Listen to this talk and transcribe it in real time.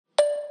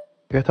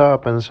Yo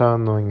estaba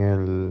pensando en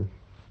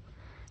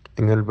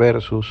el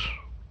versus,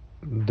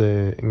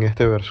 en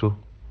este versus.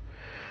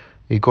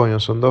 Y coño,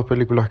 son dos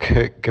películas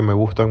que me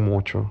gustan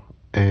mucho.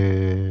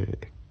 Que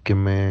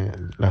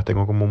las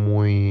tengo como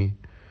muy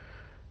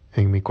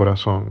en mi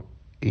corazón.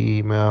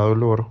 Y me da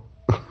dolor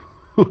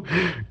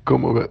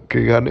como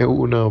que gane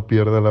una o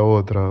pierda la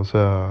otra. O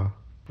sea,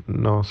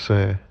 no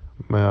sé.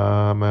 Me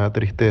da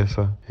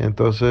tristeza.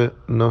 Entonces,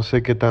 no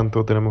sé qué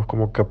tanto tenemos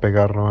como que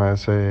apegarnos a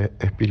ese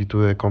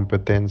espíritu de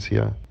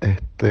competencia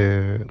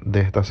de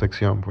esta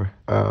sección, pues.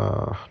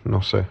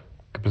 No sé.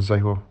 ¿Qué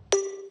pensáis vos?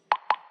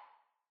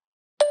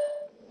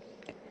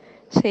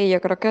 Sí,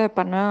 yo creo que de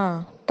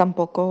pana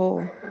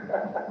tampoco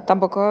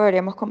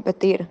deberíamos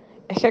competir.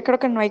 Es que creo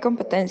que no hay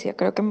competencia,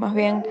 creo que más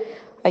bien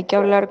hay que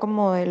hablar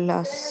como de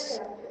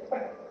las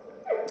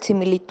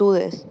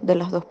similitudes de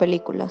las dos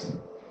películas,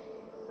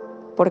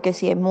 porque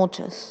sí hay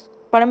muchas.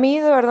 Para mí,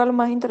 de verdad, lo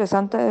más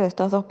interesante de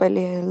estas dos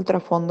pelis es el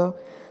trasfondo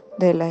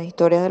de las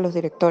historias de los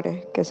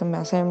directores, que se me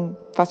hacen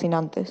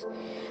fascinantes.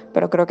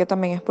 Pero creo que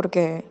también es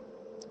porque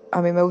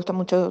a mí me gusta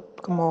mucho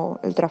como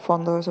el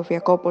trasfondo de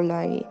Sofía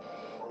Coppola y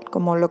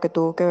como lo que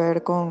tuvo que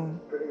ver con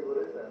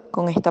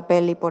esta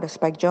peli por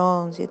Spike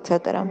Jonze,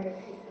 etcétera.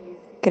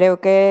 Creo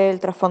que el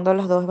trasfondo de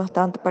las dos es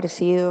bastante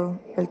parecido,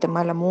 el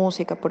tema de la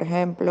música, por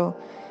ejemplo,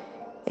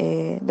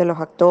 de los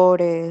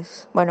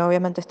actores. Bueno,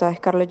 obviamente está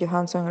Scarlett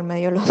Johansson en el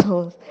medio de los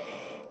dos.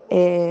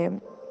 Eh,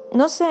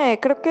 no sé,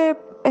 creo que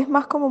es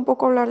más como un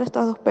poco hablar de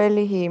estas dos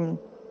pelis y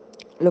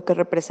lo que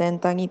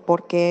representan y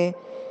por qué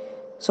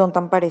son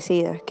tan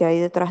parecidas, que hay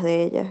detrás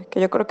de ellas. Que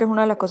yo creo que es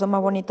una de las cosas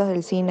más bonitas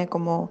del cine,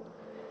 como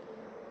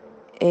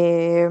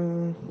eh,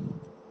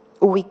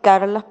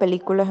 ubicar las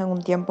películas en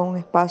un tiempo, en un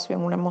espacio,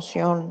 en una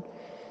emoción,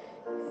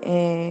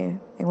 en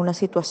una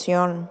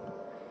situación.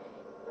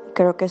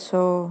 Creo que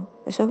eso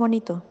es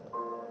bonito,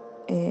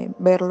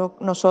 verlo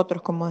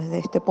nosotros como desde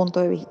este punto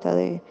de vista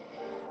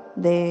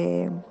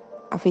de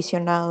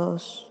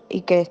aficionados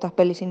y que estas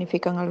pelis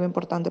significan algo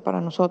importante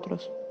para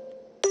nosotros.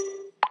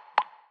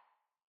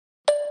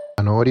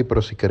 Ori,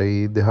 pero si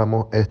queréis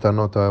dejamos esta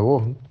nota de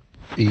voz.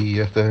 Y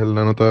esta es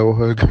la nota de voz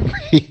del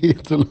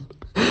capítulo.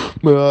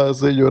 Me va a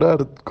hacer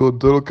llorar con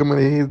todo lo que me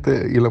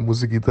dijiste y la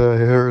musiquita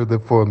de Her de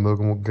fondo.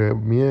 Como que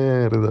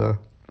mierda.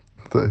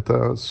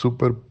 Está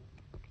súper,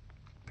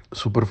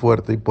 súper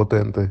fuerte y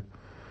potente.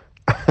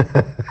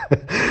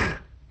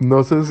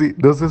 No sé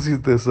si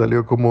te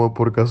salió como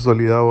por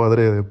casualidad o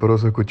adrede, pero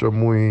se escuchó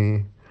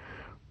muy,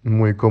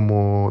 muy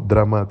como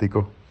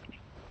dramático.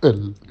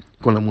 El,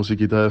 con la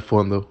musiquita de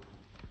fondo.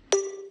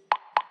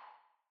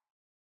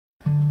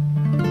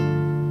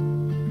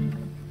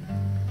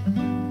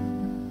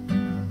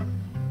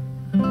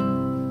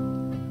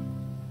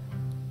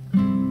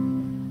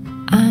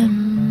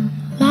 I'm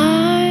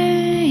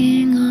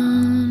lying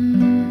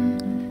on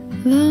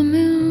the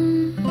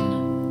moon,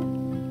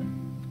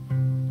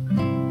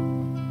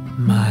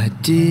 my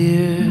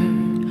dear.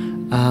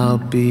 I'll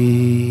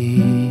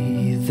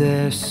be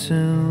there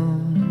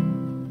soon.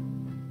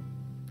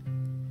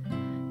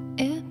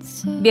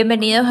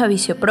 Bienvenidos a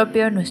Vicio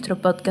Propio, nuestro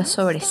podcast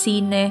sobre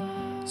cine,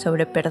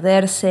 sobre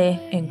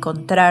perderse,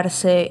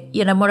 encontrarse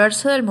y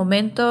enamorarse del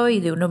momento y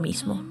de uno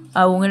mismo,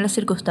 aún en las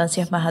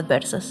circunstancias más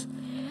adversas.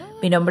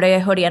 Mi nombre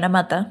es Oriana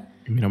Mata.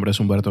 Mi nombre es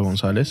Humberto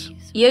González.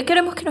 Y hoy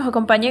queremos que nos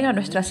acompañen a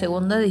nuestra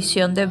segunda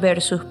edición de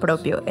Versus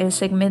Propio, el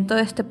segmento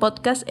de este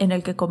podcast en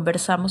el que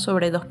conversamos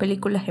sobre dos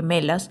películas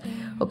gemelas,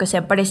 o que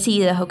sean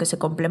parecidas, o que se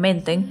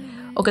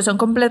complementen, o que son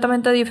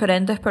completamente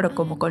diferentes pero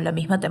como con la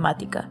misma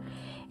temática.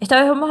 Esta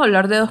vez vamos a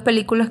hablar de dos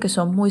películas que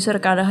son muy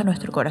cercanas a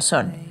nuestro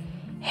corazón,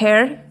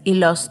 Hair y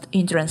Lost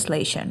in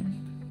Translation.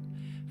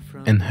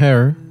 En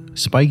Her,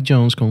 Spike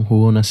Jonze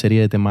conjuga una serie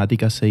de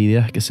temáticas e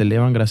ideas que se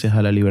elevan gracias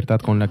a la libertad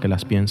con la que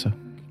las piensa,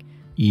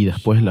 y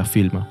después las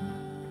filma.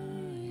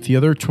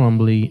 Theodore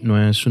Twombly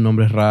no es un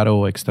nombre raro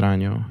o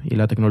extraño, y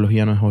la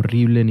tecnología no es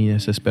horrible ni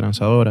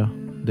desesperanzadora.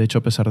 De hecho,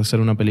 a pesar de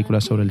ser una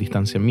película sobre el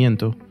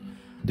distanciamiento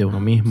de uno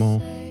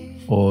mismo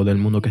o del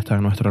mundo que está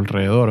a nuestro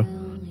alrededor,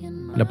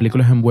 la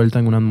película es envuelta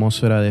en una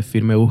atmósfera de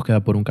firme búsqueda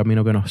por un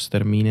camino que nos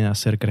termine de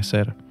hacer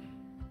crecer,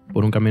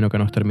 por un camino que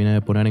nos termine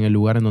de poner en el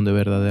lugar en donde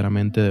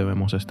verdaderamente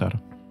debemos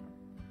estar.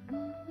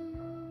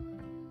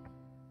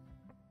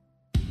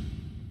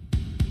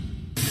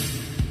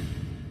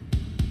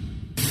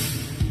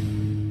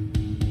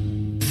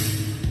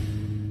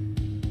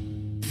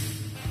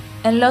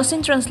 En Lost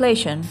in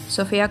Translation,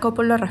 Sofía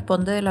Coppola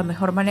responde de la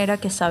mejor manera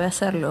que sabe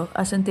hacerlo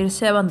a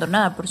sentirse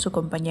abandonada por su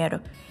compañero.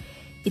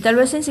 Y tal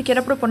vez sin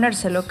siquiera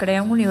proponérselo,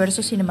 crea un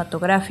universo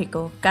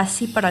cinematográfico,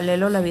 casi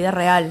paralelo a la vida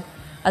real,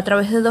 a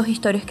través de dos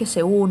historias que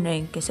se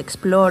unen, que se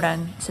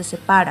exploran, se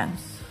separan,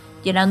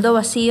 llenando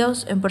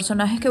vacíos en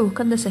personajes que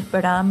buscan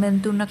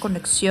desesperadamente una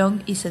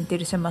conexión y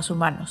sentirse más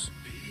humanos.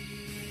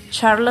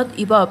 Charlotte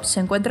y Bob se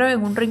encuentran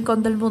en un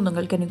rincón del mundo en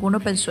el que ninguno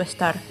pensó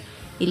estar,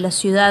 y la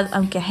ciudad,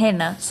 aunque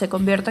ajena, se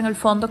convierte en el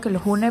fondo que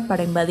los une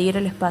para invadir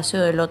el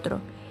espacio del otro,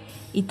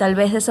 y tal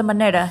vez de esa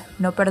manera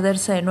no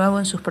perderse de nuevo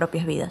en sus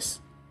propias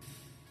vidas.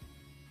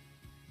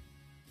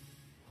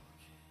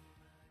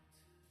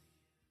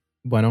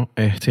 Bueno,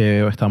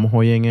 estamos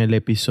hoy en el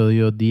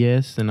episodio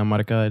 10, en la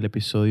marca del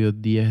episodio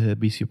 10 de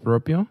Vicio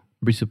Propio.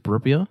 Vicio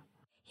Propio.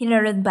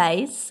 Inherent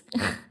Vice.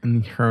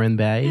 Inherent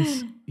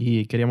Vice.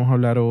 Y queríamos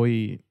hablar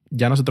hoy,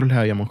 ya nosotros les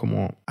habíamos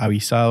como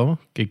avisado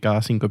que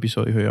cada 5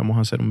 episodios íbamos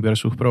a hacer un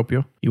versus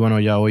propio. Y bueno,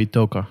 ya hoy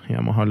toca. Y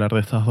vamos a hablar de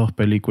estas dos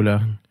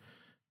películas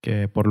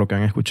que por lo que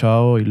han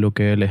escuchado y lo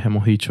que les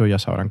hemos dicho ya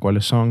sabrán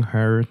cuáles son.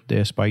 Her de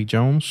Spike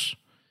Jonze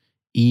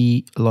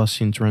y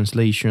Lost in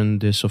Translation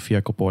de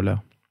Sofía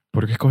Coppola.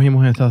 ¿Por qué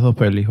escogimos estas dos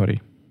pelis,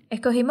 Ori?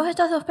 Escogimos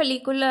estas dos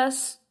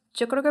películas,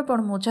 yo creo que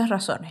por muchas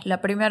razones.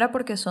 La primera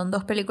porque son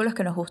dos películas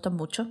que nos gustan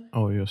mucho.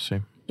 Obvio, sí.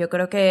 Yo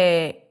creo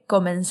que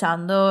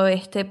comenzando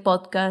este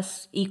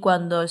podcast y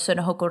cuando se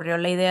nos ocurrió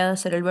la idea de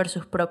hacer el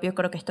versus propio,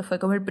 creo que este fue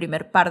como el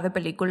primer par de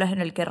películas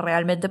en el que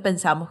realmente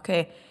pensamos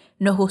que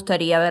nos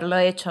gustaría haberlo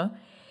hecho.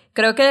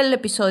 Creo que el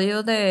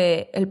episodio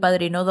de El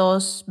Padrino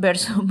 2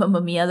 versus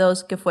Mamma Mía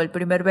 2, que fue el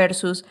primer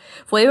versus,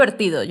 fue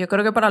divertido. Yo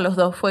creo que para los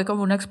dos fue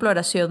como una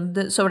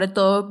exploración, sobre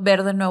todo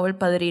ver de nuevo El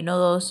Padrino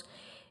 2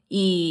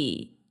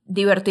 y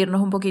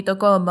divertirnos un poquito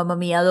con Mamma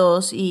Mía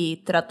 2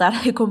 y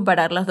tratar de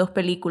comparar las dos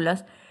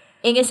películas.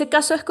 En ese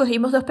caso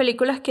escogimos dos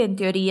películas que en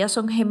teoría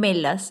son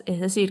gemelas,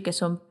 es decir, que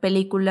son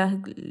películas,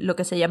 lo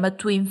que se llama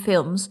twin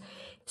films.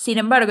 Sin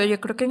embargo,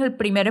 yo creo que en el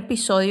primer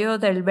episodio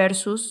del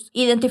Versus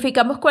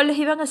identificamos cuáles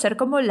iban a ser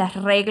como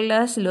las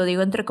reglas, lo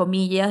digo entre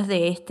comillas,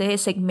 de este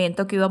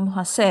segmento que íbamos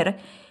a hacer,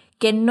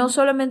 que no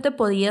solamente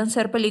podían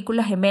ser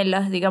películas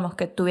gemelas, digamos,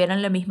 que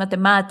tuvieran la misma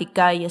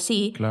temática y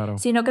así, Claro.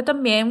 sino que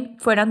también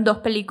fueran dos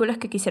películas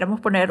que quisiéramos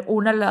poner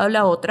una al lado de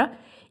la otra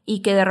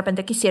y que de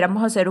repente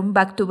quisiéramos hacer un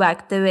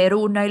back-to-back de ver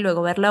una y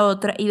luego ver la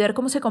otra y ver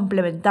cómo se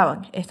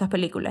complementaban estas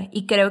películas.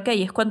 Y creo que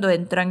ahí es cuando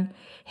entran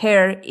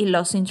Hair y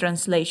Lost in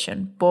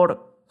Translation,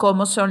 por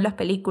cómo son las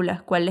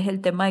películas, cuál es el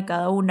tema de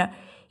cada una.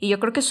 Y yo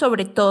creo que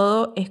sobre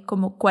todo es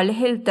como cuál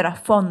es el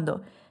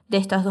trasfondo de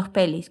estas dos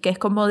pelis, que es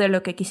como de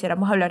lo que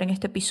quisiéramos hablar en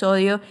este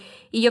episodio.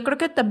 Y yo creo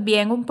que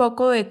también un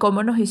poco de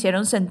cómo nos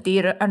hicieron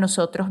sentir a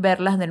nosotros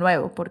verlas de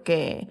nuevo,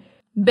 porque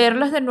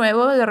verlas de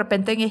nuevo de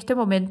repente en este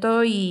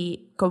momento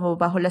y como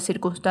bajo las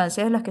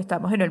circunstancias en las que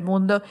estamos en el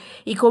mundo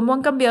y cómo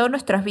han cambiado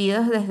nuestras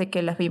vidas desde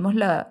que las vimos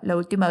la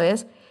última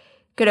vez,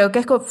 creo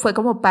que fue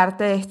como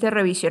parte de este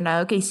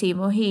revisionado que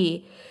hicimos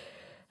y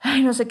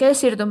ay, no sé qué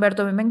decirte,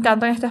 Humberto. A mí me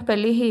encantan estas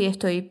pelis y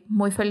estoy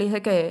muy feliz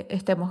de que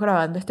estemos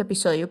grabando este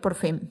episodio por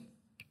fin.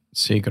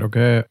 Sí, creo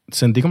que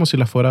sentí como si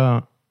las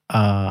fuera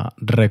a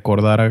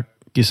recordar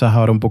quizás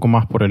ahora un poco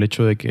más por el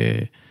hecho de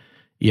que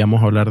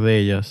íbamos a hablar de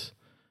ellas.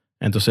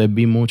 Entonces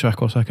vi muchas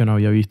cosas que no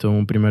había visto en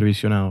un primer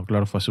visionado.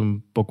 Claro, fue hace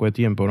un poco de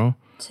tiempo, ¿no?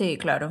 Sí,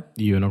 claro.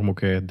 Y uno como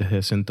que desde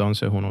ese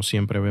entonces uno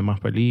siempre ve más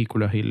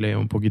películas y lee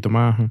un poquito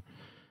más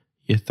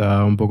y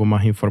está un poco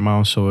más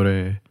informado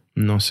sobre,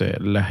 no sé,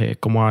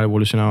 cómo ha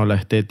evolucionado la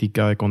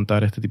estética de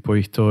contar este tipo de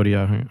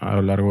historias a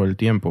lo largo del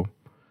tiempo.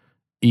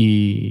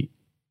 Y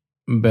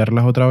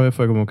verlas otra vez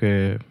fue como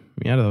que,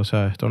 mierda, o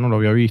sea, esto no lo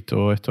había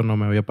visto, esto no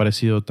me había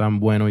parecido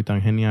tan bueno y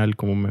tan genial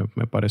como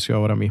me pareció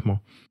ahora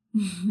mismo.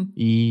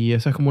 Y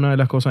esa es como una de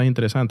las cosas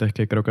interesantes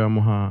que creo que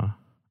vamos a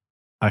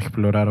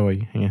explorar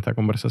hoy en esta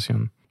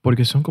conversación.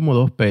 Porque son como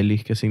dos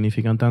pelis que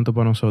significan tanto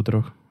para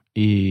nosotros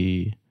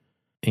y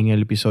en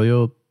el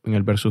episodio, en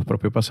el versus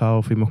propio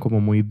pasado, fuimos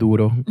como muy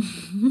duros.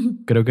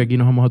 Creo que aquí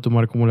nos vamos a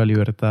tomar como la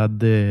libertad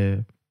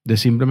de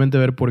simplemente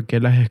ver por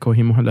qué las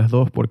escogimos a las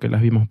dos, por qué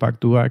las vimos back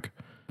to back,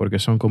 porque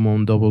son como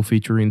un double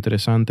feature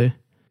interesante,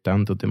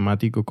 tanto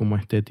temático como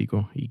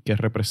estético, y que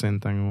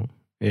representan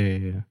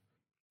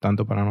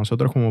tanto para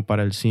nosotros como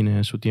para el cine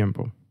de su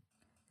tiempo.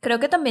 Creo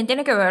que también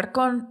tiene que ver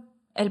con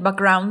el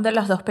background de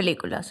las dos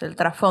películas, el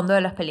trasfondo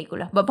de las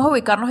películas. Vamos a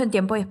ubicarnos en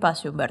tiempo y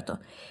espacio, Humberto.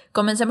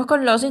 Comencemos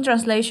con Lost in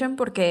Translation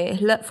porque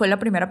fue la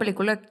primera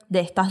película de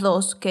estas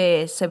dos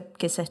que se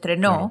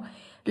estrenó. Claro.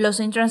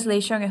 Lost in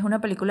Translation es una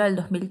película del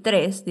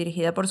 2003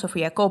 dirigida por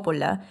Sofía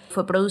Coppola.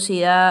 Fue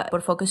producida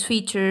por Focus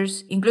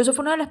Features. Incluso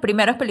fue una de las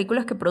primeras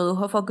películas que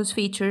produjo Focus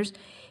Features.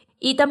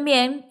 Y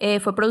también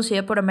fue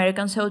producida por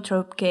American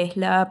Zoetrope, que es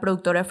la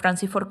productora de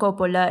Francis Ford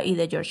Coppola y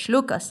de George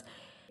Lucas.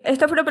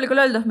 Esta fue una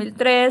película del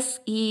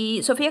 2003 y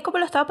Sofía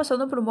Coppola estaba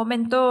pasando por un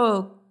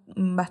momento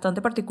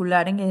bastante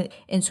particular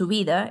en su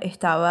vida.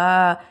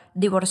 Estaba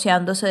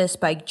divorciándose de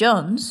Spike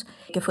Jonze,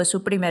 que fue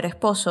su primer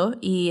esposo,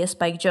 y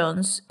Spike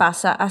Jonze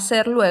pasa a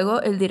ser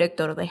luego el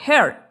director de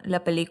Hair,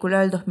 la película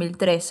del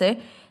 2013,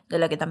 de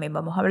la que también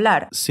vamos a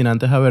hablar. Sin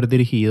antes haber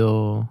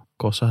dirigido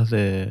cosas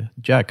de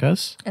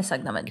Jackass.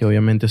 Exactamente. Que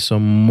obviamente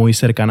son muy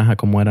cercanas a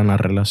cómo era la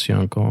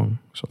relación con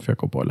Sofía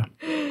Coppola.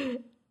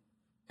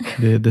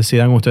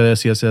 Decidan ustedes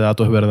si ese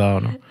dato es verdad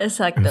o no.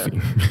 Exacto. En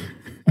fin.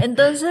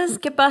 Entonces,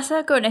 ¿qué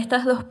pasa con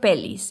estas dos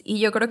pelis? Y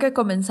yo creo que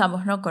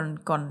comenzamos, ¿no?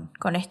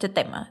 con este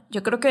tema.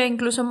 Yo creo que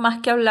incluso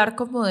más que hablar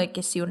como de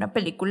que si una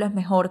película es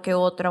mejor que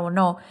otra o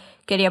no,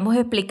 queríamos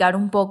explicar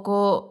un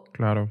poco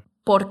claro.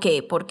 ¿Por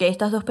qué? ¿Por qué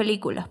estas dos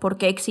películas? ¿Por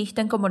qué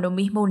existen como en un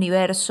mismo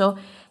universo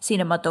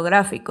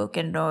cinematográfico?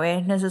 Que no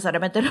es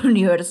necesariamente el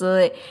universo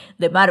de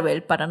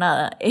Marvel, para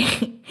nada.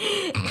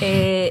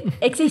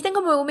 Existen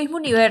como en un mismo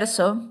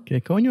universo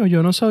 ¿Qué coño?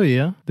 Yo no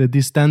sabía. The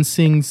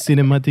Distancing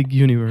Cinematic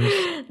Universe.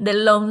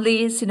 del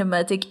Lonely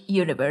Cinematic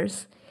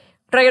Universe.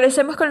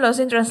 Regresemos con Lost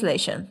in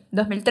Translation.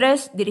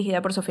 2003,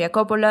 dirigida por Sofía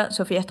Coppola.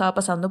 Sofía estaba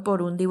pasando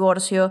por un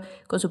divorcio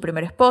con su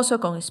primer esposo,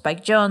 con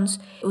Spike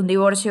Jonze. Un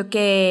divorcio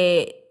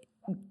que...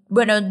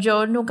 Bueno,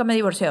 yo nunca me he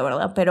divorciado,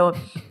 ¿verdad? Pero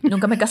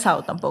nunca me he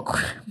casado tampoco.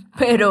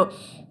 Pero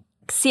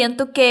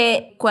siento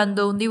que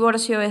cuando un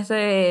divorcio es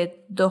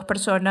de dos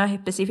personas,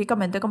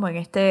 específicamente como en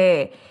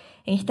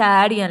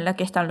esta área en la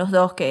que están los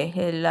dos, que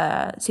es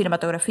la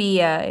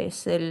cinematografía,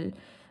 es el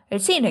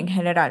cine en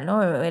general,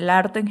 ¿no? El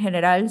arte en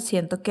general,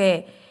 siento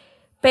que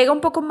pega un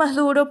poco más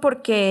duro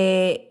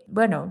porque,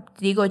 bueno,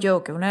 digo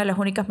yo que una de las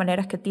únicas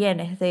maneras que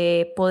tienes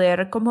de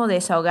poder como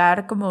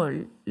desahogar como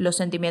los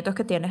sentimientos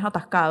que tienes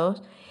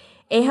atascados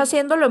es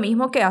haciendo lo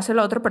mismo que hace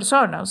la otra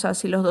persona. O sea,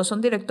 si los dos son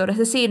directores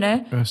de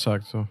cine,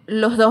 Exacto.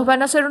 los dos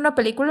van a hacer una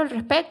película al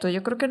respecto.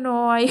 Yo creo que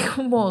no hay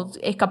como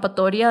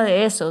escapatoria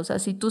de eso. O sea,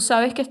 si tú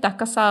sabes que estás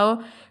casado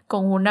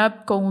con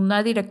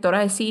una directora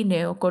de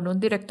cine o con un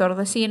director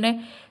de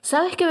cine,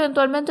 sabes que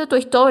eventualmente tu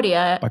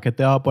historia... ¿Para qué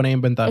te vas a poner a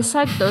inventar?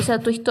 Exacto, o sea,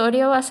 tu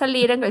historia va a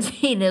salir en el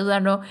cine, o sea,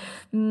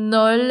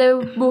 no le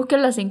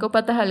busques las 5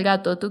 patas al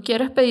gato. Tú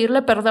quieres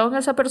pedirle perdón a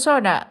esa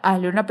persona,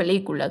 hazle una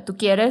película. Tú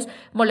quieres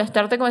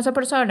molestarte con esa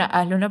persona,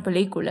 hazle una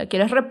película.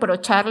 Quieres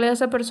reprocharle a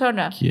esa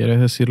persona,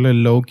 ¿Quieres decirle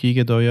low-key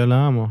que todavía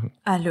la amo?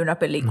 hazle una No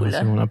película.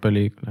 hacemos una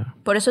película.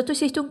 Por eso tú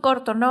hiciste un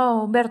corto,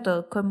 ¿no,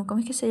 Humberto? ¿Cómo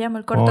es que se llama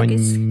el corto que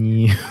hice?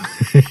 Coño.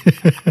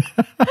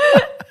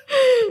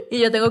 Y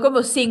yo tengo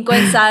como 5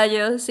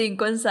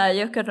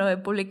 ensayos que no he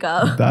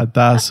publicado.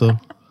 Datazo.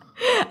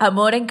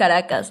 Amor en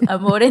Caracas,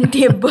 amor en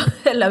tiempo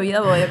de la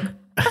vida bohemia.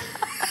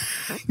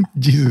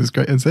 Jesus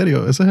Christ. ¿En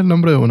serio? Ese es el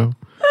nombre de uno.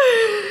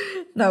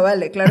 No,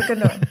 vale, claro que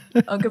no.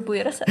 Aunque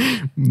pudiera ser.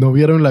 No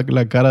vieron la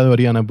cara de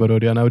Oriana, pero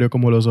Oriana abrió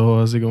como los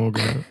ojos así como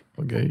que...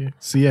 Ok,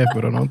 sí es,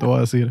 pero no te voy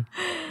a decir.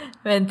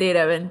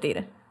 Mentira.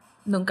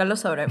 Nunca lo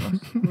sabremos.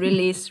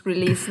 Release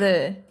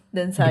de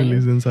ensayo.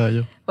 Release de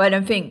ensayo. Bueno,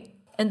 en fin.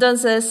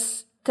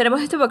 Entonces,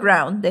 tenemos este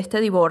background de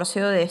este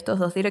divorcio de estos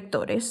dos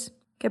directores.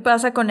 ¿Qué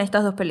pasa con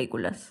estas dos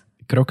películas?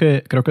 Creo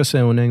que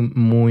se unen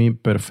muy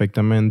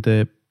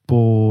perfectamente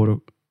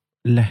por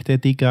la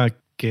estética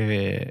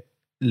que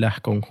las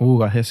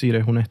conjuga. Es decir,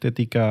 es una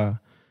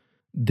estética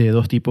de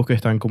dos tipos que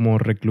están como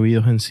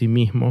recluidos en sí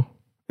mismos,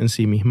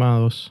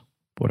 ensimismados,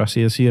 por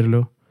así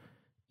decirlo,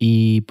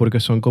 y porque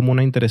son como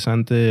una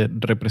interesante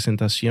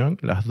representación,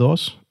 las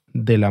dos,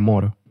 del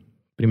amor.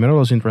 Primero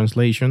Lost in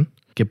Translation,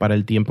 que para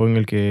el tiempo en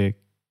el que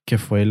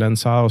fue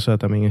lanzado, o sea,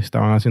 también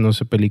estaban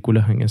haciéndose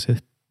películas en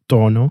ese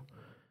tono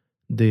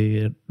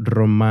de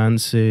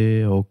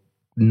romance o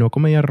no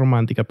comedia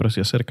romántica, pero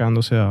sí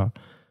acercándose a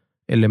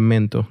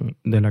elementos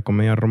de la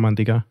comedia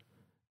romántica,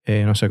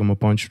 no sé, como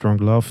Punch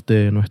Drunk Love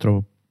de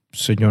nuestro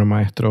señor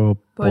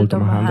maestro Paul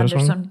Thomas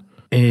Anderson.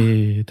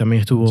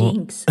 También estuvo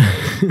Jinx.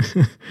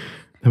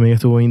 también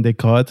estuvo In the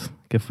Cut,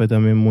 que fue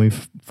también muy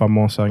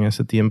famosa en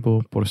ese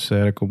tiempo por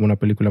ser como una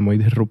película muy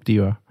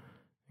disruptiva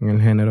en el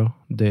género,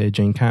 de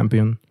Jane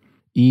Campion.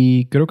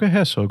 Y creo que es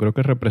eso, creo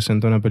que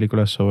representa una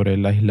película sobre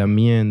el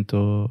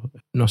aislamiento,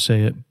 no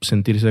sé,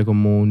 sentirse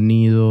como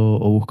unido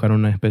o buscar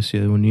una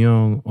especie de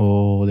unión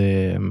o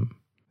de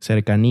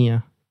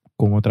cercanía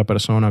con otra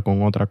persona,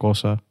 con otra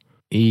cosa.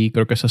 Y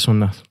creo que esas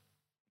son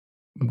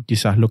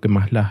quizás lo que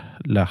más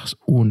las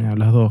une a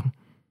las dos.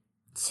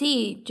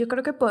 Sí, yo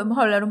creo que podemos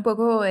hablar un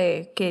poco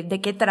de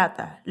qué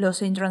trata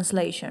Lost in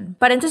Translation.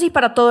 Paréntesis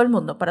para todo el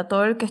mundo, para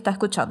todo el que está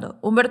escuchando.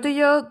 Humberto y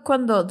yo,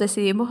 cuando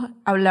decidimos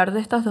hablar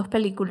de estas dos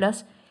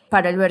películas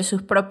para el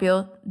versus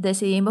propio,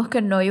 decidimos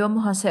que no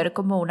íbamos a hacer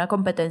como una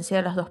competencia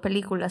de las dos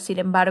películas. Sin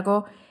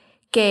embargo,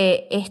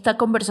 que esta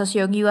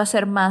conversación iba a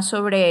ser más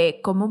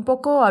sobre cómo un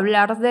poco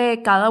hablar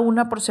de cada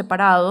una por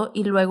separado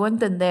y luego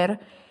entender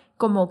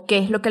como qué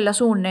es lo que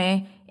las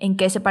une, en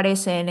qué se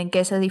parecen, en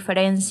qué se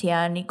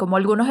diferencian y como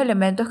algunos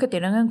elementos que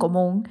tienen en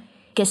común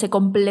que se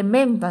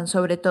complementan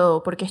sobre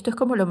todo, porque esto es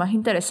como lo más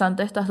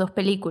interesante de estas dos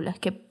películas,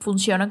 que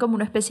funcionan como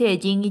una especie de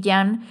yin y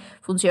yang,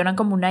 funcionan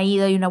como una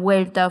ida y una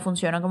vuelta,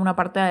 funcionan como una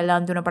parte de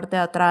adelante y una parte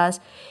de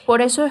atrás.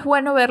 Por eso es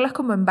bueno verlas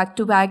como en back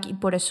to back y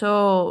por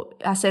eso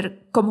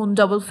hacer como un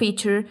double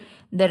feature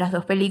de las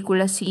dos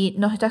películas. Si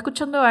nos está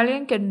escuchando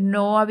alguien que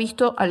no ha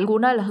visto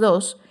alguna de las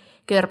dos,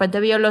 que de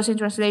repente vio Lost in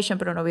Translation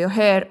pero no vio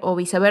Hair o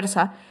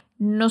viceversa,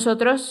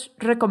 nosotros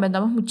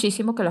recomendamos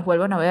muchísimo que las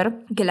vuelvan a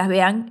ver, que las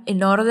vean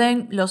en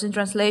orden, Lost in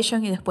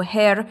Translation y después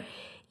Hair,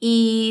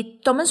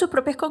 y tomen sus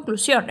propias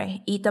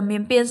conclusiones y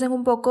también piensen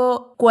un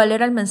poco cuál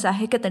era el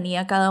mensaje que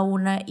tenía cada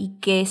una y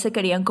qué se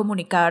querían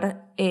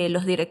comunicar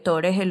los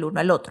directores el uno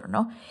al otro,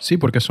 ¿no? Sí,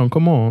 porque son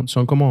como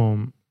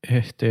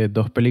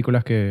dos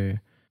películas que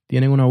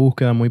tienen una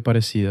búsqueda muy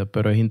parecida,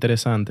 pero es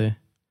interesante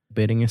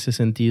ver en ese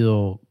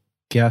sentido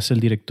qué hace el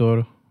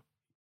director,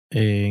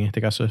 en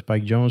este caso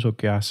Spike Jonze, o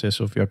qué hace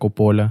Sofía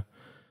Coppola,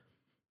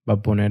 va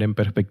a poner en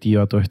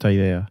perspectiva toda esta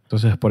idea.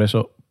 Entonces, por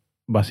eso,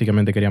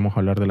 básicamente queríamos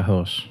hablar de las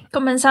dos.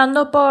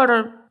 Comenzando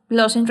por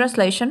Lost in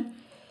Translation.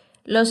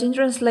 Lost in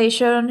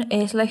Translation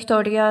es la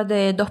historia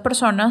de dos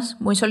personas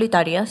muy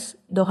solitarias,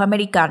 dos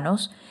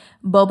americanos.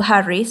 Bob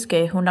Harris,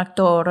 que es un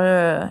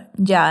actor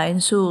ya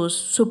en sus,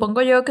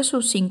 supongo yo que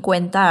sus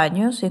 50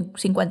 años,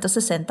 50,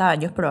 60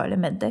 años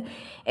probablemente,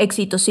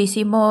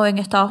 exitosísimo en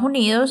Estados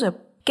Unidos,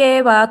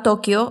 que va a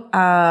Tokio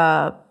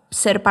a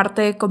ser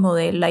parte como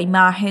de la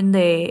imagen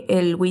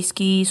del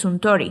whisky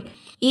Suntory.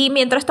 Y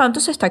mientras tanto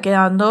se está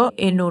quedando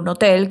en un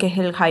hotel que es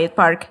el Hyatt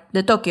Park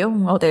de Tokio,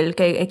 un hotel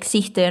que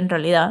existe en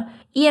realidad.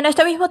 Y en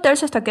este mismo hotel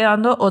se está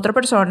quedando otra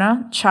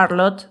persona,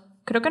 Charlotte.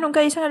 Creo que nunca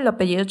dicen el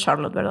apellido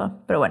Charlotte, ¿verdad?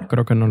 Pero bueno.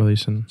 Creo que no lo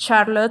dicen.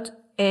 Charlotte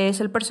es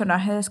el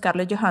personaje de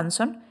Scarlett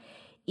Johansson.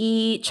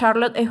 Y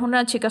Charlotte es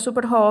una chica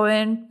súper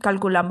joven,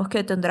 calculamos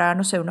que tendrá,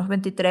 no sé, unos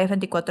 23,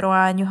 24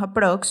 años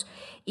aprox.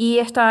 Y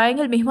está en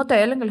el mismo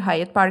hotel, en el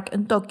Hyatt Park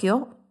en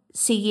Tokio,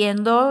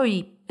 siguiendo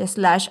y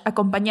 /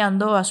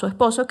 acompañando a su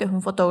esposo, que es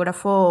un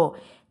fotógrafo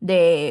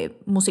de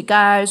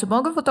musical,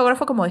 supongo que un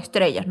fotógrafo como de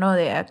estrellas, ¿no?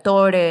 De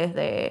actores,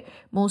 de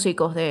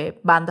músicos, de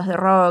bandas de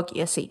rock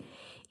y así.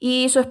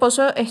 Y su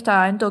esposo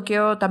está en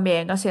Tokio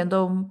también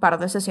haciendo un par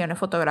de sesiones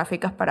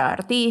fotográficas para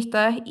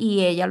artistas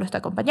y ella lo está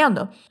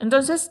acompañando.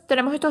 Entonces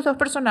tenemos estos dos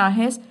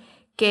personajes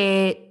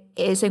que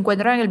se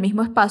encuentran en el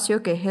mismo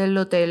espacio, que es el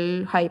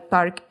Hotel Hyatt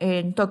Park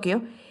en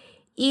Tokio,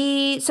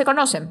 y se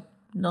conocen.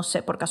 No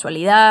sé, por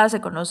casualidad,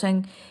 se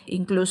conocen,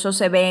 incluso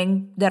se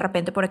ven de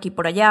repente por aquí y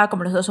por allá,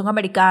 como los dos son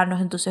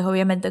americanos, entonces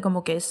obviamente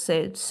como que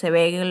se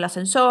ven en el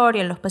ascensor y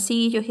en los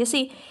pasillos y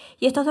así.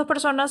 Y estas dos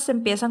personas se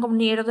empiezan a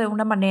unir de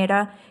una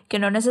manera que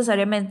no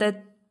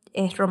necesariamente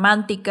es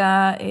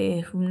romántica,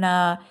 es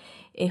una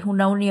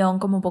unión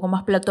como un poco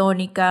más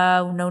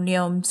platónica, una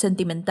unión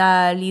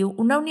sentimental y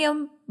una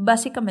unión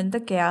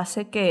básicamente que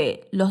hace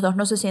que los dos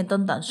no se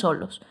sientan tan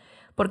solos.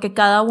 Porque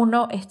cada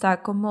uno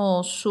está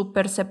como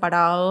súper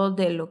separado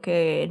de lo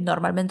que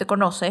normalmente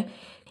conoce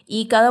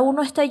y cada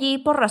uno está allí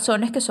por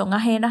razones que son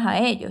ajenas a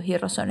ellos y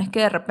razones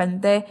que de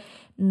repente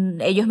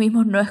ellos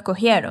mismos no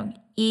escogieron.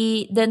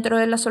 Y dentro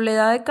de la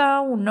soledad de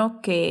cada uno,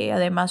 que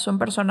además son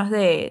personas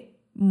de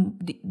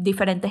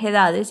diferentes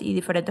edades y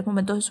diferentes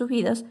momentos de sus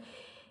vidas,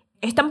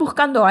 están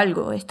buscando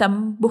algo,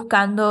 están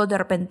buscando de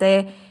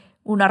repente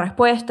una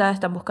respuesta,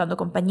 están buscando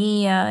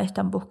compañía,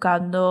 están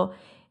buscando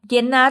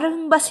llenar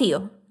un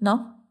vacío,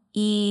 ¿no?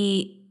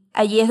 Y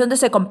allí es donde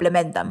se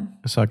complementan.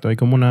 Exacto, hay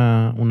como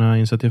una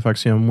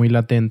insatisfacción muy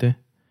latente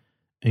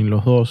en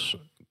los dos.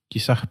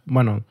 Quizás,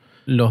 bueno,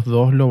 los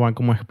dos lo van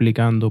como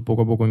explicando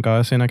poco a poco en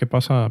cada escena que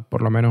pasa.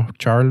 Por lo menos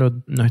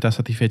Charlotte no está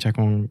satisfecha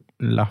con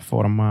la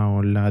forma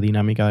o la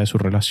dinámica de su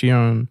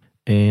relación.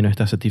 No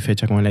está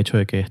satisfecha con el hecho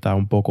de que está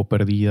un poco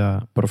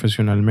perdida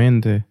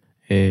profesionalmente.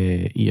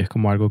 Y es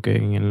como algo que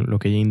en lo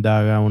que ella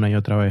indaga una y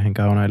otra vez en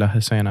cada una de las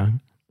escenas.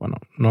 Bueno,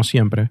 no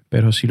siempre,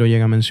 pero sí lo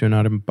llega a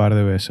mencionar un par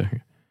de veces.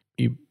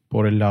 Y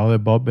por el lado de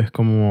Bob es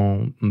como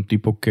un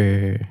tipo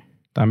que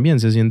también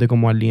se siente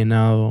como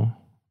alienado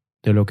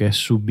de lo que es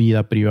su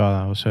vida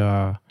privada. O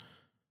sea,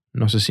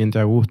 no se siente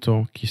a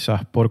gusto,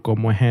 quizás por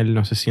cómo es él,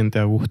 no se siente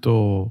a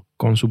gusto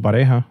con su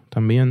pareja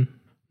también.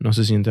 No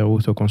se siente a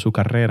gusto con su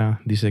carrera.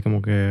 Dice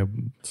como que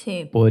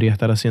sí, podría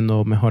estar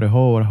haciendo mejores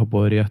obras o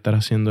podría estar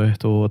haciendo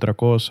esto u otra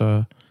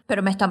cosa.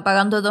 pero me están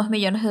pagando $2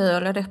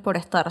 millones por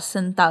estar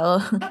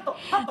sentado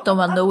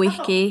tomando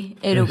whisky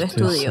en un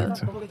estudio.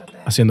 Exacto.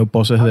 Haciendo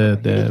poses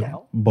de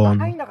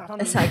Bond.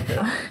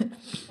 Exacto.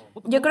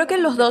 Yo creo que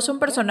los dos son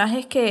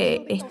personajes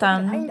que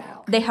están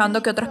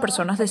dejando que otras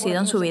personas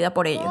decidan su vida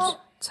por ellos,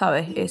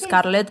 ¿sabes?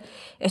 Scarlett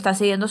está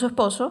siguiendo a su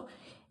esposo.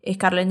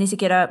 Scarlett ni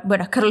siquiera...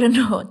 Bueno, Scarlett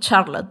no,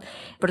 Charlotte.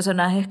 El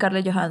personaje de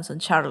Scarlett Johansson,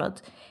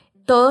 Charlotte.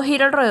 Todo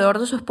gira alrededor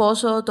de su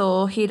esposo,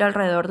 todo gira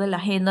alrededor de la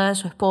agenda de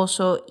su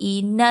esposo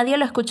y nadie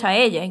la escucha a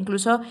ella.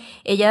 Incluso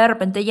ella de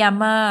repente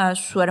llama a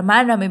su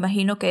hermana, me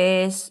imagino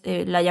que es,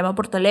 la llama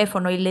por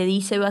teléfono y le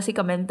dice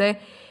básicamente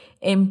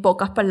en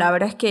pocas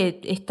palabras que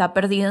está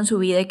perdida en su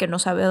vida y que no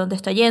sabe a dónde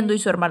está yendo y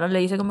su hermano le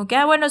dice como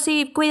que, bueno,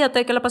 sí,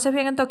 cuídate, que la pases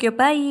bien en Tokio,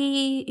 bye,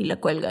 y la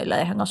cuelga y la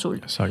deja en azul.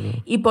 Exacto.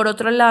 Y por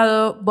otro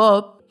lado,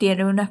 Bob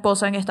tiene una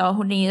esposa en Estados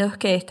Unidos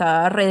que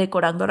está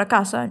redecorando la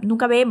casa.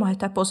 Nunca vemos a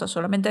esta esposa,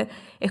 solamente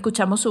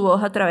escuchamos su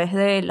voz a través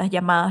de las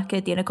llamadas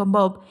que tiene con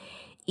Bob.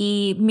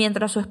 Y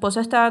mientras su esposa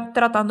está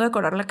tratando de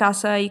decorar la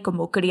casa y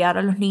como criar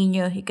a los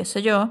niños y qué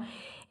sé yo,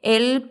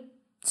 él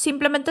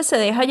simplemente se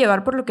deja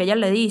llevar por lo que ella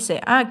le dice.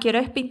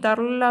 ¿Quieres pintar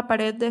la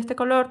pared de este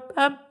color?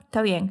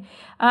 Está bien.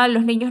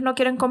 Los niños no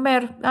quieren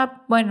comer.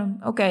 Bueno,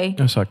 ok.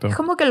 Exacto. Es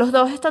como que los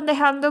dos están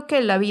dejando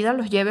que la vida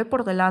los lleve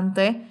por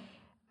delante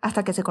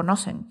hasta que se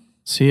conocen.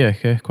 Sí, es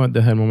que es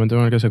desde el momento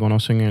en el que se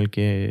conocen, el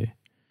que...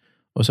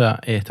 O sea,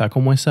 está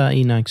como esa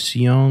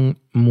inacción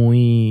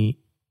muy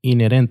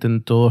inherente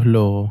en todas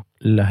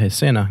las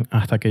escenas,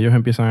 hasta que ellos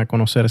empiezan a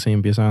conocerse y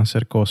empiezan a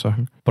hacer cosas.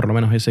 Por lo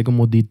menos ese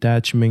como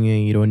detachment e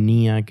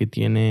ironía que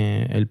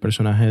tiene el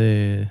personaje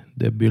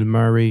de Bill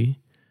Murray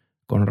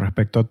con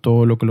respecto a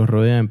todo lo que los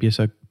rodea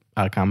empieza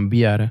a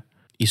cambiar.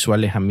 y su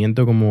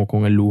alejamiento como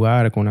con el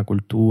lugar, con la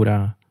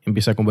cultura,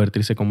 empieza a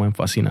convertirse como en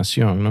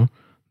fascinación, ¿no?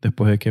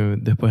 Después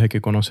de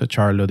que conoce a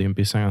Charlotte y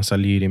empiezan a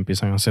salir y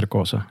empiezan a hacer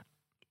cosas.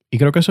 Y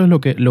creo que eso es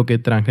lo que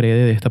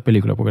transgrede de esta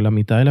película, porque la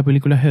mitad de la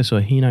película es eso,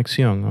 es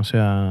inacción, o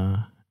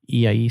sea,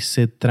 y ahí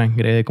se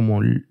transgrede como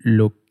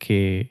lo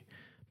que...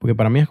 Porque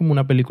para mí es como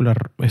una película,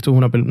 esto es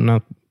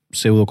una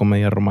pseudo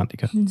comedia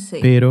romántica, Sí.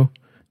 pero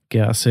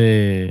que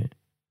hace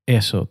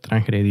eso,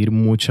 transgredir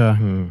muchas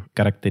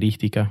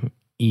características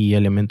y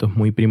elementos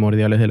muy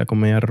primordiales de la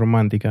comedia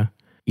romántica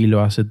y lo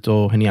hace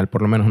todo genial,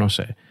 por lo menos no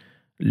sé.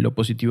 Lo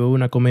positivo de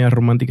una comedia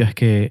romántica es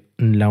que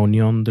la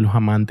unión de los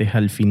amantes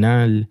al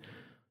final,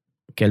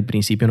 que al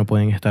principio no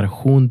pueden estar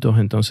juntos,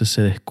 entonces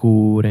se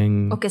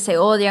descubren. O que se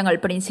odian al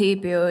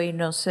principio y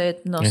no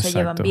se llevan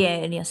Exacto.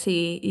 bien y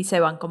así, y se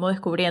van como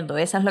descubriendo.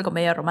 Esa es la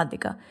comedia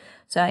romántica.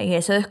 O sea, y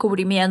ese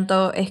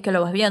descubrimiento es que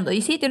lo vas viendo.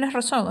 Y sí, tienes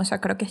razón. O sea,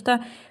 creo que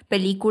esta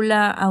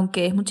película,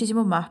 aunque es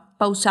muchísimo más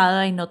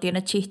pausada y no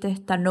tiene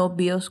chistes tan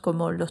obvios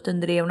como los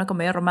tendría una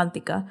comedia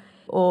romántica,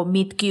 o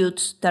meet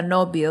cutes tan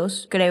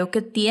obvios, creo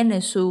que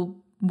tiene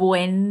su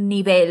buen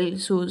nivel,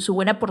 su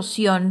buena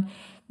porción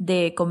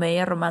de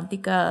comedia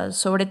romántica,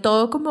 sobre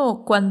todo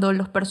como cuando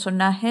los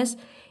personajes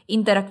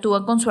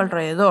interactúan con su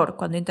alrededor,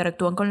 cuando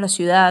interactúan con la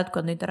ciudad,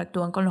 cuando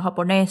interactúan con los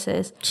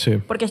japoneses, Sí,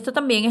 porque esto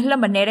también es la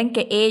manera en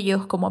que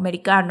ellos como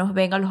americanos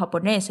ven a los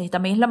japoneses y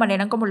también es la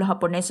manera en cómo los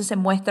japoneses se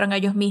muestran a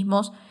ellos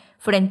mismos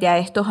frente a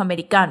estos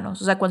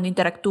americanos, o sea, cuando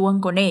interactúan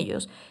con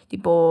ellos,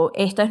 tipo,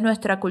 esta es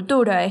nuestra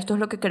cultura, esto es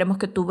lo que queremos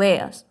que tú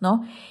veas,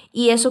 ¿no?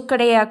 Y eso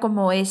crea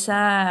como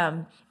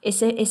esa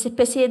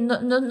especie de,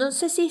 no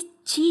sé si es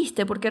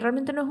chiste, porque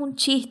realmente no es un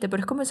chiste,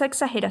 pero es como esa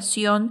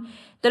exageración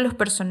de los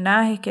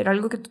personajes, que era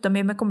algo que tú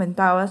también me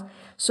comentabas,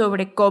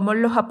 sobre cómo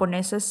los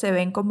japoneses se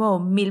ven como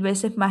 1000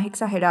 veces más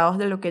exagerados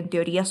de lo que en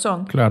teoría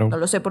son. claro. No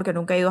lo sé porque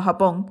nunca he ido a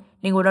Japón,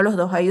 ninguno de los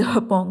dos ha ido a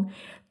Japón,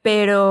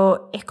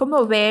 pero es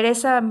como ver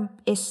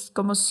es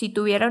como si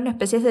tuviera una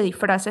especie de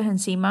disfraces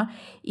encima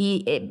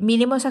y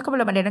mínimo esa es como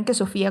la manera en que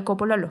Sofía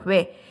Coppola los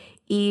ve.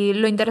 Y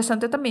lo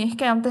interesante también es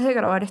que antes de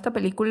grabar esta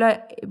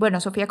película, bueno,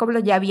 Sofía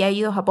Coppola ya había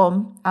ido a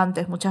Japón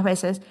antes muchas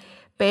veces,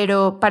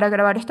 pero para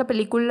grabar esta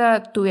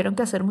película tuvieron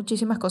que hacer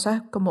muchísimas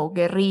cosas como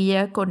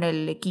guerrilla con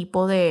el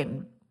equipo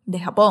de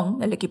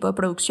Japón, el equipo de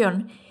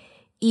producción.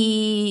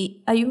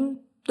 Y hay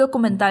un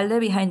documental de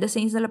behind the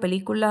scenes de la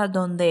película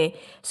donde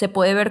se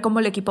puede ver cómo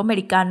el equipo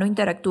americano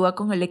interactúa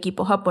con el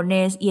equipo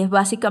japonés y es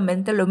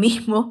básicamente lo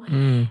mismo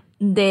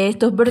de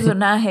estos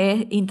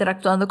personajes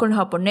interactuando con los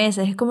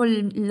japoneses. Es como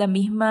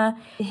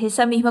es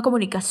esa misma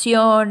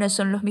comunicación,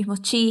 son los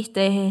mismos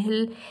chistes,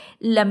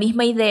 la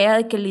misma idea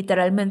de que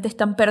literalmente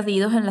están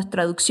perdidos en las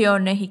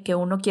traducciones y que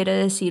uno quiere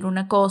decir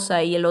una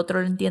cosa y el otro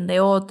lo entiende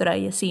otra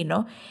y así,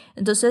 ¿no?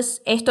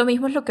 Entonces, esto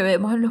mismo es lo que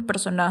vemos en los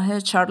personajes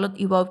de Charlotte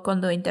y Bob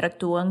cuando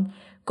interactúan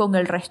con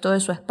el resto de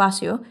su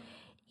espacio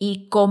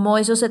y cómo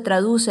eso se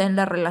traduce en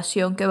la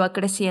relación que va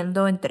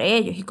creciendo entre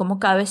ellos y cómo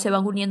cada vez se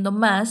van uniendo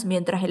más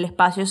mientras el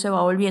espacio se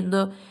va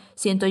volviendo,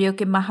 siento yo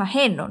que más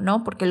ajeno,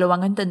 ¿no? Porque lo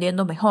van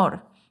entendiendo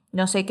mejor.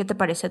 No sé qué te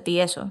parece a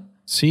ti eso.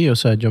 Sí, o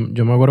sea, yo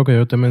me acuerdo que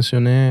yo te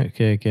mencioné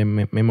que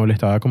me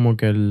molestaba como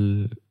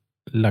que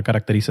la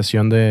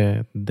caracterización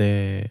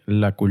de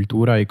la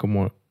cultura y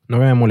como, no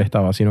que me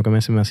molestaba, sino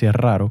que se me hacía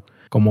raro,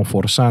 como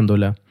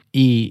forzándola.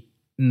 Y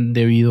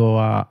debido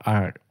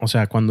o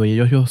sea, cuando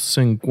ellos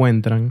se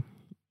encuentran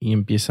y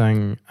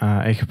empiezan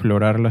a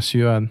explorar la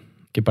ciudad,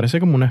 que parece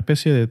como una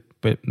especie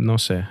de, no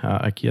sé,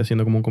 aquí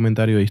haciendo como un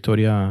comentario de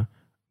historia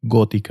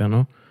gótica,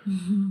 ¿no?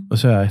 O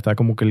sea, está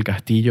como que el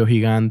castillo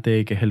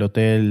gigante, que es el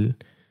hotel,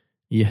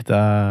 y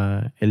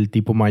está el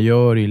tipo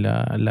mayor y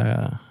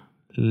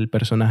el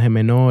personaje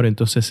menor,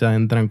 entonces se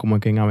adentran como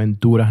que en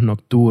aventuras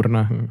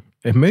nocturnas.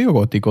 Es medio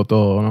gótico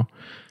todo, ¿no?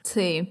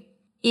 Sí.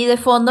 Y de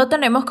fondo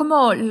tenemos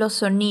como los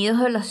sonidos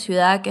de la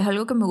ciudad, que es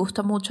algo que me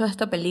gusta mucho de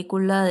esta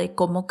película, de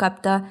cómo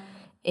capta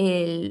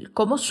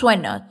cómo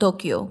suena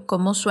Tokio,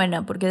 cómo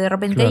suena, porque de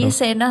repente hay Claro.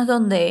 escenas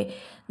donde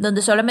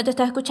solamente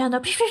estás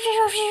escuchando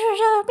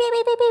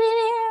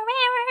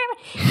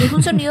y es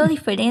un sonido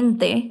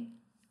diferente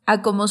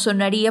a cómo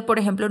sonaría, por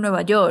ejemplo,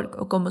 Nueva York,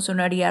 o cómo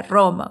sonaría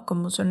Roma,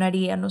 cómo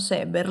sonaría, no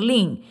sé,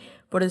 Berlín,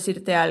 por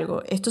decirte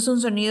algo. Estos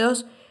son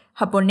sonidos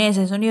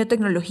japoneses, sonido de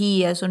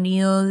tecnología,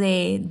 sonido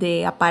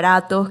de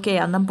aparatos que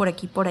andan por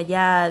aquí por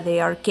allá,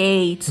 de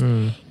arcades,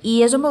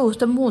 y eso me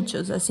gusta mucho.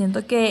 O sea,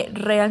 siento que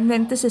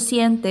realmente se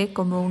siente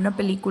como una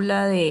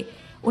película de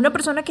una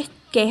persona que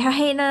es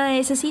ajena a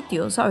ese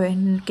sitio, ¿sabes?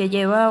 Que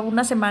lleva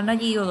una semana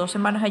allí o 2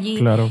 semanas allí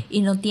Claro.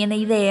 y no tiene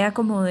idea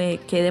como de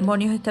qué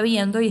demonios está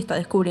viendo y está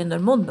descubriendo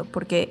el mundo,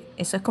 porque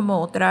esa es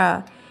como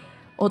otra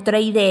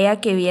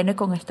idea que viene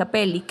con esta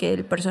peli, que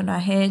el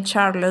personaje de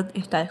Charlotte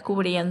está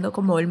descubriendo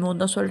como el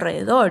mundo a su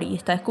alrededor y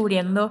está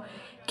descubriendo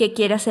qué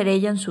quiere hacer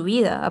ella en su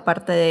vida,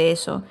 aparte de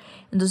eso.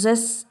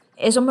 Entonces,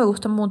 eso me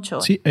gusta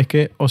mucho. Sí, es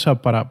que, o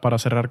sea, para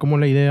cerrar como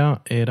la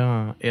idea,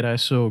 era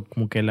eso,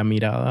 como que la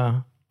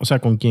mirada, o sea,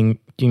 con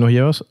quien nos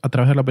llevas a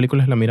través de la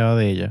película es la mirada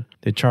de ella,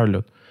 de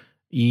Charlotte.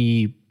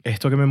 Y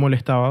esto que me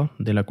molestaba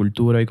de la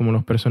cultura y como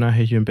los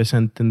personajes, yo empecé a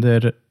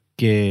entender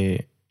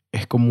que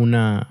es como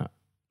una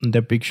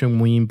depiction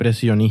muy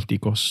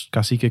impresionístico,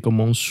 casi que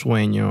como un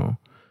sueño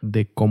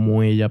de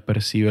cómo ella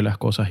percibe las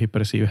cosas y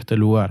percibe este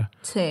lugar.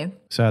 Sí.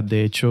 O sea,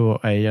 de hecho,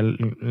 a ella,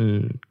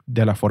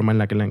 de la forma en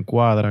la que la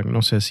encuadran,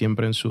 no sé,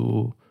 siempre en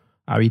su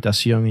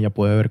habitación ella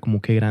puede ver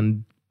como que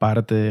gran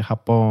parte de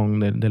Japón,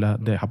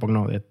 de Japón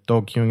no, de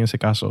Tokio en ese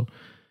caso,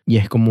 y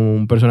es como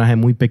un personaje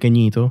muy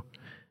pequeñito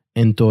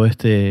en todo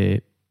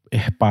este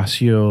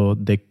espacio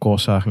de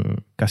cosas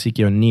casi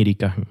que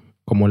oníricas,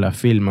 como la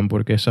filman,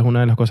 porque esa es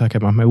una de las cosas que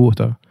más me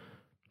gusta,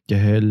 que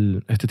es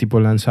este tipo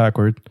de Lance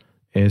Ackard.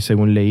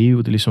 Según leí,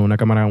 utilizó una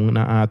cámara,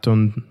 una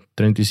Atom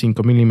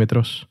 35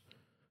 milímetros,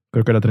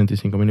 creo que era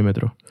 35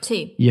 milímetros,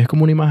 Sí. y es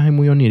como una imagen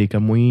muy onírica,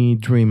 muy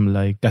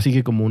dreamlike, casi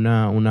que como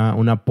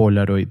una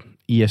Polaroid,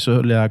 y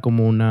eso le da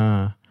como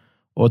una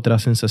otra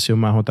sensación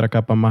más, otra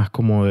capa más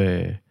como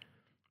de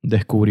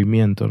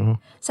descubrimiento,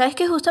 ¿no? ¿Sabes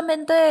que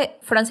justamente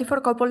Francis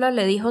Ford Coppola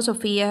le dijo a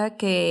Sofía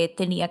que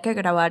tenía que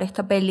grabar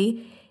esta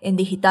peli en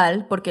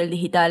digital porque el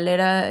digital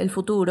era el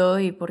futuro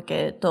y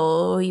porque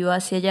todo iba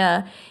hacia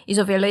allá? Y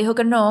Sofía le dijo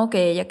que no,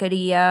 que ella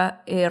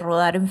quería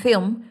rodar en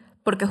film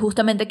porque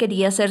justamente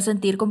quería hacer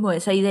sentir como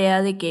esa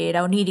idea de que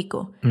era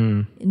onírico.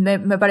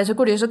 Me parece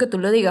curioso que tú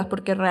lo digas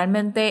porque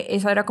realmente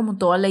esa era como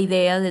toda la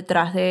idea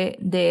detrás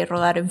de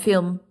rodar en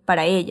film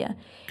para ella.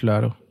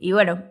 Claro. Y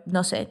bueno,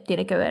 no sé,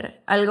 tiene que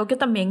ver. Algo que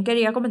también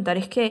quería comentar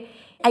es que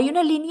hay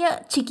una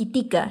línea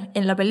chiquitica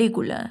en la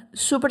película,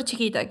 súper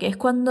chiquita, que es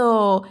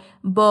cuando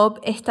Bob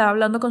está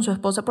hablando con su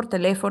esposa por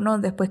teléfono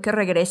después que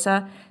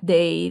regresa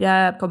de ir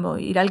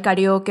al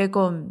karaoke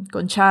con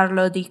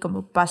Charlotte y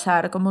como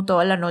pasar como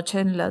toda la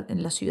noche en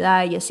la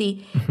ciudad y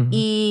así.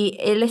 Y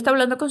él está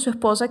hablando con su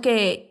esposa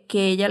que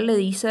ella le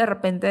dice de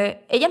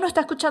repente, ella no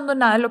está escuchando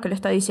nada de lo que le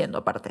está diciendo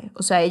aparte.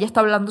 O sea, ella está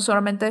hablando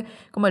solamente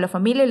como de la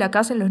familia y la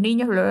casa y los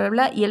niños, bla, bla,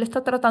 bla, y él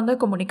está tratando de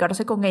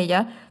comunicarse con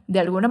ella de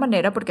alguna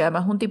manera, porque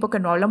además es un tipo que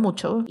no habla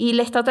mucho, y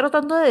le está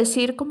tratando de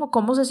decir como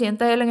cómo se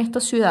siente él en esta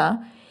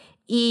ciudad,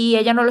 y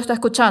ella no lo está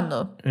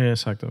escuchando.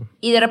 Exacto.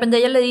 Y de repente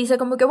ella le dice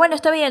como que, bueno,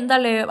 está bien,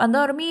 dale,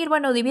 anda a dormir,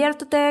 bueno,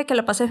 diviértete, que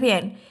la pases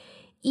bien.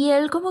 Y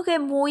él como que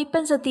muy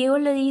pensativo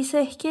le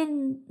dice, es que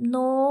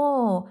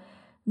no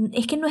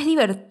es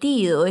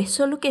divertido, es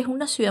solo que es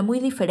una ciudad muy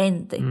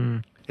diferente.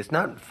 It's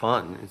not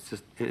fun.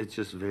 It's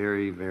just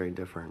very, very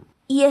different.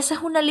 Y esa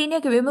es una línea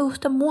que a mí me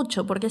gusta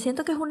mucho, porque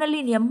siento que es una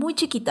línea muy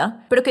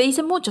chiquita, pero que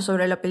dice mucho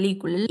sobre la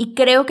película. Y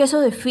creo que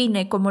eso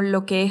define como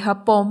lo que es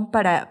Japón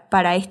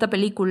para esta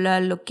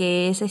película, lo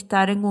que es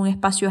estar en un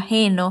espacio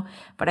ajeno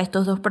para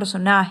estos dos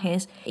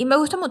personajes. Y me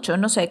gusta mucho,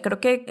 no sé, creo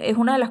que es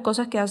una de las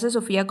cosas que hace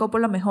Sofía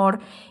Coppola mejor,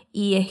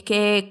 y es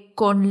que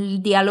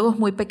con diálogos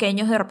muy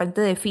pequeños de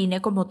repente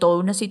define como toda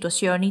una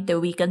situación y te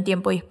ubica en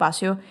tiempo y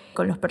espacio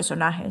con los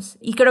personajes.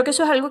 Y creo que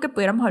eso es algo que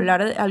pudiéramos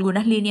hablar de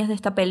algunas líneas de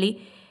esta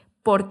peli,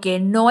 porque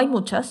no hay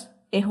muchas.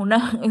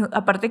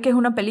 Aparte que es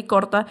una peli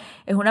corta,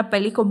 es una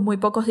peli con muy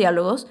pocos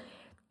diálogos,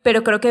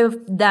 pero creo que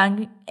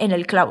dan en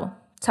el clavo,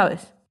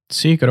 ¿sabes?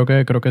 Sí, creo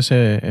que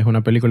es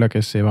una película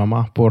que se va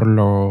más por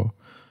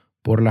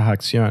las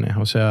acciones,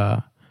 o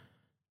sea,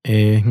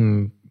 es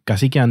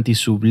casi que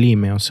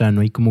antisublime, o sea, no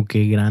hay como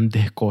que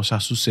grandes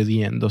cosas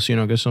sucediendo,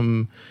 sino que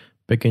son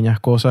pequeñas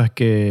cosas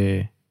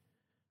que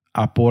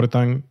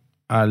aportan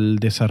al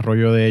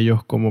desarrollo de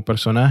ellos como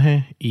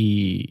personajes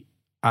y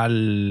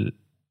al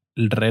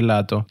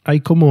relato.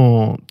 Hay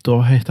como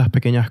todas estas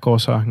pequeñas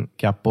cosas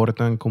que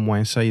aportan como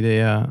esa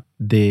idea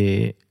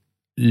de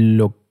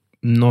lo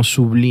no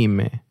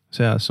sublime. O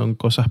sea, son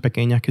cosas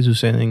pequeñas que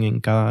suceden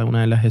en cada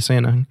una de las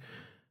escenas,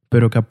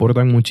 pero que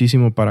aportan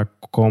muchísimo para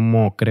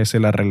cómo crece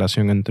la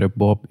relación entre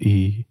Bob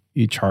y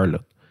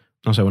Charlotte.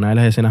 No sé, una de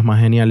las escenas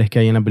más geniales que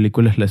hay en la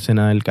película es la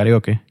escena del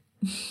karaoke,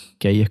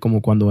 que ahí es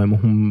como cuando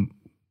vemos un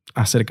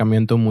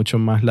acercamiento mucho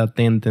más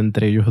latente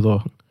entre ellos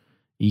dos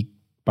y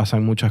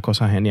pasan muchas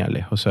cosas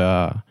geniales. O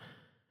sea,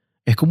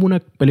 es como una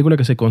película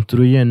que se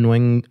construye no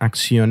en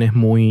acciones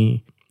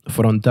muy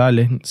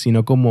frontales,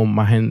 sino como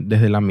más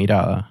desde la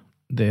mirada,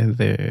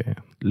 desde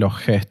los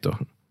gestos,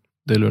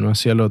 del uno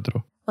hacia el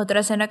otro.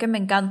 Otra escena que me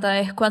encanta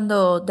es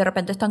cuando de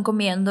repente están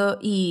comiendo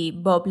y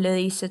Bob le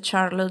dice a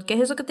Charlotte, ¿qué es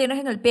eso que tienes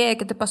en el pie?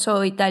 ¿Qué te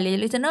pasó? Y tal. Y ella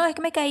le dice, no, es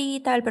que me caí y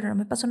tal, pero no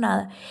me pasó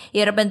nada. Y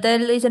de repente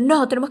él le dice,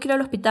 no, tenemos que ir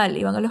al hospital.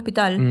 Y van al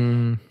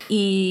hospital.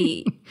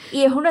 Y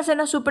es una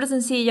escena súper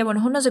sencilla, bueno,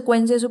 es una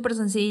secuencia súper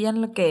sencilla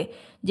en la que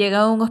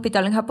llega a un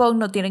hospital en Japón,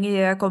 no tienen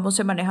idea de cómo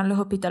se manejan los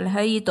hospitales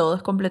ahí, todo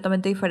es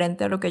completamente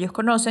diferente a lo que ellos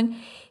conocen,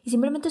 y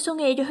simplemente son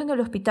ellos en el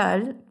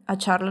hospital, a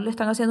Charlotte le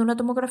están haciendo una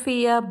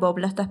tomografía, Bob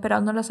la está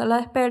esperando en la sala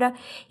de espera,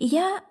 y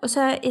ya, o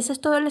sea, esa es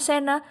toda la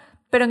escena,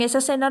 pero en esa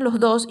escena los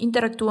dos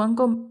interactúan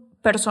con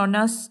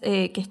personas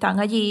que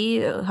están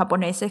allí,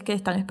 japoneses que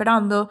están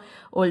esperando,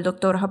 o el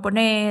doctor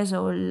japonés,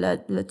 o la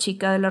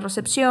chica de la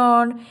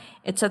recepción,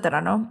 etcétera,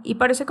 ¿no? Y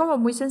parece como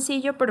muy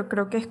sencillo, pero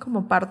creo que es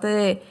como parte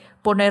de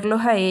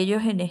ponerlos a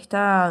ellos en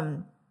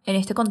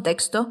este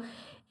contexto,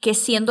 que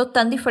siendo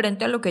tan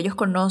diferente a lo que ellos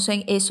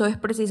conocen, eso es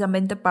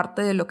precisamente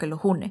parte de lo que los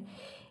une.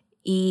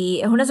 Y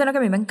es una escena que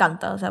a mí me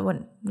encanta, o sea,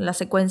 bueno, la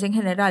secuencia en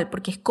general,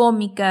 porque es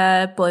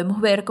cómica, podemos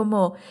ver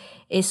como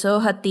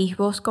esos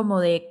atisbos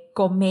como de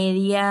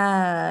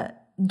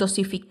comedia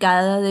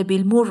dosificada de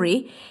Bill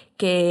Murray,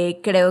 que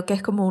creo que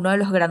es como uno de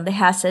los grandes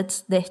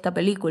assets de esta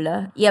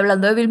película. Y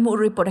hablando de Bill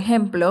Murray, por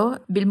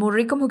ejemplo, Bill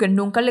Murray como que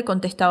nunca le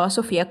contestaba a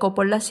Sofía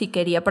Coppola si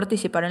quería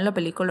participar en la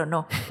película o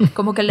no.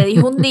 Como que le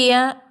dijo un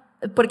día...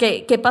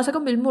 Porque, ¿qué pasa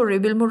con Bill Murray?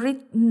 Bill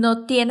Murray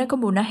no tiene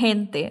como un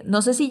agente.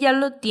 No sé si ya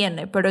lo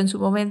tiene, pero en su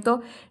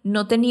momento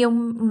no tenía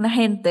un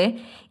agente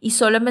y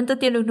solamente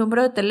tiene un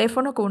número de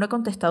teléfono con una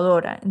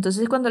contestadora.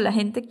 Entonces, cuando la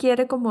gente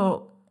quiere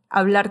como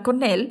hablar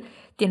con él,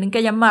 tienen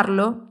que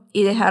llamarlo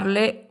y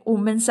dejarle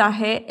un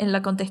mensaje en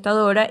la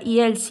contestadora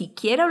y él, si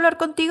quiere hablar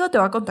contigo, te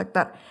va a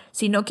contactar.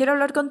 Si no quiere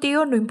hablar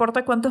contigo, no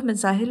importa cuántos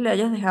mensajes le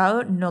hayas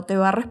dejado, no te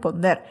va a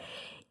responder.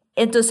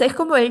 Entonces,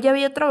 como él ya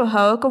había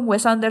trabajado con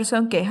Wes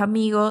Anderson, que es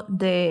amigo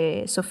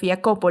de Sofía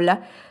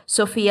Coppola,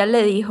 Sofía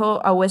le dijo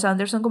a Wes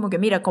Anderson como que,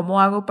 mira, ¿cómo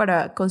hago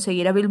para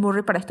conseguir a Bill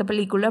Murray para esta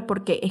película?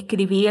 Porque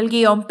escribí el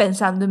guión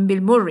pensando en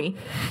Bill Murray.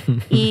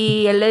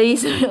 Y él le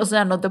dice, o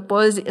sea, no te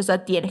puedo decir, o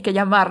sea, tienes que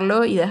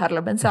llamarlo y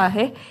dejarle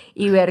mensaje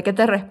y ver qué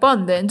te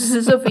responde.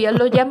 Entonces Sofía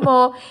lo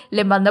llamó,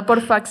 le manda por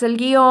fax el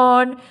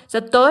guión, o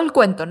sea, todo el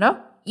cuento,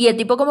 ¿no? Y el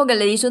tipo como que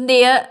le dice un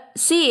día,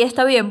 sí,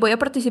 está bien, voy a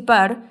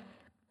participar,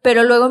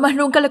 pero luego más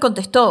nunca le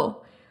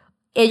contestó.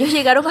 Ellos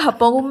llegaron a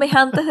Japón un mes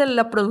antes de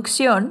la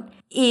producción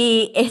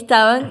y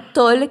estaban,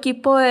 todo el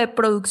equipo de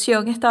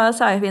producción estaba,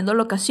 ¿sabes?, viendo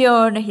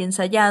locaciones y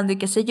ensayando y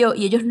qué sé yo,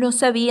 y ellos no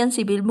sabían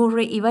si Bill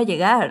Murray iba a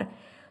llegar.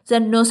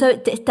 O sea,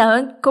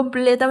 estaban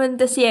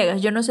completamente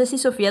ciegas. Yo no sé si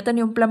Sofía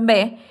tenía un plan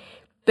B,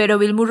 pero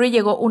Bill Murray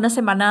llegó una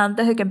semana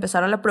antes de que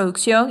empezara la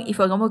producción y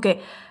fue como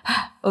que,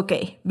 ok,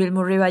 Bill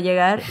Murray va a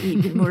llegar y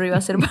Bill Murray va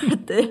a ser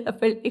parte de la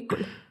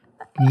película.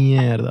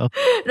 Mierda.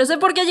 No sé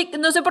por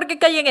qué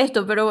caí en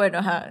esto, pero bueno,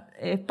 ajá,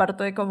 es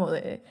parte de como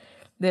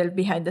del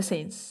behind the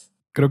scenes.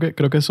 Creo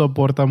que eso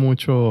aporta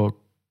mucho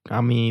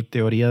a mi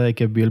teoría de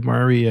que Bill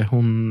Murray es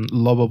un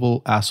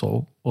lovable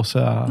asshole. O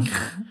sea,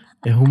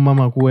 es un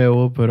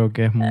mamacuevo, pero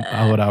que es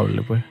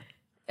adorable, pues.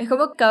 Es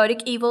como chaotic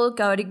evil,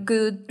 chaotic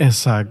good,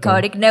 Exacto.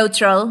 chaotic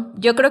neutral.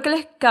 Yo creo que él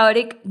es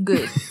chaotic good.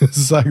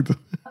 Exacto.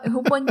 Es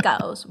un buen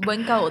caos,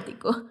 buen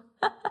caótico.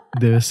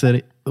 Debe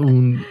ser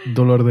un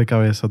dolor de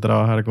cabeza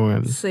trabajar con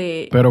él.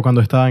 Sí. Pero cuando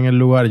estaba en el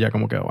lugar ya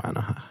como que, bueno,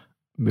 ajá.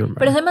 Bill Murray.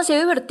 Pero es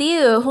demasiado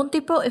divertido, es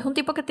un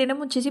tipo que tiene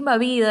muchísima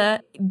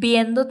vida.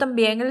 Viendo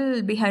también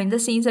el behind the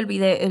scenes,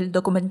 el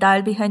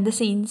documental behind the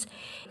scenes,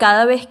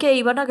 cada vez que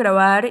iban a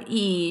grabar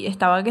y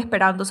estaban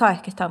esperando,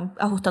 ¿sabes?, que están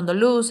ajustando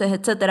luces,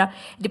 etcétera,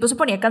 el tipo se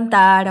ponía a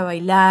cantar, a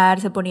bailar,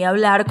 se ponía a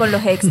hablar con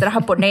los extras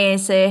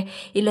japoneses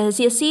y les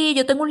decía, sí,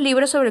 yo tengo un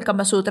libro sobre el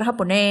Kama Sutra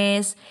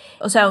japonés,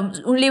 o sea,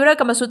 un libro de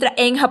Kama Sutra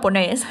en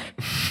japonés.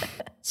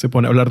 Se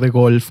pone a hablar de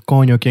golf.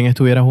 Coño, ¿quién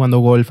estuviera jugando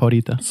golf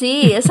ahorita?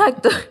 Sí,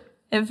 exacto.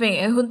 En fin,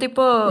 es un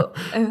tipo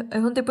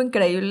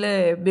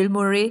increíble, Bill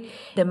Murray,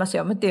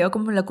 demasiado metido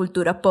como en la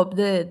cultura pop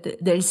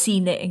del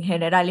cine en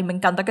general. Y me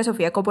encanta que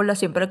Sofía Coppola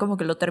siempre como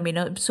que lo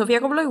termina...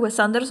 Sofía Coppola y Wes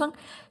Anderson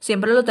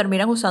siempre lo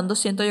terminan usando,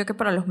 siento yo, que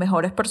para los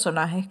mejores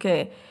personajes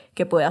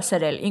que puede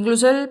hacer él.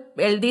 Incluso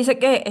él dice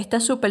que esta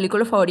es su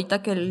película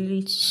favorita que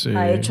él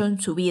ha hecho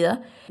en su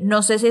vida.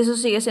 No sé si eso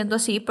sigue siendo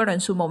así, pero en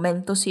su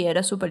momento sí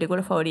era su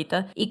película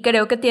favorita. Y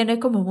creo que tiene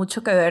como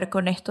mucho que ver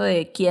con esto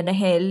de quién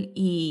es él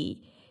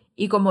y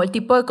como el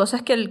tipo de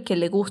cosas que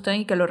le gustan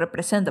y que lo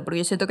representan. Porque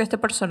yo siento que este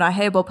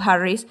personaje de Bob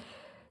Harris,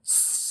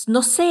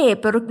 no sé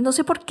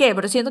por qué,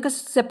 pero siento que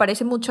se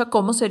parece mucho a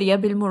cómo sería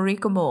Bill Murray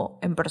como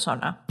en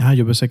persona.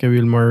 Yo pensé que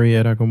Bill Murray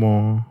era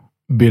como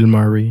Bill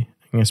Murray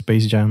en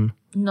Space Jam.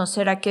 ¿No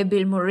será que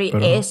Bill Murray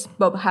es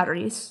Bob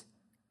Harris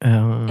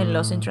en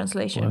Lost in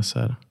Translation? Puede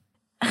ser.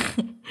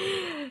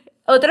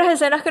 Otras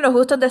escenas que nos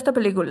gustan de esta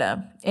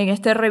película, en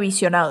este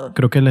revisionado.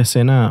 Creo que la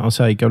escena, o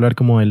sea, hay que hablar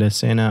como de la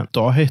escena,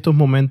 todos estos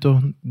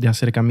momentos de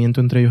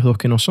acercamiento entre ellos dos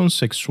que no son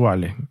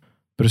sexuales,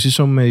 pero sí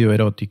son medio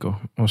eróticos.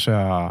 O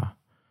sea,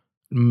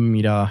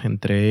 miradas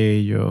entre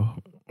ellos,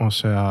 o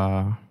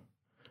sea,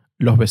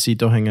 los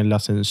besitos en el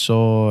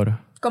ascensor.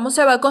 Cómo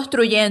se va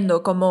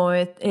construyendo como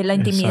la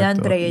intimidad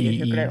entre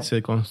ellos, yo creo. Y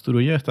se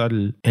construye hasta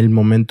el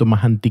momento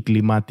más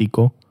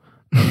anticlimático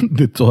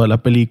de toda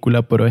la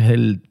película, pero es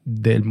el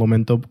del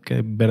momento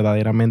que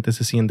verdaderamente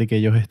se siente que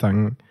ellos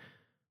están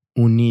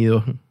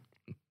unidos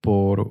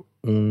por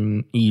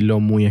un hilo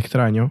muy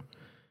extraño,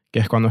 que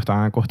es cuando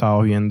están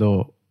acostados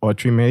viendo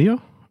 8 y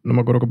medio. No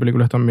me acuerdo qué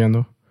película están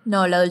viendo.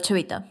 No, La Dolce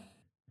Vita.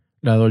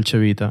 La Dolce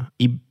Vita.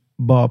 Y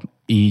Bob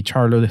y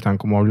Charlotte están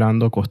como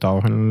hablando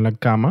acostados en la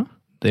cama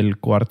del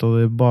cuarto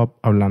de Bob,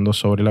 hablando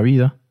sobre la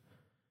vida,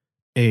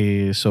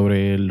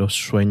 sobre los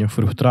sueños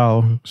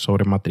frustrados,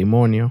 sobre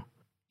matrimonio.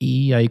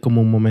 Y hay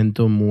como un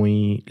momento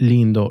muy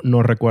lindo.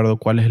 No recuerdo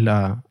cuál es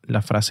la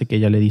frase que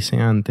ella le dice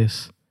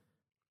antes,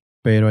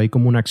 pero hay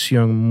como una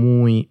acción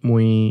muy,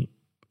 muy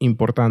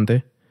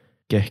importante,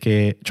 que es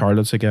que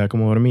Charlotte se queda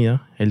como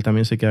dormida, él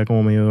también se queda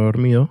como medio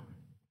dormido,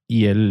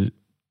 y él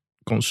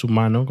con su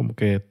mano como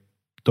que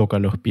toca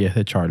los pies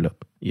de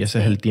Charlotte. Y ese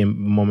es el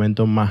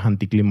momento más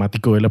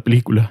anticlimático de la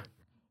película.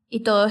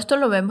 Y todo esto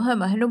lo vemos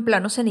además en un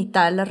plano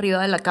cenital arriba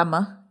de la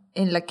cama,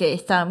 en la que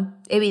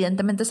están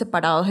evidentemente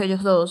separados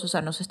ellos dos, o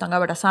sea, no se están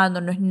abrazando,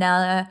 no es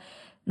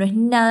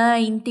nada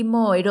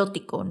íntimo o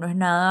erótico, no es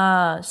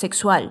nada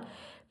sexual,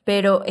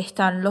 pero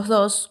están los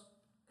dos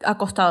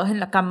acostados en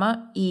la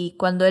cama y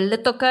cuando él le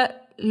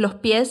toca los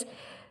pies,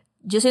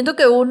 yo siento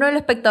que uno, el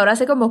espectador,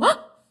 hace como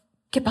 ¡ah!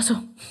 ¿Qué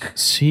pasó?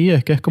 Sí,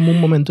 es que es como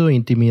un momento de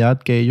intimidad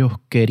que ellos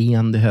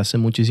querían desde hace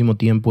muchísimo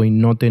tiempo y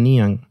no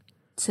tenían.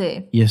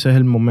 Sí. Y ese es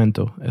el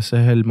momento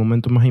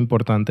más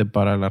importante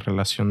para la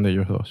relación de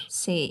ellos dos.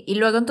 Sí, y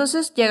luego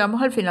entonces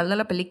llegamos al final de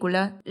la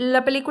película.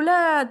 La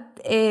película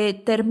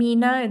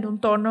termina en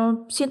un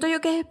tono, siento yo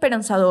que es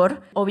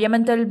esperanzador.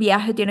 Obviamente el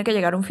viaje tiene que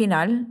llegar a un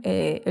final,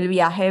 el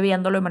viaje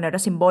viéndolo de manera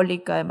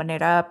simbólica, de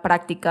manera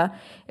práctica,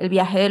 el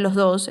viaje de los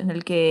dos en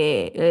el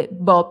que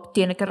Bob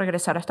tiene que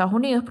regresar a Estados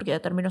Unidos porque ya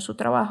terminó su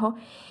trabajo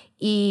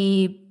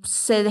y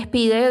se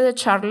despide de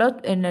Charlotte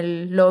en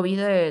el lobby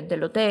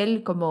del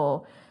hotel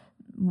como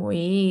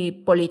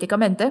muy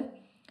políticamente.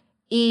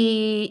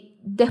 Y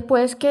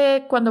después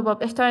que cuando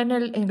Bob está en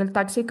el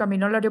taxi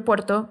camino al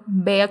aeropuerto,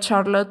 ve a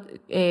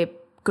Charlotte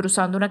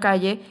cruzando una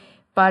calle,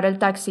 para el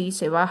taxi,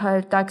 se baja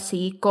del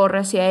taxi, corre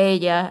hacia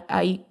ella,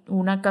 hay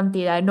una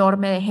cantidad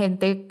enorme de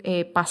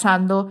gente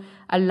pasando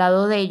al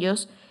lado de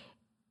ellos.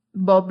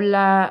 Bob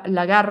la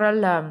agarra,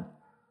 la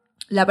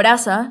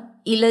abraza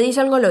y le dice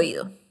algo al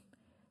oído.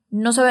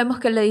 No sabemos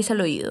qué le dice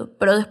al oído,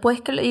 pero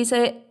después que le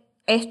dice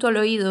esto al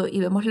oído y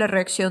vemos la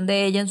reacción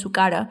de ella en su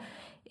cara,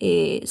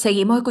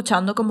 seguimos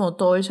escuchando como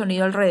todo el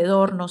sonido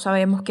alrededor, no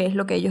sabemos qué es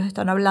lo que ellos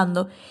están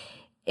hablando.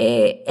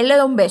 Él le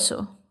da un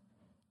beso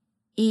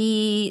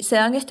y se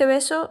dan este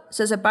beso,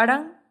 se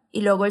separan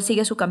y luego él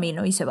sigue su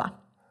camino y se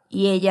va.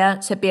 Y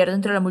ella se pierde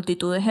entre la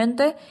multitud de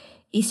gente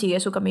y sigue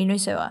su camino y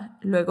se va.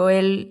 Luego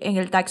él en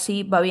el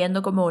taxi va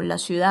viendo como la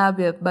ciudad,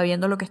 va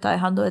viendo lo que está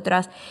dejando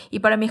detrás. Y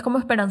para mí es como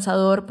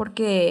esperanzador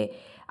porque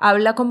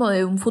habla como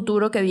de un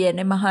futuro que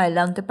viene más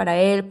adelante para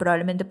él,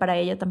 probablemente para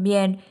ella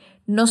también.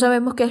 No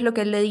sabemos qué es lo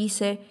que él le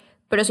dice,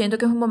 pero siento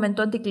que es un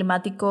momento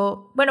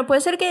anticlimático. Bueno,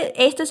 puede ser que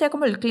este sea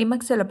como el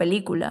clímax de la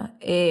película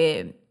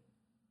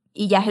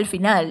y ya es el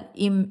final.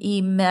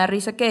 Y me da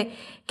risa que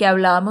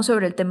hablábamos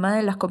sobre el tema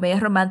de las comedias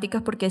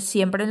románticas porque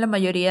siempre en la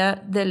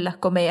mayoría de las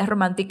comedias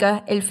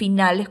románticas el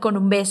final es con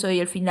un beso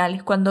y el final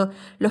es cuando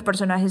los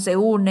personajes se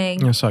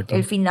unen. Exacto.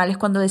 El final es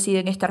cuando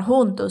deciden estar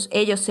juntos.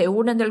 Ellos se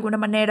unen de alguna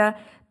manera,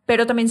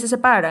 pero también se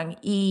separan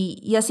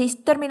y así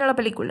termina la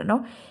película,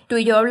 ¿no? Tú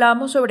y yo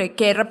hablábamos sobre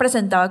qué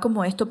representaba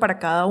como esto para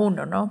cada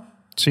uno, ¿no?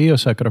 Sí, o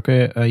sea, creo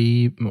que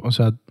ahí, o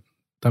sea,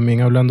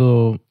 también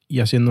hablando y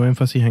haciendo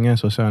énfasis en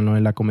eso, o sea, no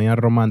en la comedia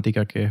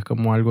romántica, que es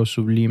como algo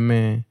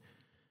sublime,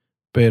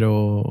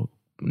 pero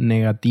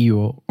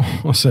negativo.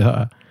 O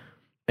sea,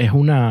 es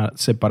una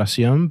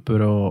separación,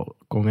 pero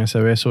con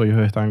ese beso ellos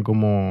están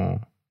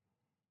como,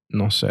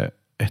 no sé,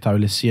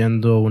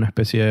 estableciendo una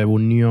especie de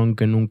unión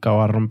que nunca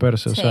va a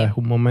romperse. O sea, es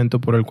un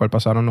momento por el cual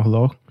pasaron los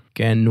dos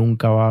que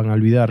nunca van a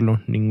olvidarlo,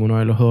 ninguno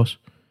de los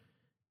dos,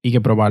 y que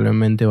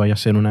probablemente vaya a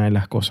ser una de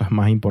las cosas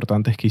más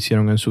importantes que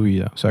hicieron en su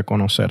vida, o sea,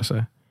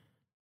 conocerse.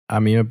 A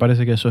mí me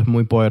parece que eso es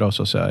muy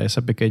poderoso, o sea,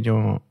 ese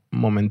pequeño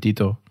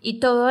momentito. Y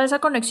toda esa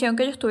conexión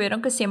que ellos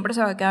tuvieron que siempre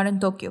se va a quedar en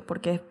Tokio,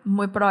 porque es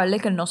muy probable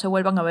que no se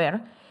vuelvan a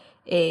ver,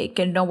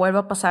 que no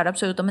vuelva a pasar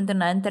absolutamente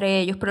nada entre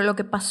ellos, pero lo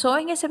que pasó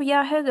en ese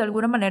viaje de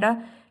alguna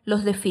manera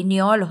los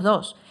definió a los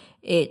dos.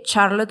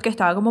 Charlotte, que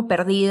estaba como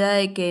perdida,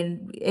 de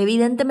que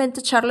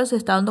evidentemente Charlotte se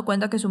está dando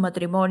cuenta que su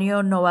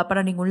matrimonio no va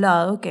para ningún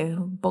lado, que es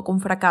un poco un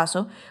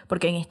fracaso,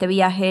 porque en este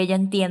viaje ella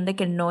entiende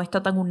que no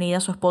está tan unida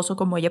a su esposo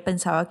como ella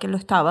pensaba que lo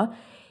estaba.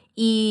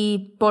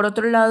 Y por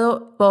otro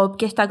lado, Bob,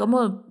 que está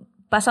como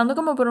pasando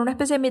como por una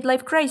especie de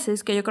midlife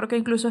crisis, que yo creo que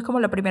incluso es como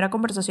la primera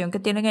conversación que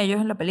tienen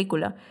ellos en la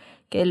película,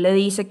 que él le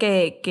dice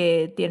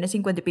que tiene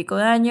 50 y pico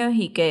de años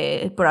y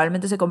que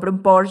probablemente se compre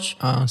un Porsche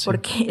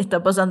porque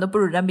está pasando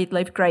por una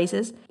midlife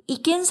crisis.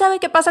 Y quién sabe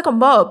qué pasa con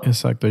Bob.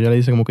 Exacto, ella le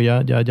dice como que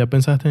ya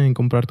pensaste en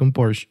comprarte un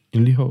Porsche. Y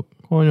él dijo,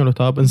 coño, lo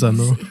estaba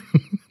pensando. Sí.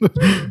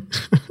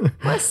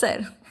 Puede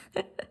ser.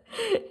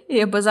 Y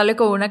después sale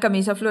con una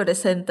camisa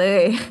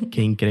fluorescente.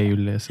 Qué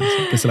increíble es eso,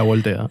 que se la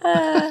voltea.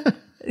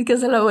 Que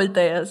se la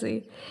voltea,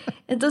 sí.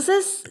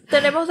 Entonces,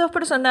 tenemos dos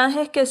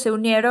personajes que se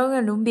unieron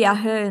en un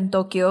viaje en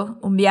Tokio,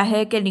 un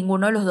viaje que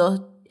ninguno de los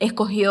dos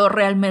escogió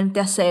realmente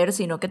hacer,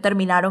 sino que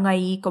terminaron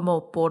ahí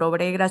como por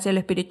obra y gracia del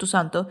Espíritu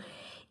Santo.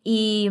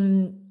 Y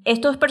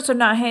estos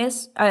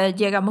personajes,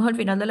 llegamos al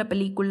final de la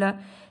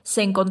película,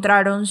 se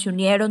encontraron, se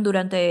unieron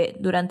durante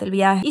el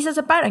viaje y se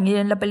separan. Y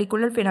en la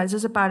película al final se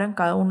separan,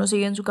 cada uno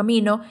sigue en su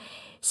camino.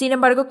 Sin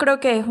embargo, creo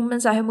que es un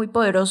mensaje muy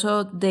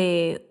poderoso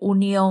de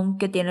unión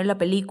que tiene la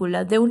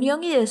película, de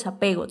unión y de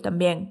desapego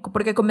también,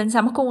 porque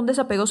comenzamos con un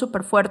desapego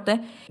súper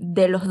fuerte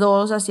de los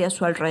dos hacia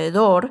su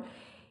alrededor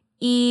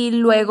y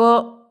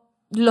luego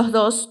los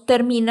dos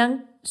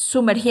terminan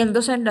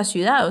sumergiéndose en la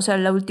ciudad. O sea,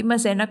 la última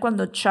escena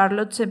cuando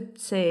Charlotte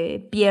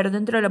se pierde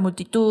entre la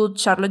multitud,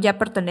 Charlotte ya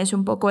pertenece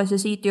un poco a ese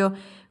sitio,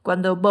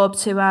 cuando Bob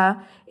se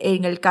va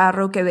en el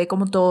carro que ve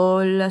como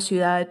toda la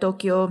ciudad de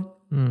Tokio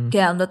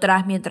quedando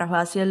atrás mientras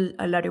va hacia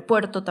al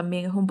aeropuerto,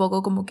 también es un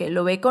poco como que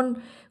lo ve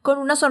con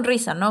una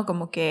sonrisa, ¿no?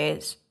 Como que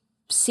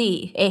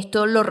sí,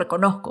 esto lo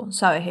reconozco,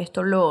 ¿sabes?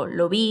 Esto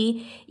lo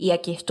vi y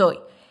aquí estoy.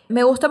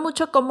 Me gusta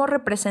mucho cómo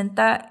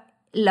representa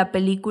la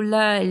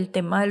película el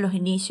tema de los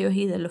inicios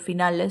y de los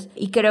finales,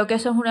 y creo que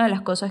eso es una de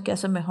las cosas que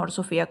hace mejor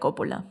Sofía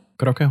Coppola.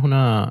 Creo que es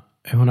una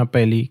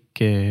peli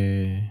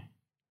que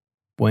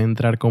puede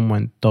entrar como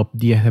en top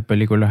 10 de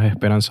películas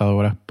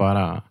esperanzadoras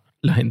para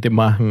la gente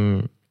más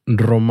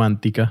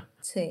romántica.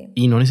 Sí.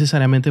 Y no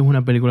necesariamente es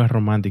una película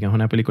romántica, es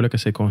una película que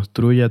se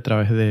construye a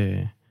través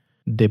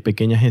de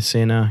pequeñas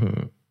escenas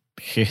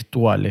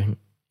gestuales.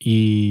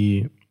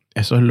 Y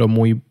eso es lo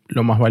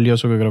más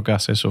valioso que creo que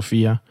hace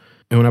Sofía.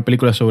 Es una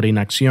película sobre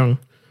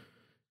inacción,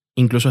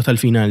 incluso hasta el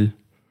final,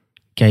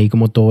 que hay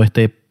como todo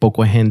este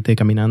poco de gente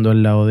caminando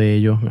al lado de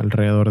ellos,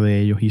 alrededor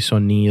de ellos, y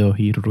sonidos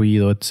y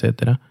ruido,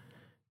 etc.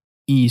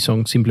 Y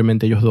son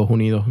simplemente ellos dos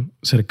unidos,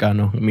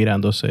 cercanos,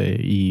 mirándose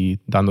y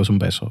dándose un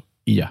beso.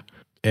 Y ya.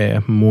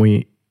 Es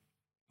muy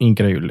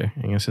increíble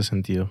en ese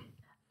sentido.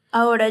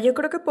 Ahora, yo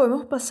creo que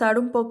podemos pasar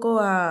un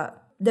poco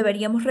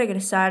deberíamos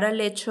regresar al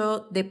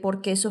hecho de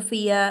por qué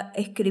Sofía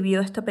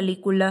escribió esta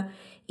película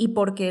y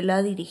por qué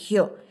la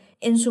dirigió.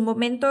 En su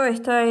momento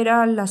esta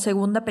era la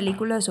segunda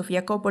película de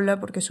Sofía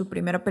Coppola, porque su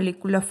primera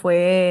película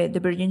fue The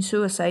Virgin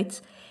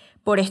Suicides.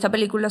 Por esta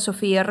película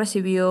Sofía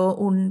recibió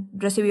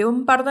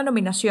un par de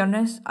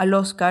nominaciones al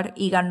Oscar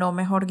y ganó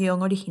Mejor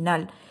Guión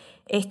Original.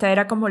 Esta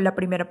era como la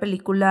primera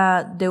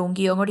película de un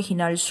guión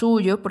original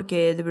suyo,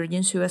 porque The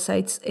Virgin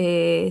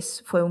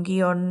Suicides fue un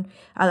guión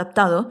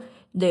adaptado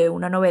de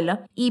una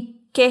novela.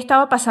 ¿Y qué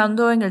estaba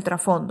pasando en el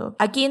trasfondo?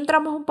 Aquí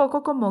entramos un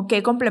poco como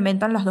qué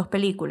complementan las dos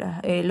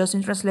películas, Lost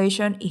in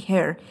Translation y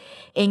Hair,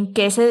 en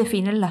qué se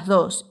definen las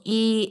dos.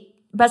 Y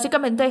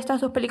básicamente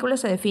estas dos películas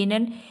se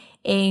definen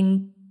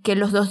en que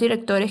los dos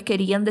directores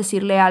querían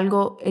decirle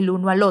algo el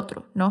uno al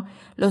otro, ¿no?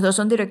 Los dos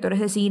son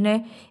directores de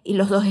cine y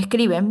los dos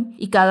escriben,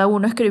 y cada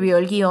uno escribió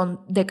el guión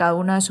de cada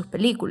una de sus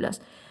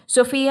películas.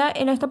 Sofía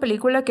en esta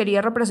película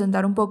quería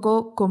representar un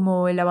poco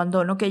como el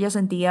abandono que ella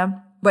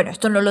sentía. Bueno,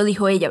 esto no lo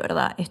dijo ella,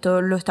 ¿verdad?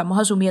 Esto lo estamos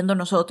asumiendo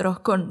nosotros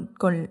con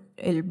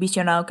el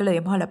visionado que le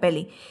dimos a la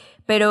peli.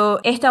 Pero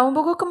estaba un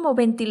poco como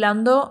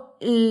ventilando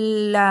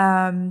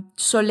la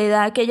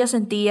soledad que ella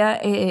sentía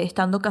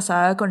estando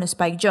casada con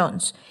Spike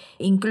Jonze.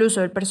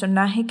 Incluso el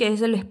personaje que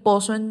es el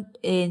esposo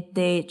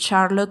de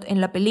Charlotte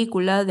en la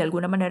película de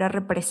alguna manera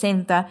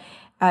representa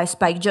a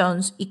Spike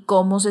Jonze y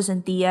cómo se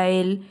sentía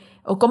él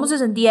o cómo se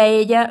sentía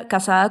ella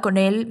casada con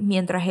él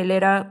mientras él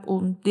era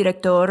un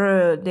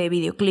director de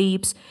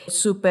videoclips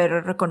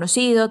súper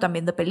reconocido,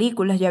 también de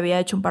películas, ya había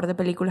hecho un par de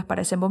películas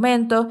para ese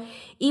momento.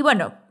 Y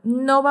bueno,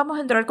 no vamos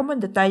a entrar como en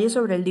detalle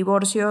sobre el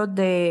divorcio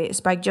de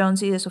Spike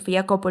Jonze y de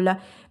Sofía Coppola,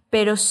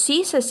 pero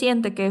sí se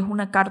siente que es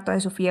una carta de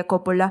Sofía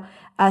Coppola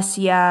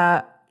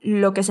hacia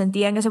lo que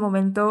sentía en ese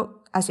momento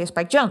hacia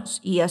Spike Jonze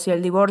y hacia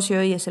el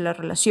divorcio y hacia la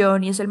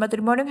relación y hacia el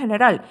matrimonio en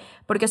general,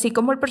 porque así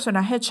como el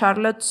personaje de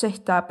Charlotte se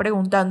está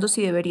preguntando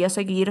si debería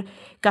seguir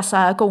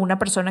casada con una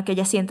persona que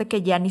ella siente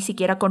que ya ni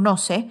siquiera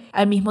conoce,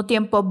 al mismo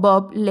tiempo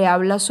Bob le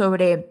habla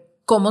sobre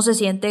cómo se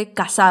siente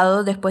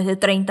casado después de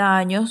 30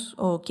 años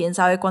o quién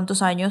sabe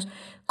cuántos años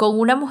con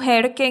una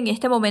mujer que en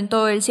este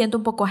momento él siente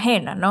un poco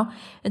ajena, ¿no?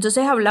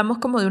 Entonces hablamos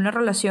como de una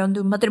relación,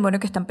 de un matrimonio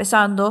que está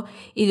empezando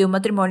y de un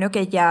matrimonio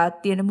que ya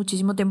tiene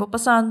muchísimo tiempo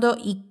pasando,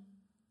 y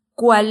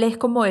cuál es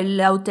como el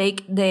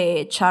outtake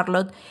de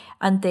Charlotte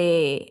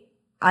ante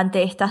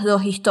estas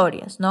dos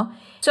historias, ¿no?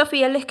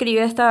 Sofía le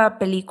escribe esta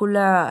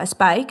película a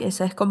Spike,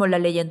 esa es como la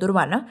leyenda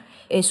urbana,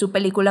 es su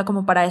película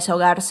como para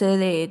desahogarse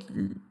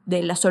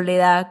de la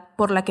soledad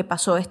por la que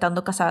pasó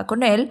estando casada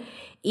con él,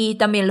 y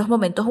también los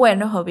momentos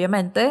buenos,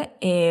 obviamente.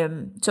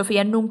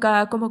 Sofía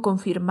nunca ha como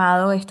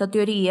confirmado esta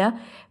teoría,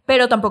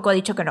 pero tampoco ha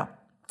dicho que no,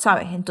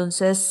 ¿sabes?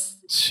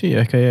 Entonces... Sí,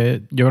 es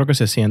que yo creo que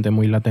se siente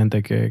muy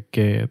latente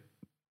que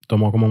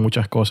tomó como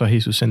muchas cosas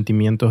y sus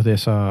sentimientos de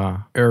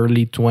esa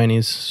early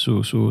 20s,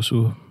 sus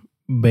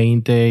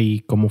 20 y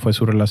cómo fue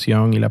su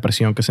relación y la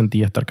presión que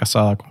sentía estar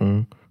casada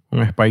con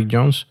Spike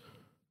Jonze.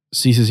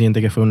 Sí se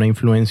siente que fue una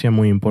influencia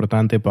muy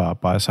importante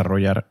para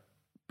desarrollar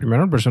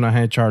primero el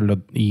personaje de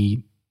Charlotte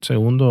y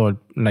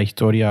segundo la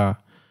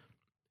historia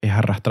es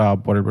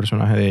arrastrada por el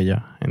personaje de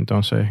ella.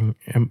 Entonces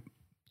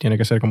tiene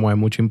que ser como de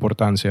mucha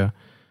importancia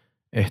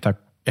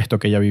esto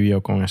que ella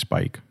vivió con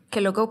Spike. Qué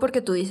loco,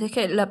 porque tú dices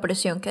que la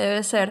presión que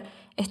debe ser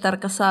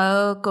estar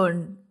casado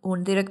con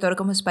un director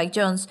como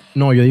Spike Jonze.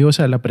 No, yo digo, o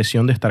sea, la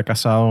presión de estar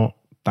casado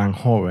tan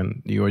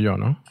joven, digo yo,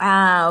 ¿no?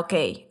 Ah,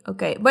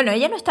 ok. Bueno,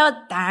 ella no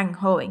estaba tan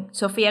joven.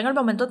 Sofía en el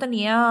momento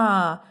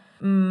tenía...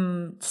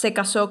 se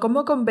casó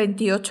como con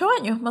 28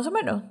 años, más o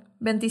menos.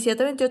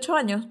 27, 28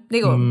 años.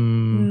 Digo,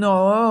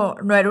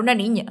 no era una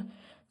niña,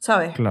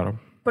 ¿sabes? Claro.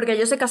 Porque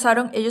ellos se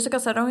casaron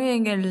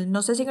en el,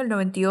 no sé si en el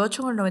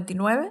 98 o en el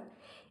 99,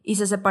 y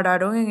se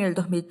separaron en el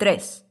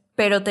 2003.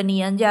 Pero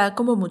tenían ya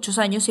como muchos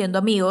años siendo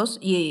amigos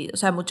y, o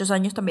sea, muchos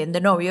años también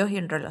de novios y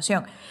en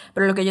relación.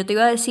 Pero lo que yo te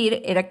iba a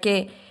decir era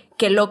que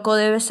qué loco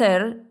debe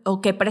ser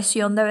o qué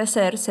presión debe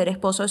ser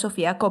esposo de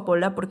Sofía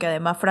Coppola, porque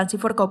además Francis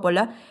Ford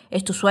Coppola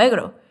es tu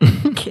suegro.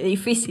 Qué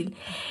difícil.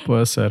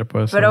 Puede ser,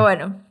 puede ser. Pero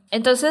bueno,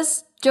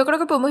 entonces yo creo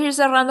que podemos ir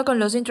cerrando con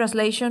Lost in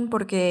Translation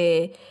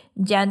porque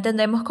ya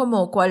entendemos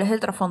como cuál es el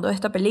trasfondo de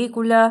esta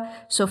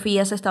película.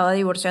 Sofía se estaba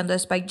divorciando de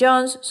Spike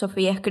Jonze.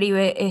 Sofía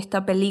escribe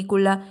esta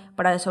película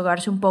para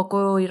desahogarse un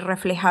poco y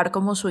reflejar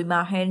como su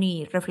imagen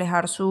y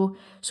reflejar sus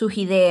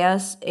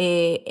ideas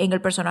en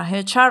el personaje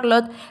de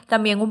Charlotte.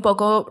 También un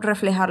poco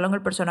reflejarlo en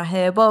el personaje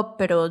de Bob,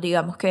 pero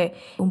digamos que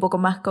un poco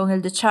más con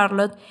el de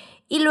Charlotte.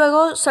 Y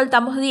luego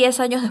saltamos 10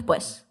 años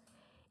después.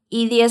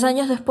 Y 10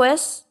 años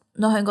después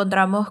nos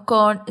encontramos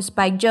con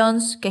Spike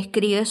Jonze, que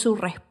escribe su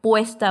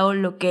respuesta o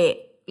lo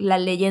que la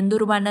leyenda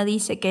urbana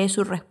dice que es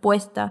su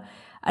respuesta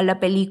a la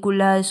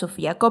película de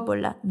Sofía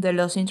Coppola, The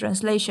Lost in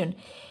Translation,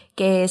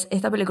 que es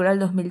esta película del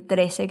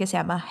 2013 que se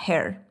llama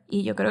Her.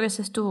 Y yo creo que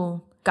ese es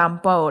tu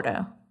campo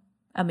ahora,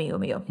 amigo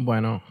mío.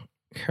 Bueno,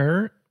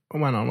 Her,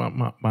 bueno,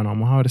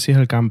 vamos a ver si es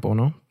el campo,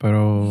 ¿no?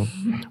 Pero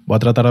voy a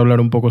tratar de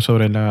hablar un poco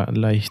sobre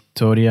la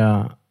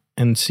historia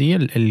en sí,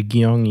 el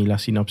guión y la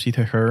sinopsis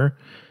de Her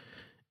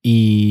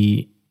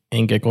y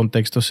en qué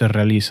contexto se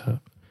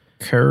realiza.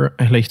 Her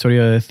es la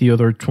historia de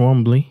Theodore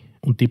Twombly,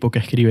 un tipo que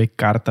escribe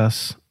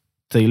cartas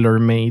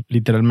tailor-made,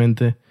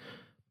 literalmente,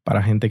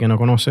 para gente que no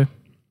conoce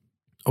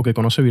o que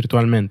conoce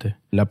virtualmente.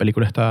 La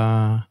película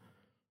está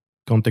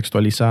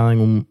contextualizada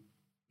en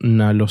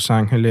una Los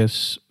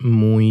Ángeles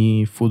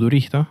muy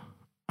futurista,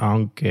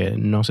 aunque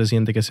no se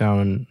siente que sea,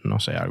 no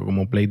sé, algo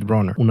como Blade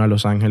Runner. Una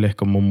Los Ángeles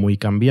como muy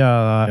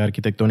cambiada,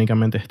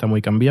 arquitectónicamente está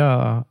muy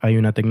cambiada, hay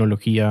una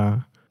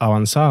tecnología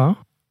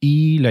avanzada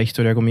y la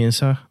historia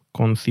comienza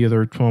con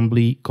Theodore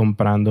Twombly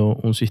comprando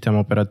un sistema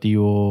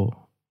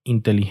operativo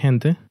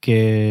inteligente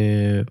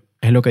que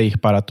es lo que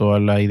dispara toda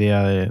la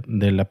idea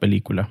de la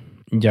película.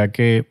 Ya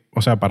que,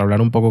 o sea, para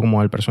hablar un poco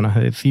como del personaje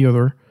de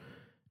Theodore,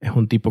 es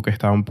un tipo que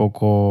está un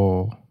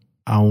poco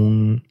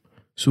aún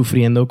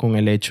sufriendo con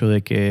el hecho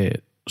de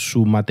que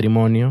su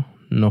matrimonio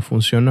no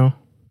funcionó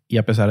y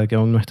a pesar de que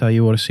aún no está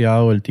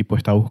divorciado, el tipo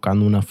está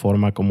buscando una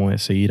forma como de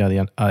seguir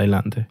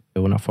adelante,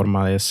 una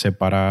forma de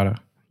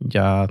separar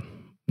ya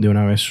de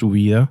una vez su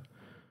vida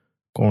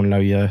con la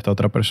vida de esta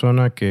otra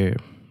persona, que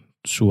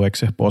su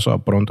ex esposa,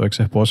 pronto ex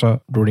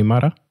esposa, Rooney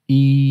Mara.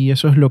 Y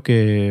eso es lo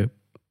que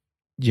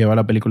lleva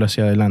la película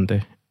hacia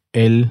adelante.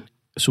 Él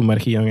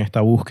sumergido en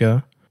esta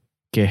búsqueda,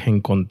 que es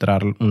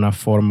encontrar una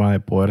forma de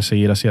poder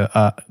seguir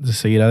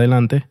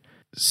adelante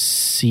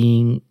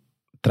sin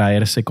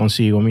traerse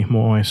consigo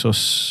mismo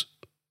esos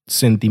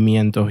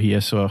sentimientos y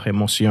esas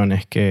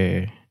emociones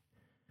que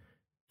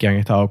han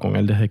estado con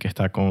él desde que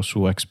está con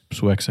su ex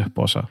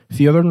esposa.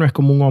 Theodore no es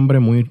como un hombre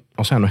no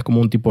es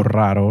como un tipo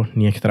raro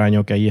ni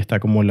extraño, que ahí está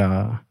como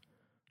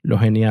lo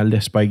genial de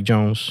Spike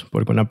Jonze,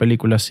 porque una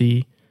película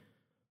así,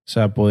 o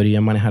sea,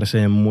 podría manejarse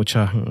de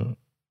muchas,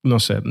 no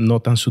sé, no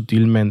tan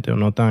sutilmente o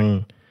no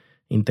tan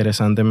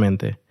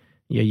interesantemente.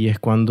 Y allí es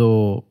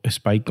cuando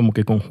Spike como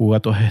que conjuga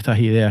todas estas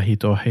ideas y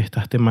todas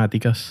estas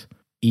temáticas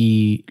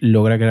y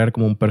logra crear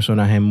como un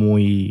personaje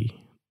muy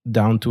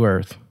down to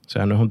earth. O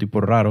sea, no es un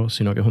tipo raro,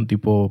 sino que es un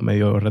tipo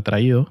medio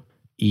retraído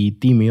y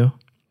tímido,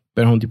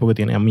 pero es un tipo que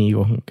tiene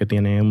amigos, que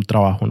tiene un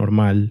trabajo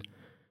normal,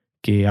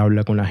 que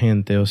habla con la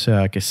gente, o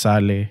sea, que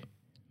sale.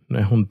 No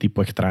es un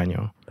tipo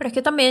extraño. Pero es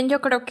que también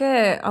yo creo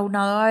que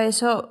aunado a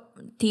eso,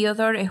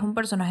 Theodore es un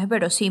personaje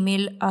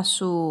verosímil a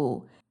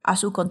su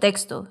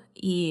contexto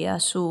y a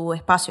su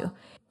espacio.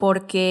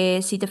 Porque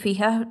si te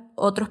fijas,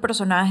 otros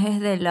personajes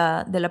de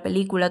la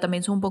película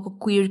también son un poco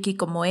quirky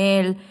como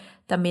él,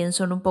 también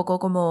son un poco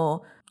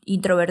como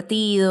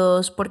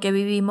introvertidos, porque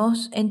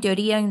vivimos, en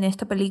teoría, en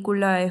esta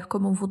película es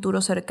como un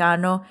futuro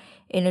cercano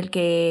en el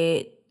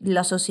que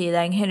la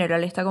sociedad en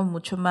general está como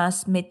mucho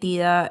más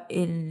metida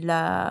en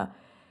la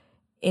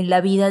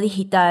vida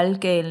digital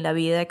que en la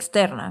vida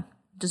externa.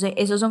 Entonces,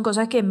 esas son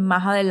cosas que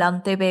más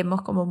adelante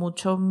vemos como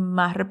mucho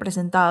más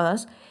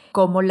representadas,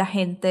 como la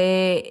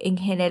gente en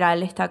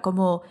general está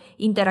como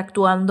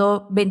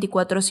interactuando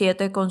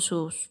 24/7 con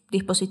sus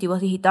dispositivos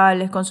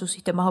digitales, con sus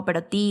sistemas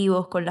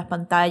operativos, con las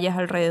pantallas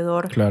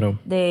alrededor Claro.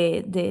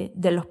 de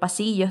los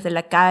pasillos, de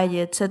la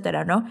calle,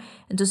 etcétera, ¿no?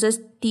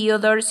 Entonces,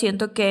 Theodore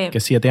siento que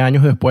 7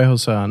 años después, o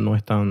sea, no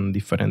es tan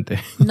diferente.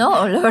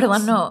 no, la verdad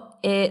no.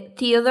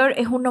 Theodore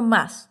es uno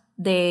más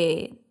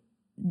de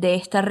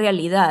esta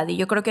realidad y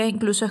yo creo que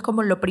incluso es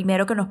como lo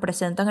primero que nos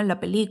presentan en la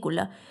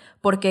película,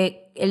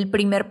 porque el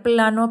primer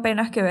plano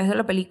apenas que ves de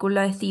la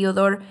película es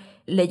Theodore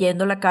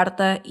leyendo la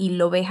carta y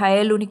lo ves a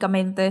él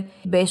únicamente,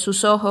 ves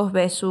sus ojos,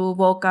 ves su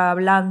boca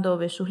hablando,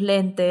 ves sus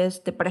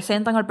lentes, te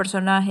presentan al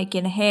personaje,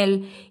 quién es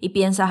él, y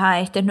piensas,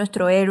 este es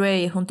nuestro héroe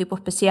y es un tipo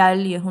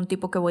especial y es un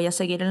tipo que voy a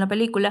seguir en la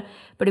película,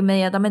 pero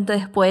inmediatamente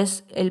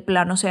después el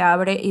plano se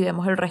abre y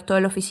vemos el resto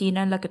de la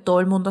oficina en la que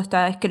todo el mundo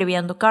está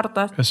escribiendo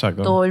cartas,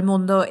 Exacto. todo el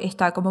mundo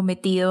está como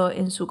metido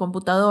en su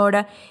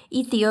computadora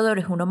y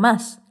Theodore es uno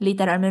más,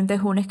 literalmente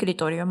es un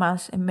escritorio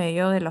más en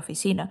medio de la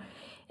oficina.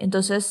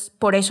 Entonces,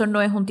 por eso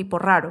no es un tipo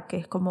raro, que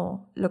es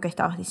como lo que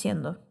estabas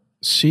diciendo.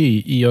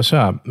 Sí, y o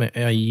sea,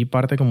 ahí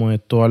parte como de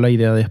toda la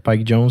idea de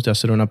Spike Jonze de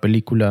hacer una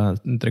película,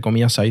 entre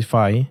comillas,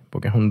 sci-fi,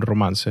 porque es un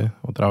romance,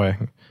 otra vez.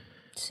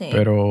 Sí.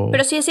 Pero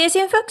sí es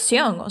ciencia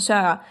ficción, o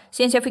sea,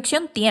 ciencia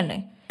ficción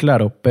tiene.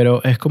 claro,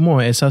 pero es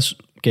como esas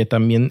que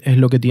también es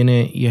lo que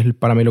tiene, y es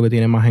para mí lo que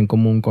tiene más en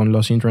común con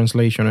Lost in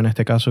Translation en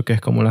este caso, que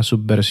es como la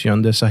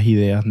subversión de esas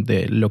ideas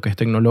de lo que es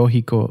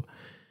tecnológico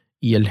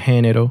y el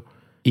género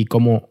y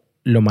cómo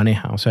lo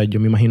maneja. O sea, yo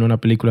me imagino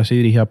una película así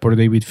dirigida por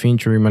David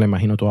Fincher y me la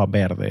imagino toda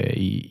verde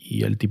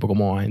y el tipo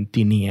como en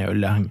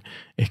tinieblas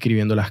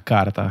escribiendo las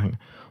cartas.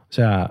 O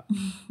sea,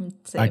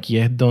 Sí. aquí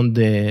es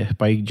donde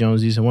Spike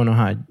Jonze dice, bueno,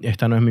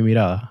 esta no es mi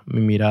mirada.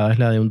 Mi mirada es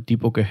la de un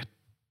tipo que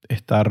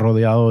está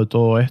rodeado de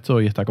todo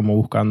esto y está como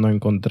buscando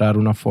encontrar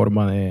una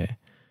forma de,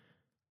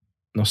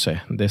 no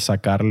sé, de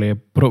sacarle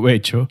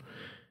provecho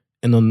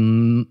en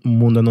un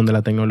mundo en donde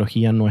la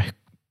tecnología no es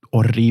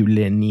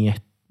horrible ni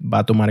va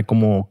a tomar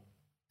como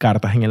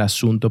cartas en el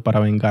asunto para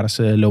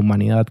vengarse de la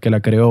humanidad que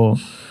la creó.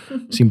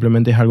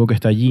 Simplemente es algo que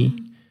está allí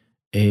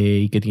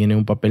y que tiene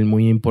un papel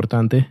muy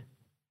importante,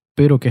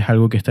 pero que es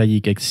algo que está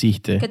allí, que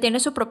existe. Que tiene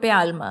su propia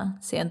alma,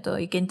 siento,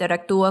 y que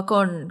interactúa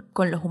con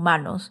los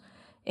humanos.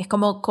 Es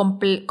como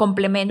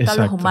complementa a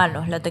los Exacto.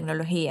 humanos la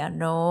tecnología,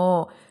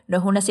 no es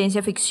una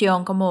ciencia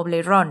ficción como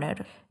Blade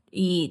Runner,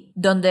 y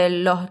donde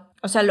los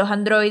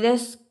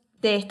androides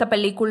de esta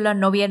película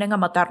no vienen a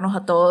matarnos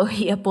a todos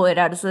y a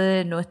apoderarse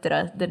de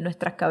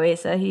nuestras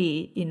cabezas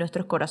y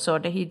nuestros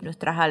corazones y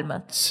nuestras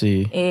almas,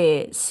 Sí.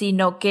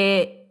 sino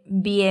que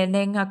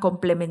vienen a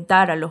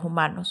complementar a los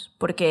humanos,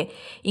 porque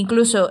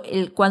incluso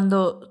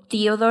cuando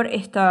Theodore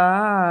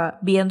está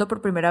viendo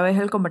por primera vez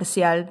el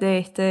comercial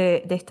de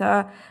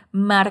esta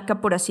marca,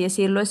 por así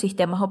decirlo, de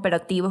sistemas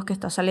operativos que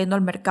está saliendo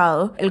al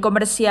mercado, el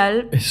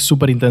comercial Es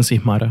súper intensa,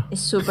 Ismara. es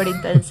súper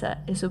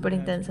intensa,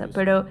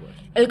 pero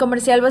el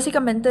comercial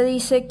básicamente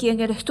dice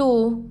quién eres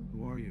tú,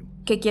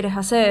 qué quieres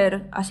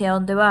hacer, hacia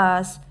dónde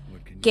vas,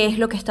 qué es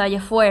lo que está allá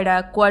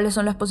afuera, cuáles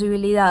son las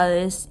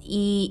posibilidades,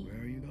 y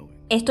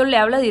esto le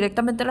habla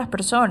directamente a las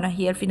personas,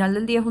 y al final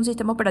del día es un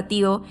sistema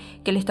operativo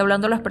que le está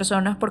hablando a las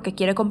personas porque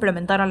quiere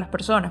complementar a las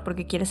personas,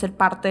 porque quiere ser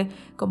parte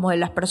como de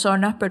las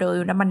personas, pero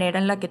de una manera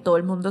en la que todo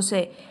el mundo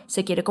se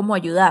quiere como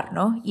ayudar,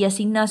 ¿no? Y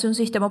así nace un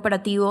sistema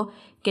operativo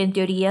que en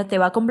teoría te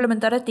va a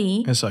complementar a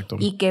ti. Exacto.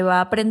 Y que va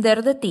a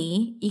aprender de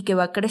ti y que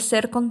va a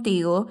crecer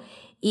contigo.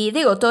 Y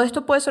digo, todo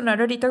esto puede sonar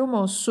ahorita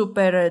como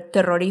súper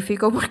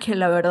terrorífico, porque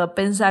la verdad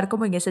pensar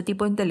como en ese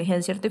tipo de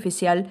inteligencia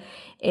artificial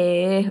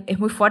es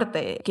muy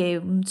fuerte. Que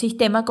un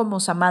sistema como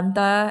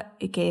Samantha,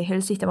 que es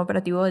el sistema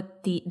operativo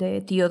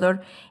de Theodore,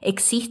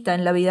 exista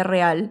en la vida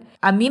real,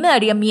 a mí me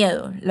daría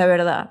miedo, la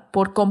verdad,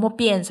 por cómo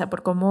piensa,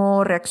 por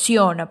cómo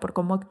reacciona, por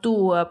cómo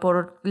actúa,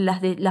 por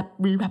las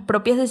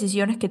propias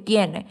decisiones que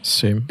tiene.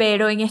 Sí.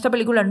 Pero en esta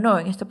película no,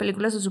 en esta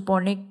película se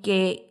supone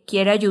que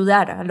quiere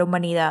ayudar a la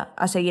humanidad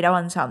a seguir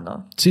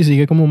avanzando. Sí,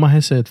 sigue como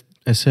más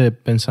ese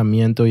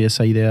pensamiento y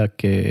esa idea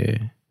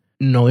que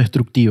no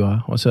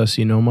destructiva, o sea,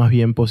 sino más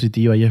bien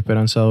positiva y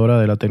esperanzadora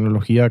de la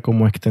tecnología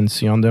como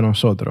extensión de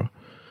nosotros.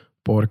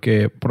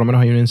 Porque por lo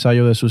menos hay un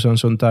ensayo de Susan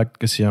Sontag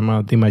que se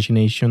llama The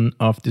Imagination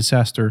of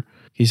Disaster,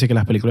 que dice que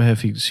las películas de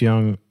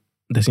ficción,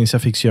 de ciencia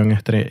ficción,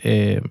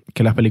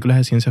 que las películas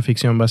de ciencia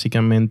ficción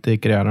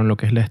básicamente crearon lo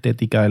que es la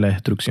estética de la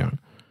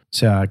destrucción. O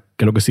sea,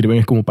 que lo que sirven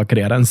es como para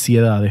crear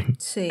ansiedades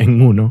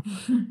en uno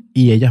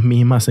y ellas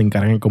mismas se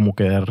encargan como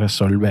que de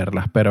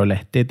resolverlas. Pero la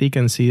estética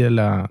en sí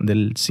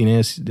del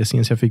cine de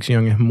ciencia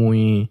ficción es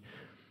muy,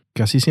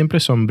 casi siempre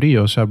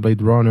sombrío. O sea,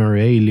 Blade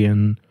Runner,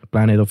 Alien,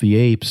 Planet of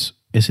the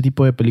Apes, ese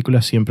tipo de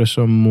películas siempre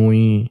son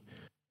muy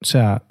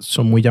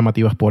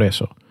llamativas por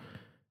eso.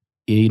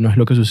 Y no es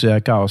lo que sucede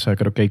acá. O sea,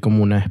 creo que hay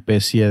como una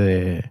especie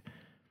de,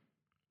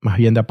 más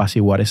bien de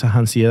apaciguar esas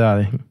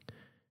ansiedades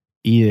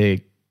y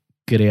de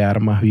crear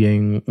más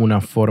bien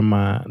una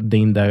forma de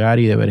indagar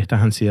y de ver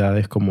estas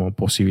ansiedades como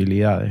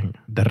posibilidades,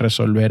 de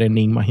resolver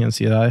enigmas y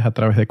ansiedades a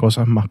través de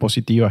cosas más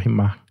positivas y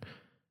más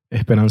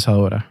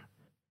esperanzadoras,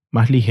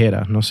 más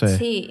ligeras, no sé.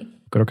 Sí.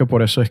 Creo que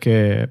por eso es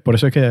que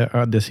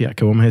decía,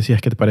 que vos me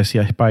decías que te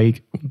parecía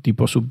Spike un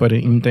tipo súper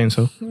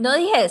intenso. No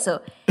dije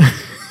eso.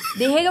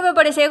 Dije que me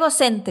parecía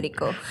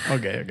egocéntrico.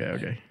 Ok.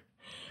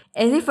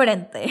 Es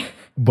diferente.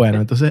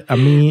 Bueno, entonces a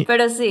mí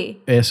Pero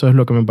sí. eso es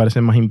lo que me parece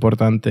más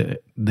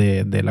importante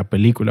de la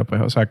película, pues,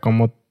 o sea,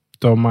 cómo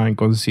toma en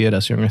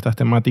consideración estas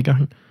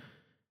temáticas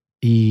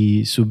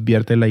y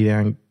subvierte la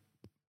idea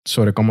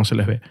sobre cómo se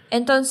les ve.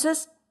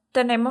 Entonces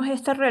tenemos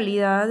esta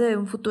realidad de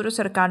un futuro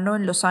cercano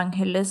en Los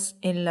Ángeles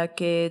en la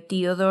que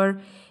Theodore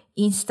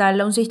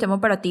instala un sistema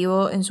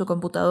operativo en su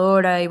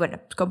computadora y bueno,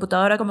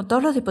 computadora como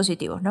todos los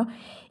dispositivos, ¿no?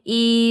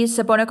 Y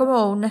se pone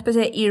como una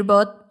especie de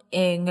earbud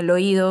en el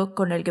oído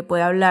con el que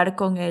puede hablar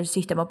con el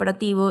sistema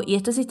operativo y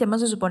este sistema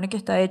se supone que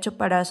está hecho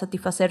para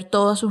satisfacer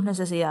todas sus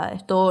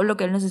necesidades, todo lo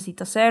que él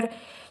necesita hacer,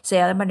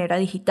 sea de manera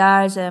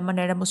digital, sea de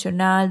manera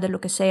emocional, de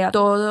lo que sea.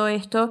 Todo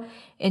esto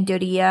en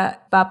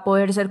teoría va a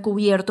poder ser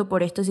cubierto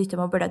por este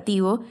sistema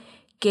operativo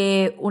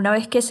que una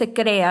vez que se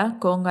crea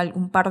con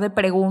algún par de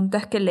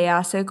preguntas que le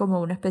hace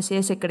como una especie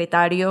de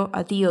secretario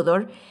a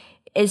Theodore,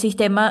 el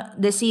sistema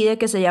decide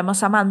que se llama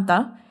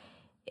Samantha.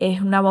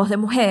 Es una voz de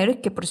mujer,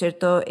 que por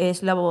cierto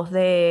es la voz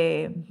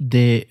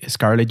de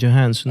Scarlett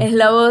Johansson. Es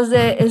la voz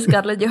de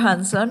Scarlett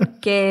Johansson,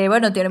 que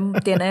bueno,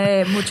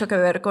 tiene mucho que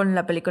ver con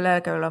la película de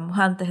la que hablamos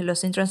antes, de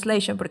Lost in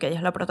Translation, porque ella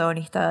es la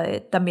protagonista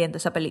también de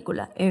esa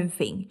película. En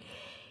fin.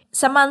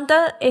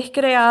 Samantha es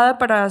creada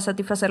para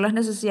satisfacer las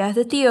necesidades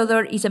de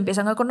Theodore y se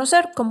empiezan a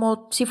conocer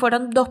como si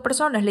fueran dos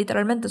personas,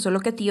 literalmente,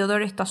 solo que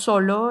Theodore está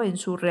solo en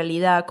su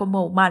realidad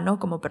como humano,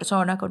 como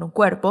persona, con un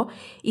cuerpo,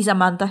 y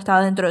Samantha está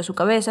dentro de su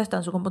cabeza, está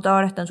en su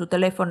computadora, está en su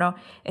teléfono,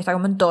 está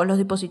como en todos los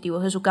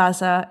dispositivos de su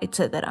casa,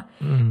 etc.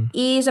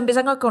 Y se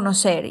empiezan a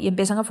conocer y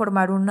empiezan a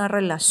formar una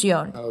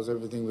relación. How's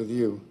everything with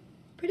you?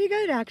 Pretty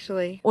good,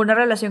 actually. Una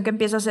relación que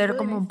empieza a ser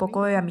como un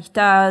poco de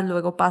amistad,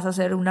 luego pasa a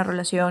ser una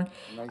relación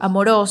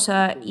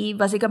amorosa y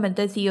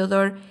básicamente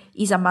Theodore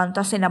y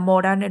Samantha se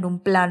enamoran en un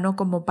plano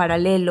como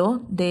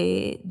paralelo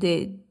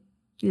de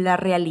la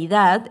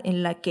realidad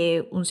en la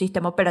que un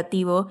sistema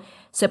operativo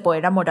se puede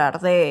enamorar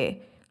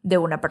de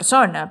una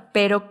persona.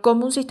 Pero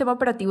 ¿cómo un sistema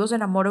operativo se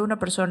enamora de una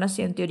persona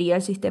si en teoría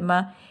el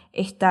sistema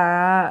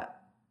está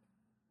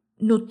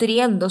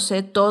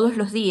nutriéndose todos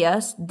los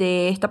días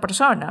de esta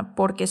persona?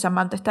 Porque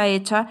Samantha está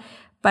hecha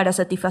para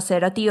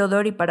satisfacer a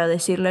Theodore y para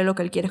decirle lo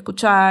que él quiere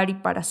escuchar y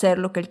para hacer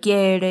lo que él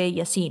quiere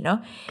y así,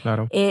 ¿no?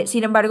 Claro.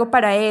 Sin embargo,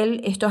 para él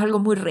esto es algo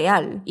muy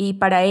real y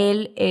para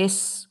él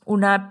es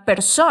una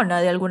persona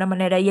de alguna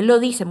manera y él lo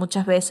dice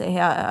muchas veces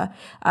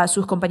a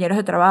sus compañeros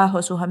de trabajo,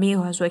 a sus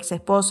amigos, a su ex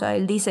esposa.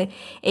 Él dice,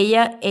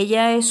 ella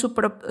es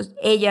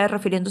ella,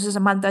 refiriéndose a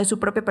Samantha, es su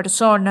propia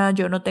persona,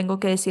 yo no tengo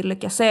que decirle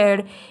qué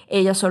hacer,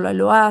 ella sola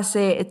lo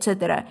hace,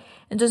 etc.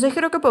 Entonces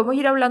creo que podemos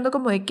ir hablando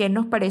como de qué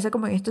nos parece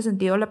como en este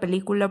sentido la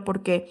película,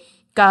 porque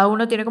cada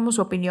uno tiene como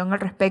su opinión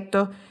al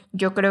respecto.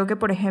 Yo creo que,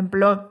 por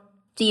ejemplo,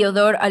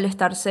 Theodore, al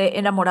estarse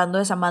enamorando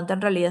de Samantha, en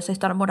realidad se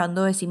está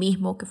enamorando de sí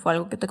mismo, que fue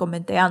algo que te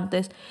comenté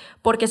antes,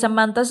 porque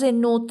Samantha se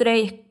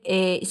nutre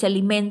y se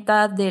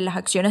alimenta de las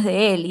acciones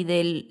de él y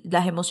de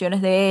las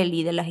emociones de él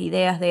y de las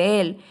ideas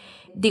de él.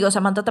 Digo,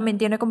 Samantha también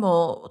tiene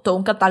como todo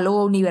un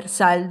catálogo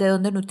universal de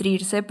dónde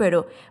nutrirse,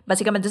 pero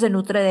básicamente se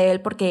nutre de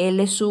él porque él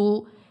es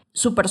su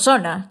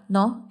persona,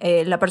 ¿no?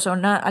 La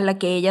persona a la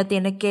que ella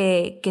tiene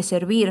que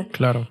servir.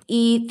 Claro.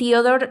 Y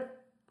Theodore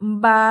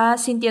va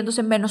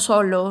sintiéndose menos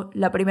solo.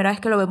 La primera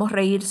vez que lo vemos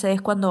reírse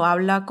es cuando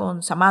habla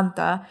con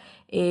Samantha.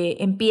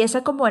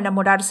 Empieza como a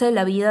enamorarse de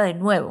la vida de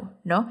nuevo,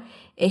 ¿no?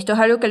 Esto es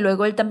algo que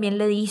luego él también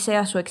le dice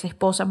a su ex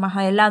esposa más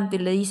adelante. Y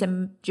le dice,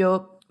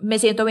 yo me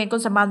siento bien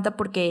con Samantha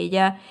porque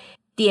ella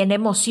tiene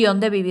emoción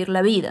de vivir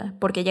la vida,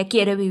 porque ella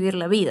quiere vivir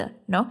la vida,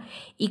 ¿no?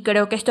 Y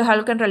creo que esto es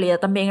algo que en realidad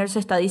también él se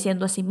está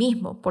diciendo a sí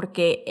mismo,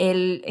 porque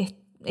él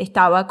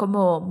estaba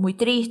como muy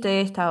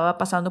triste, estaba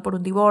pasando por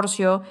un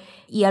divorcio,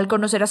 y al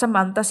conocer a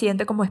Samantha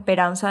siente como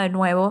esperanza de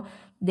nuevo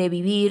de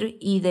vivir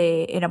y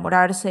de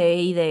enamorarse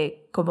y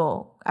de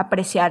como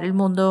apreciar el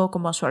mundo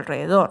como a su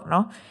alrededor,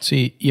 ¿no?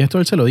 Sí, y esto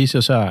él se lo dice,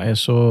 o sea,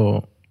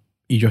 eso,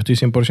 y yo estoy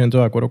 100%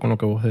 de acuerdo con lo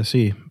que vos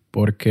decís,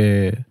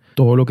 porque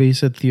todo lo que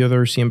dice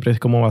Theodore siempre es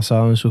como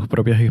basado en sus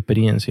propias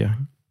experiencias.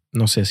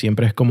 No sé,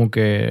 siempre es como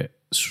que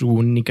su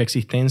única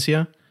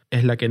existencia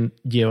es la que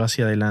lleva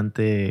hacia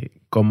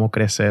adelante cómo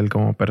crece él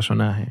como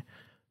personaje.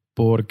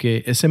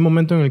 Porque ese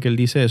momento en el que él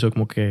dice eso,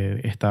 como que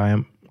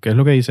está, ¿qué es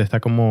lo que dice? Está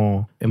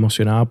como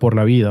emocionada por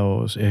la vida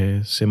o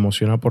se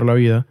emociona por la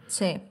vida.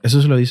 Sí.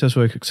 Eso se lo dice a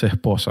su ex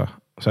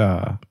esposa. O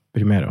sea,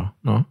 primero,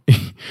 ¿no?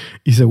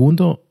 Y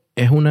segundo,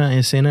 es una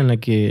escena en la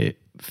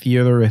que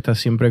Theodore está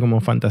siempre como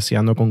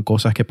fantaseando con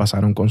cosas que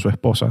pasaron con su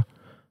esposa,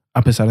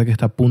 a pesar de que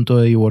está a punto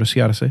de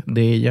divorciarse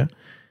de ella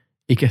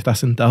y que está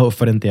sentado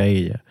frente a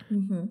ella.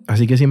 Uh-huh.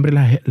 Así que siempre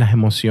las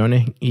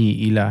emociones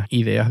y las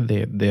ideas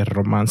de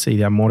romance y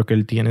de amor que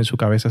él tiene en su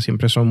cabeza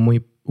siempre son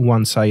muy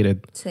one-sided.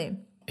 Sí.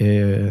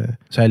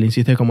 O sea, él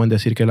insiste como en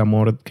decir que el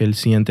amor que él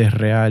siente es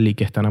real y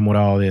que está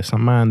enamorado de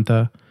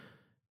Samantha,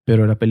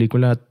 pero la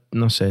película,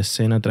 no sé,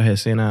 escena tras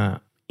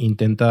escena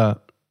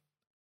intenta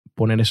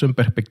poner eso en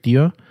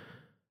perspectiva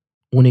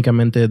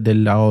únicamente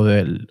del lado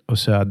de él. O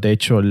sea, de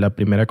hecho, la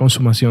primera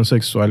consumación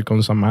sexual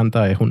con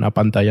Samantha es una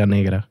pantalla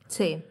negra.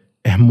 Sí.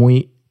 Es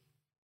muy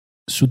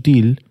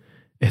sutil,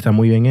 está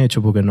muy bien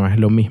hecho porque no es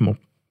lo mismo.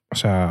 O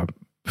sea,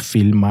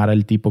 filmar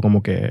al tipo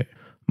como que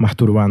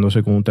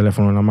masturbándose con un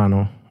teléfono en la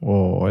mano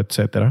o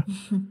etcétera.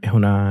 Uh-huh. Es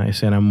una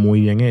escena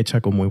muy bien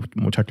hecha, con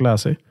mucha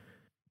clase.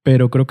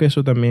 Pero creo que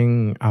eso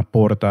también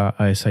aporta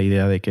a esa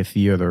idea de que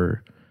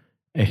Theodore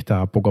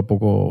está poco a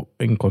poco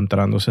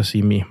encontrándose a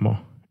sí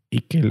mismo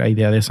y que la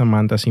idea de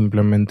Samantha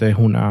simplemente es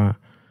una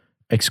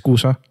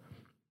excusa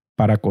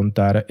para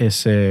contar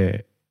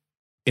ese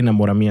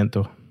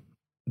enamoramiento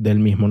del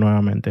mismo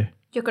nuevamente.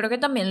 Yo creo que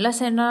también la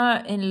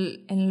escena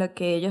en la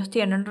que ellos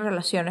tienen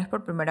relaciones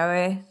por primera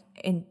vez,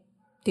 en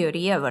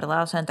teoría,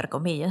 ¿verdad? O sea, entre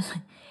comillas,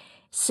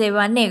 se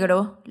va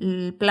negro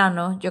el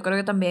plano. Yo creo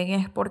que también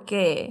es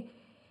porque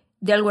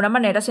de alguna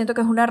manera siento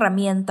que es una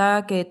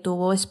herramienta que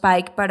tuvo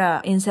Spike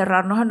para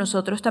encerrarnos a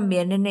nosotros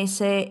también en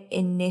ese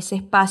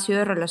espacio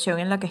de relación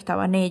en la que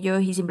estaban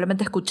ellos y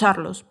simplemente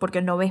escucharlos,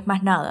 porque no ves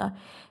más nada.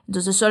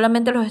 Entonces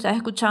solamente los estás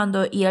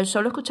escuchando y al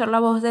solo escuchar la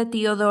voz de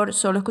Theodore,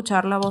 solo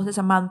escuchar la voz de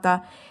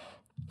Samantha,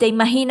 te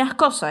imaginas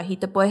cosas y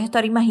te puedes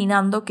estar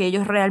imaginando que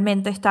ellos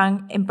realmente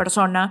están en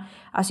persona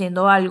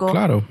haciendo algo.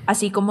 Claro.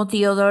 Así como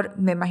Theodore,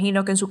 me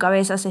imagino que en su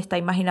cabeza se está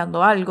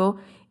imaginando algo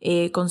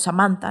con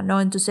Samantha,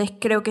 ¿no? Entonces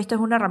creo que esta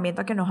es una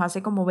herramienta que nos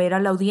hace como ver a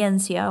la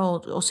audiencia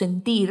o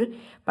sentir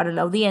para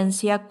la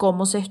audiencia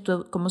cómo se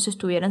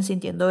estuvieran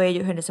sintiendo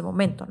ellos en ese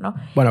momento, ¿no?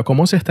 Bueno,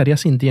 ¿cómo se estaría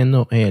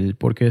sintiendo él?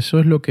 Porque eso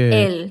es lo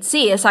que... Él,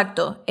 sí,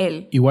 exacto,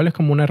 él. Igual es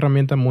como una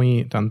herramienta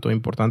muy tanto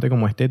importante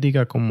como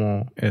estética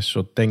como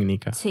eso,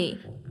 técnica. Sí.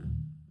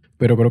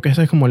 Pero creo que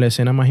esa es como la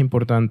escena más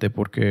importante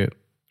porque,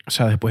 o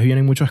sea, después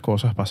vienen muchas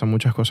cosas, pasan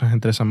muchas cosas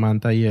entre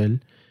Samantha y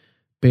él,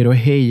 pero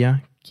es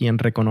ella quien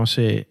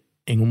reconoce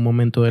en un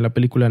momento de la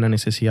película la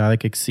necesidad de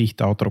que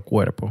exista otro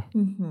cuerpo,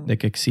 de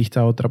que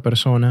exista otra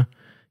persona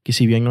que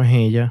si bien no es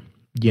ella,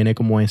 llene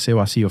como ese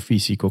vacío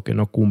físico que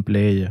no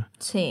cumple ella.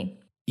 Sí.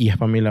 Y es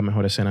para mí la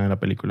mejor escena de la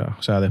película.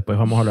 O sea, después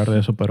vamos a hablar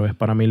de eso, pero es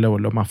para mí lo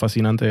más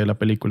fascinante de la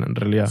película en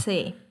realidad.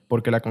 Sí.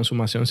 Porque la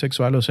consumación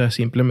sexual, o sea,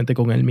 simplemente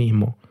con él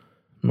mismo,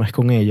 no es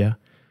con ella.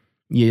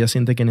 Y ella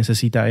siente que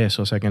necesita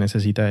eso, o sea, que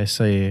necesita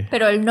ese...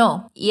 Pero él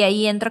no. Y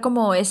ahí entra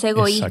como ese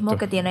egoísmo Exacto.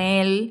 que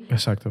tiene él.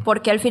 Exacto.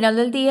 Porque al final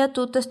del día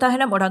tú te estás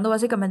enamorando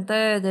básicamente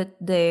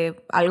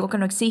de algo que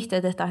no existe,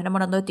 te estás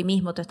enamorando de ti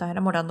mismo, te estás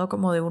enamorando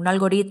como de un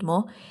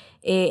algoritmo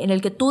en el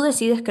que tú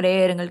decides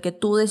creer, en el que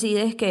tú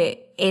decides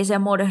que ese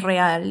amor es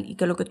real y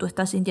que lo que tú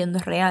estás sintiendo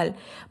es real.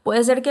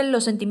 Puede ser que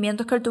los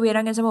sentimientos que él tuviera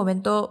en ese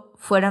momento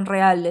fueran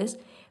reales,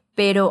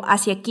 pero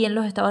hacia quién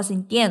los estaba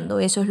sintiendo,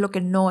 eso es lo que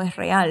no es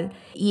real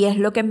y es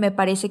lo que me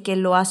parece que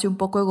lo hace un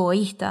poco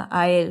egoísta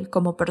a él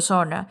como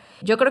persona.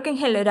 Yo creo que en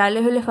general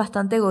él es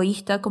bastante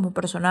egoísta como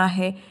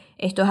personaje.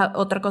 Esto es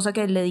otra cosa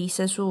que le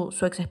dice su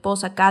ex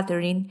esposa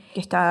Catherine,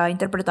 que está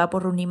interpretada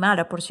por Rooney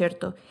Mara, por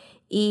cierto.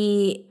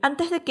 Y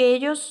antes de que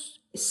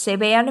ellos se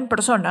vean en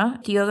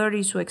persona, Theodore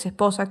y su ex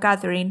esposa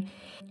Catherine,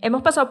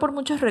 hemos pasado por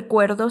muchos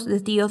recuerdos de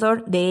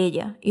Theodore de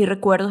ella y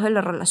recuerdos de la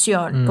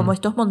relación, como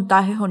estos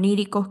montajes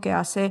oníricos que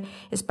hace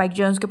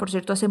Spike Jonze, que por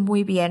cierto hace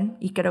muy bien,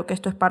 y creo que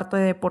esto es parte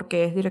de por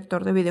qué es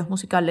director de videos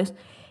musicales.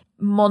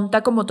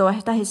 Monta como todas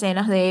estas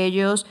escenas de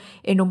ellos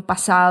en un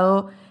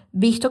pasado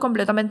visto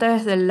completamente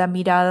desde la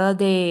mirada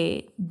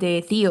de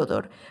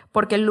Theodore,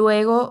 porque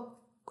luego...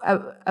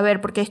 A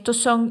ver, porque estos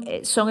son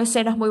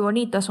escenas muy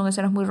bonitas, son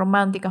escenas muy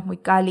románticas, muy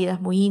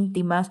cálidas, muy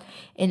íntimas,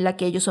 en las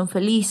que ellos son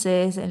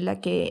felices, en las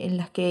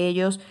que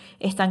ellos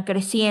están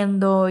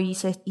creciendo y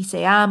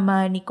se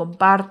aman y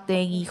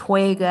comparten y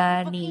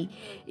juegan y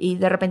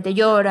de repente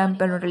lloran,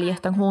 pero en realidad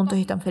están juntos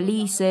y están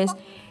felices.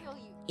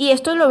 Y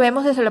esto lo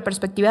vemos desde la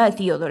perspectiva de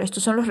Theodore.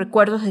 Estos son los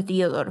recuerdos de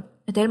Theodore.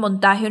 Este es el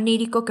montaje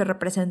onírico que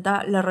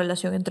representa la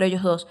relación entre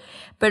ellos dos.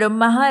 Pero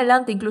más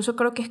adelante, incluso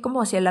creo que es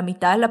como hacia la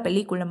mitad de la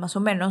película, más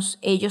o menos,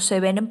 ellos se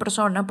ven en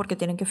persona porque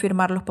tienen que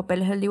firmar los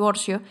papeles del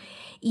divorcio.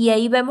 Y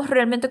ahí vemos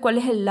realmente cuál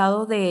es el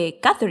lado de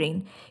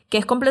Catherine, que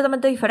es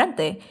completamente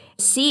diferente.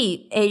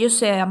 Sí, ellos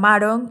se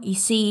amaron y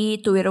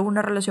sí tuvieron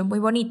una relación muy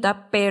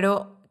bonita,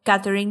 pero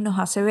Catherine nos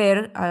hace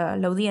ver a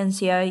la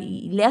audiencia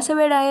y le hace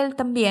ver a él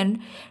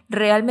también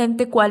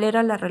realmente cuál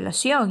era la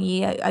relación.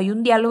 Y hay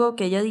un diálogo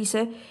que ella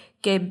dice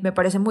que me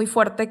parece muy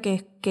fuerte,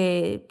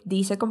 que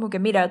dice como que,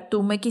 mira,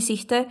 tú me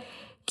quisiste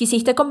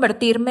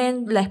convertirme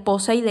en la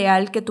esposa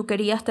ideal que tú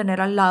querías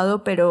tener al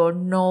lado, pero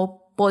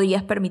no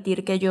podías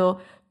permitir que yo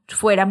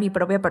fuera mi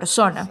propia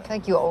persona. I feel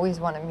like you always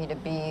wanted me to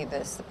be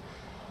this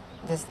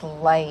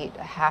light,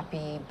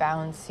 happy,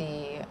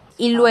 bouncy.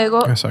 Y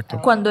luego, Exacto.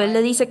 cuando él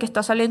le dice que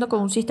está saliendo con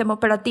un sistema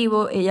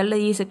operativo, ella le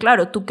dice,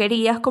 claro, tú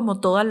querías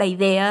como toda la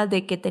idea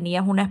de que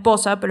tenías una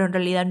esposa, pero en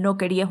realidad no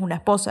querías una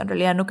esposa, en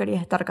realidad no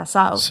querías estar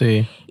casado.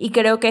 Sí. Y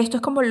creo que esto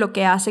es como lo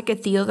que hace que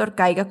Theodore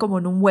caiga como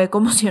en un hueco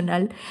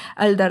emocional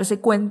al darse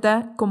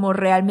cuenta como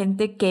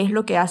realmente qué es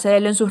lo que hace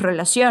él en sus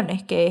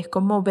relaciones, que es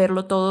como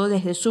verlo todo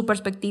desde su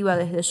perspectiva,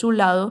 desde su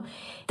lado,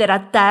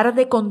 tratar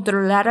de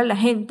controlar a la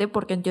gente,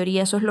 porque en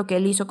teoría eso es lo que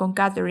él hizo con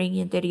Catherine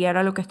y en teoría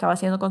era lo que estaba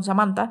haciendo con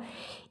Samantha.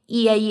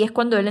 Y ahí es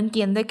cuando él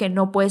entiende que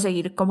no puede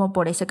seguir como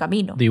por ese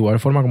camino. De igual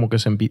forma como que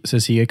se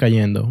sigue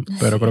cayendo,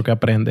 pero creo que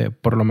aprende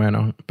por lo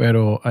menos.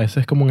 Pero a ese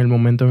es como en el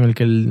momento en el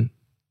que él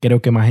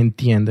creo que más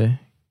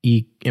entiende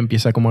y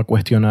empieza como a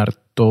cuestionar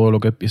todo lo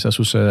que empieza a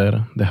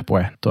suceder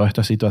después. Toda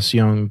esta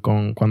situación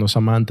con cuando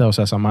Samantha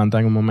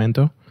en un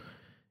momento,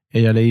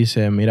 ella le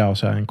dice, mira, o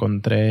sea,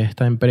 encontré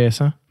esta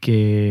empresa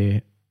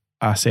que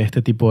hace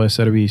este tipo de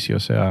servicio,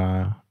 o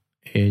sea,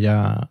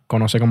 ella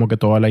conoce como que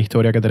toda la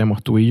historia que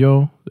tenemos tú y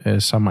yo,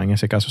 en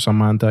ese caso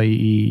Samantha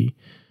y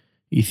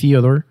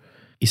Theodore,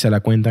 y se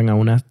la cuentan a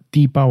una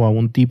tipa o a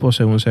un tipo,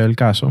 según sea el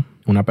caso,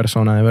 una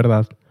persona de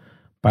verdad,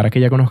 para que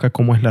ella conozca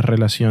cómo es la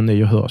relación de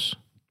ellos dos.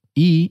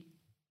 Y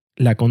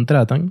la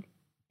contratan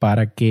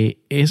para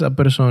que esa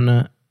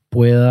persona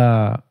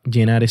pueda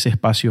llenar ese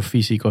espacio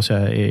físico, o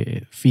sea,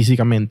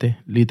 físicamente,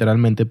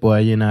 literalmente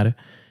pueda llenar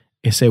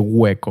ese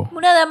hueco.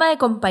 Una dama de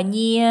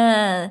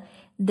compañía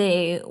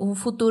de un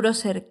futuro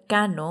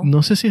cercano.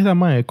 No sé si es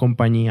dama de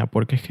compañía,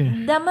 porque es que...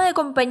 Dama de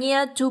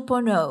compañía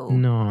 2.0.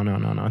 No,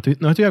 no estoy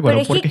de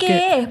acuerdo. Pero es que,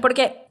 ¿qué es?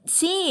 Porque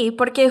sí,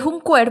 porque es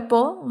un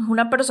cuerpo, es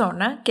una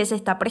persona que se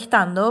está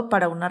prestando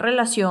para una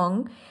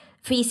relación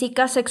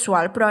física,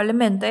 sexual,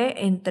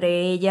 probablemente,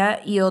 entre ella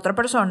y otra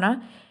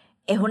persona.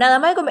 Es una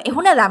dama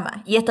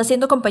y está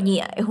haciendo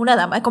compañía. Es una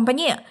dama de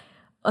compañía.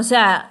 O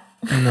sea...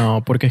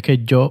 No, porque es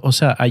que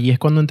allí es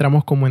cuando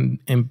entramos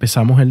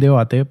empezamos el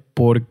debate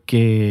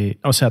porque,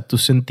 o sea, tú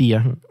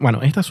sentías,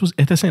 bueno, esta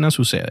escena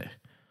sucede,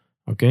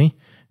 ¿ok?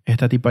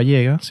 Esta tipa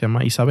llega, se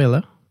llama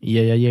Isabella, y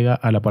ella llega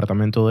al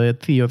apartamento de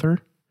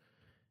Theodore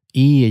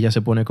y ella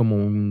se pone como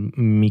un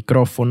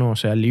micrófono, o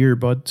sea, el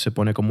earbud, se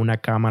pone como una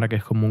cámara que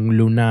es como un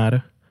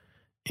lunar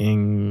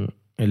en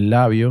el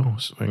labio,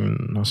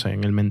 no sé,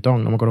 en el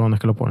mentón, no me acuerdo dónde es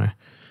que lo pone.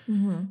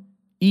 Uh-huh.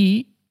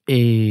 Y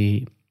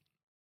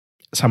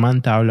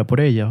Samantha habla por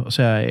ella. O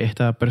sea,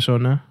 esta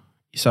persona,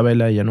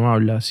 Isabella, ella no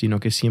habla, sino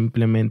que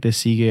simplemente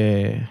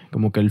sigue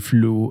como que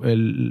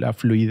la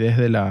fluidez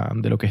de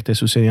lo que esté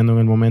sucediendo en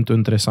el momento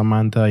entre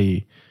Samantha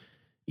y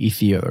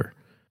Theodore.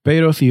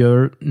 Pero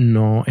Theodore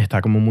no está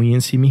como muy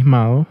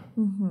ensimismado.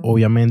 Uh-huh.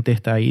 Obviamente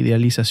esta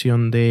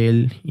idealización de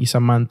él y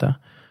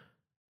Samantha,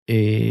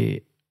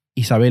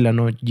 Isabella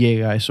no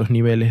llega a esos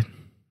niveles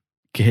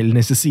que él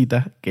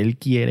necesita, que él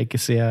quiere que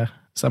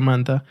sea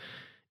Samantha,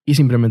 y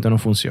simplemente no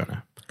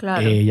funciona.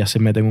 Claro. Ella se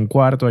mete en un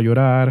cuarto a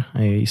llorar,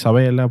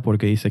 Isabella,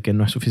 porque dice que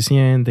no es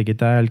suficiente, que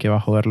tal, que va a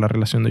joder la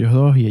relación de ellos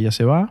dos, y ella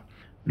se va.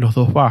 Los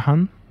dos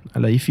bajan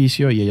al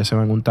edificio y ella se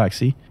va en un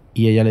taxi,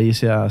 y ella le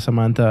dice a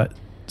Samantha,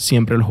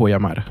 siempre los voy a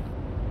amar.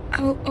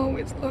 I'll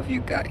always love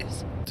you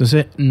guys.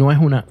 Entonces, no es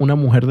una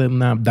mujer de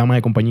una dama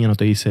de compañía, no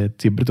te dice,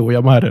 siempre te voy a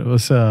amar. O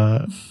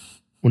sea,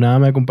 una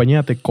dama de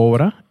compañía te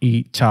cobra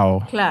y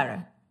chao.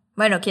 Claro.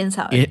 Bueno, quién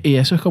sabe. Y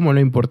eso es como lo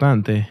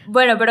importante.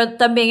 Bueno, pero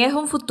también es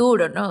un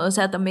futuro, ¿no? O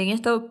sea, también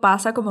esto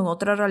pasa como en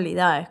otra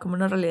realidad, es como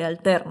una realidad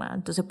alterna.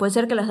 Entonces puede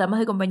ser que las damas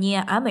de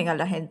compañía amen a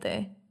la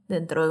gente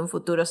dentro de un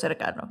futuro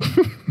cercano.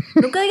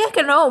 Nunca digas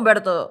que no,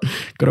 Humberto.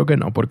 Creo que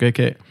no, porque es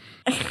que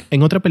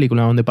en otra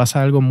película donde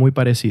pasa algo muy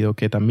parecido,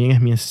 que también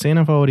es mi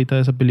escena favorita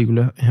de esa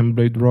película, es en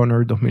Blade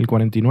Runner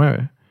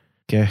 2049,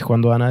 que es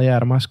cuando Ana de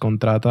Armas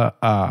contrata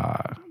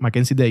a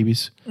Mackenzie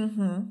Davis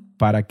Uh-huh.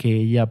 para que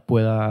ella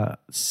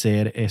pueda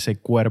ser ese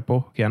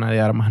cuerpo que Ana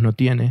de Armas no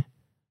tiene,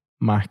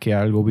 más que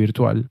algo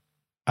virtual.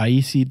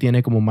 Ahí sí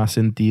tiene como más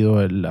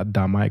sentido la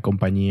dama de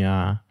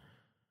compañía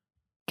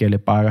que le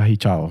pagas y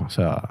chao. O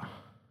sea,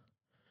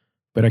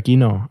 pero aquí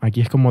no,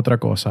 aquí es como otra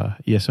cosa.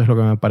 Y eso es lo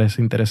que me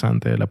parece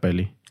interesante de la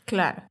peli.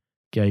 Claro.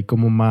 Que hay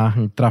como más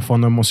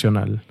trasfondo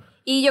emocional.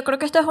 Y yo creo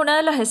que esta es una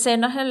de las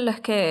escenas en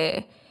las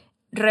que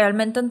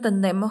realmente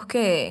entendemos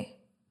que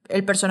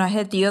el personaje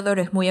de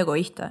Theodore es muy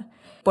egoísta.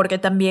 Porque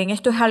también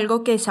esto es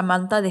algo que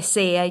Samantha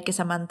desea y que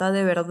Samantha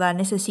de verdad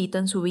necesita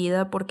en su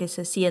vida porque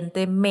se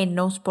siente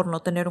menos por no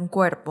tener un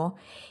cuerpo.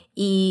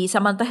 Y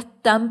Samantha es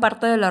tan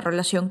parte de la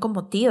relación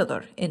como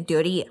Theodore, en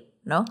teoría,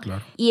 ¿no?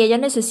 Claro. Y ella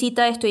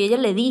necesita esto y ella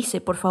le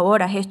dice, por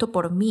favor, haz esto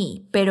por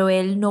mí. Pero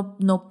él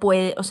no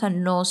puede, o sea,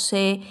 no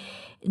se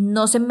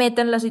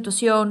mete en la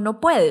situación, no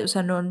puede, o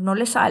sea, no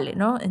le sale,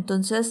 ¿no?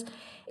 Entonces...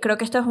 creo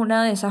que esta es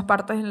una de esas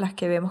partes en las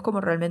que vemos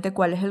como realmente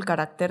cuál es el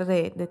carácter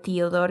de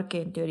Theodore,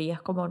 que en teoría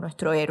es como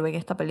nuestro héroe en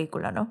esta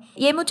película, ¿no?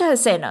 Y hay muchas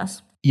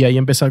escenas. Y ahí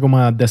empieza como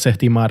a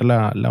desestimar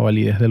la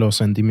validez de los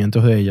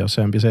sentimientos de ella. O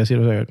sea, empieza a decir,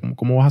 o sea,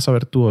 ¿cómo vas a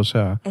saber tú? O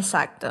sea,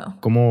 Exacto.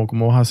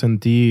 ¿cómo vas a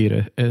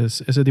sentir?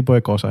 Ese tipo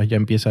de cosas. Ya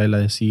empieza él a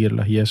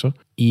decirlas y eso.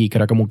 Y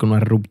crea como que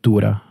una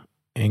ruptura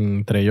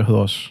entre ellos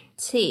dos.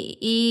 Sí,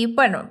 y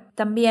bueno,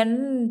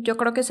 también yo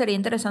creo que sería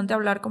interesante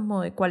hablar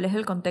como de cuál es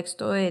el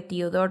contexto de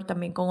Theodore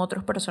también con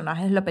otros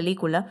personajes de la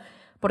película,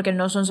 porque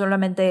no son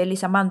solamente él y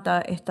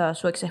Samantha, está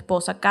su ex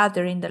esposa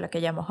Catherine, de la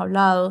que ya hemos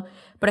hablado,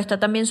 pero está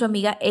también su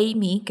amiga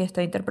Amy, que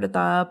está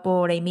interpretada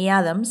por Amy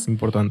Adams.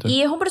 Importante.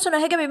 Y es un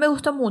personaje que a mí me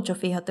gusta mucho,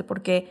 fíjate,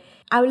 porque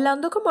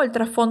hablando como del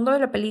trasfondo de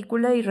la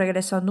película y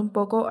regresando un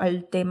poco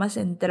al tema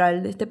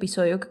central de este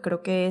episodio, que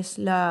creo que es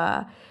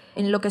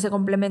en lo que se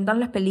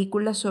complementan las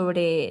películas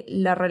sobre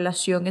la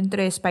relación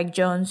entre Spike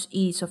Jonze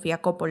y Sofía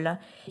Coppola.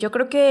 Yo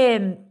creo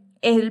que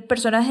el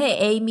personaje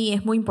de Amy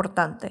es muy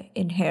importante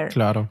en Hair.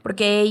 Claro.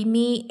 Porque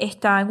Amy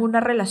está en una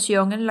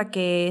relación en la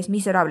que es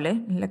miserable,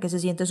 en la que se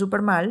siente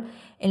súper mal,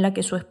 en la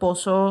que su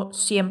esposo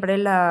siempre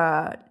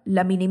la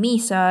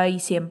minimiza y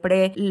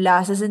siempre la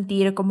hace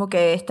sentir como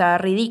que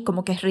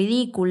como que es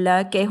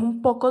ridícula, que es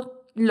un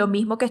poco lo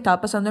mismo que estaba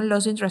pasando en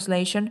Lost in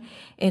Translation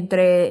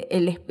entre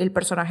el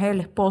personaje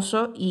del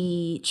esposo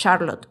y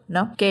Charlotte,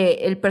 ¿no? Que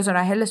el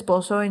personaje del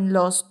esposo en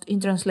Lost in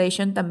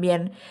Translation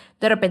también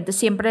de repente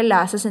siempre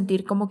la hace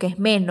sentir como que es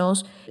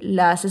menos,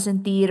 la hace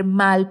sentir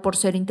mal por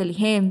ser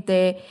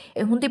inteligente.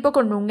 Es un tipo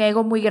con un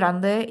ego muy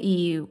grande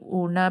y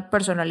una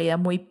personalidad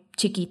muy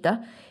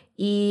chiquita.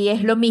 Y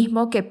es lo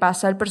mismo que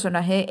pasa al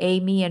personaje de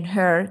Amy en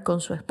Her con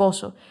su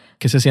esposo.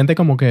 Que se siente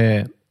como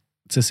que...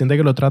 Se siente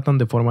que lo tratan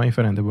de forma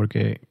diferente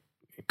porque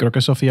creo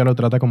que Sofía lo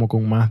trata como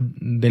con más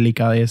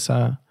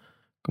delicadeza,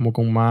 como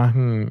con más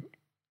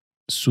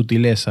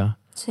sutileza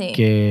Sí.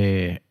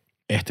 que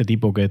este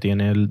tipo que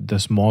tiene el the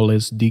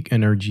smallest dick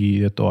energy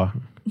de todas.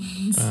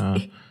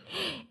 Sí.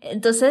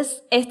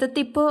 Entonces, este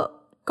tipo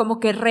como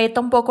que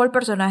reta un poco al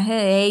personaje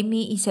de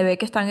Amy y se ve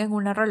que están en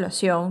una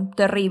relación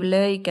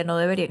terrible y que no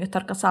deberían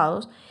estar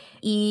casados.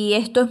 Y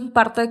esto es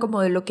parte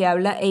como de lo que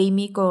habla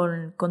Amy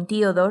con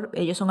Theodore.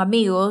 Ellos son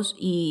amigos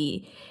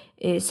y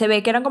se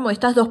ve que eran como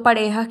estas dos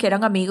parejas que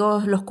eran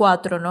amigos los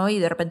cuatro, ¿no? Y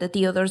de repente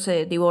Theodore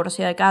se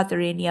divorcia de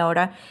Catherine y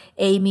ahora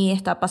Amy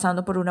está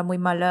pasando por una muy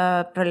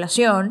mala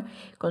relación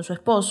con su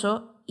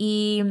esposo.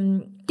 Y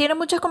tiene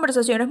muchas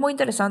conversaciones muy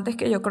interesantes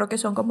que yo creo que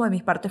son como de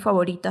mis partes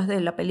favoritas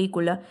de la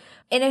película.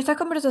 En estas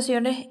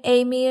conversaciones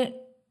Amy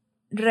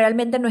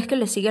realmente no es que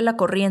le sigue la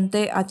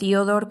corriente a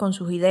Theodore con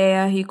sus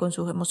ideas y con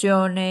sus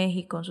emociones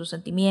y con sus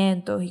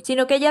sentimientos,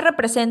 sino que ella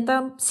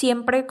representa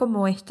siempre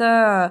como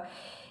esta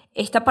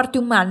parte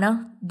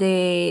humana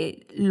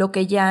de lo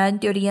que ya en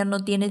teoría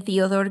no tiene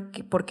Theodore,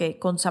 porque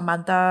con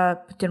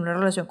Samantha tiene una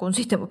relación con un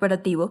sistema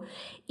operativo.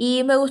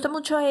 Y me gusta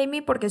mucho a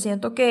Amy porque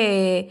siento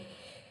que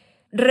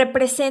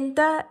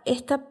representa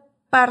esta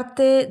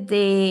parte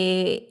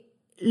de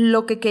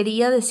lo que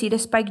quería decir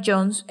Spike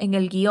Jonze en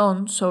el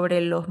guión sobre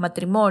los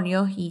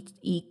matrimonios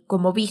y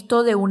como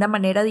visto de una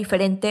manera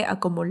diferente a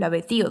como la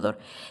ve Theodore.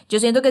 Yo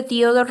siento que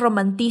Theodore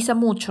romantiza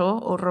mucho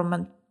o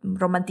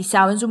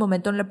romantizaba en su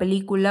momento en la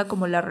película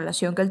como la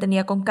relación que él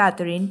tenía con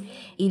Catherine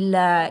y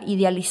la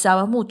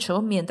idealizaba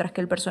mucho, mientras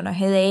que el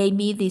personaje de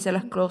Amy dice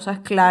las cosas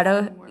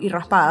claras y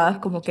raspadas,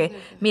 como que,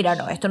 mira,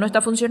 no, esto no está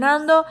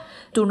funcionando,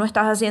 tú no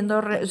estás haciendo,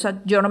 o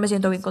sea, yo no me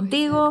siento bien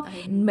contigo,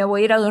 me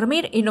voy a ir a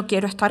dormir y no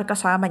quiero estar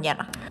casada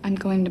mañana. I'm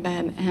going to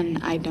bed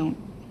and I don't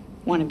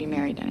want to be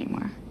married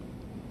anymore.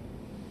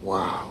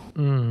 Wow.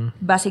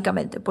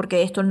 Básicamente,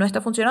 porque esto no está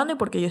funcionando y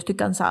porque yo estoy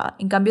cansada.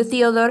 En cambio,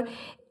 Theodore,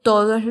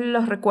 todos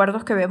los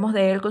recuerdos que vemos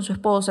de él con su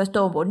esposa es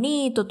todo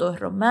bonito, todo es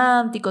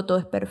romántico, todo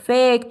es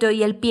perfecto,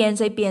 y él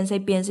piensa y piensa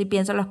y piensa y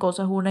piensa las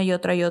cosas una y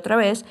otra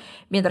vez,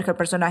 mientras que el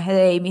personaje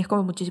de Amy es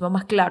como muchísimo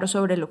más claro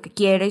sobre lo que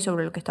quiere y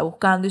sobre lo que está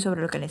buscando y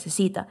sobre lo que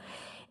necesita.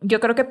 Yo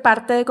creo que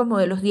parte de como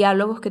de los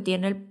diálogos que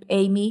tiene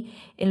Amy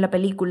en la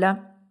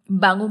película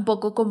van un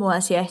poco como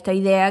hacia esta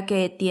idea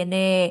que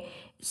tiene,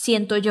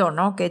 siento yo,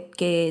 ¿no?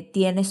 Que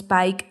tiene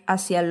Spike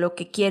hacia lo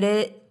que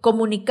quiere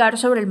comunicar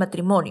sobre el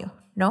matrimonio,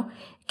 ¿no?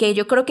 Que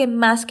yo creo que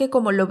más que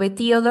como lo ve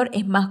Theodore,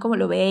 es más como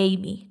lo ve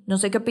Amy. No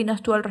sé qué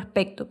opinas tú al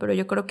respecto, pero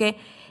yo creo que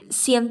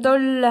siento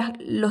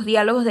los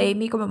diálogos de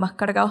Amy como más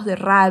cargados de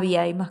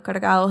rabia y más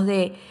cargados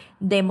de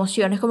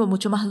emociones como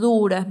mucho más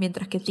duras,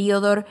 mientras que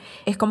Theodore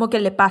es como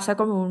que le pasa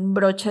como un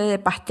broche de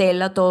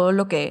pastel a todo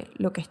lo que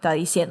está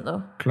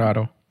diciendo.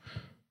 Claro.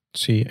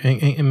 Sí,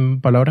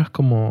 en palabras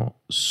como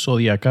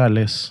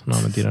zodiacales, no,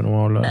 mentira, no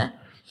voy a hablar.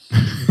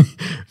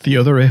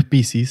 Theodore es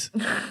Piscis.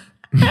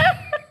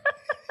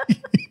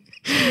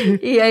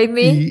 Y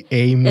Amy,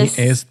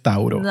 es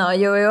Tauro. No,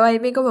 yo veo a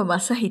Amy como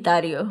más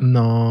Sagitario.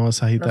 No,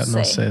 Sagitario,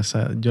 no sé. O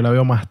sea, yo la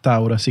veo más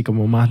Tauro, así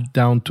como más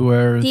down to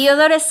earth.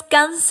 Theodore es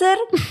Cáncer,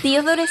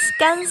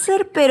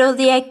 pero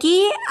de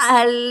aquí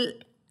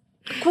al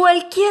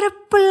cualquier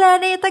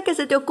planeta que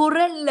se te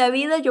ocurra en la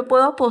vida, yo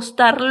puedo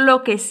apostar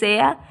lo que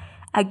sea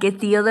a que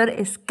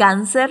Theodore es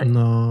Cáncer.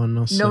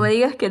 No sé. No me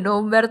digas que no,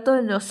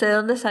 Humberto, no sé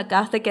dónde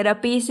sacaste que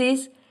era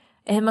Piscis.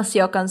 Es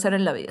demasiado Cáncer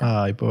en la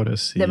vida. Ay,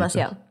 pobrecito.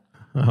 Demasiado.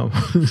 Oh.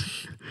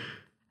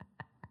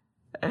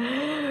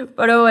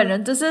 Pero bueno,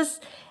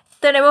 entonces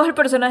tenemos el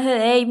personaje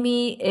de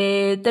Amy,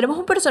 tenemos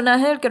un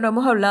personaje del que no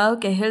hemos hablado,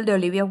 que es el de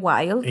Olivia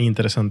Wilde.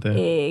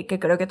 Interesante. Que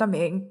creo que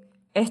también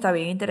está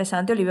bien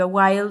interesante. Olivia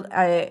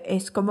Wilde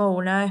es como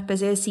una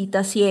especie de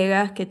cita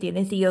ciegas que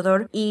tiene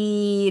Theodore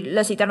y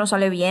la cita no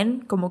sale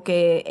bien, como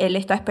que él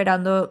está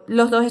esperando,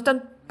 los dos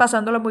están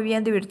pasándola muy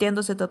bien,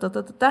 divirtiéndose,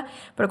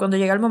 pero cuando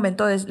llega el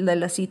momento de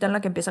la cita en la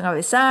que empiezan a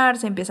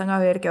besarse, empiezan a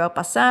ver qué va a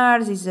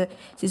pasar, si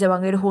se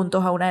van a ir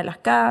juntos a una de las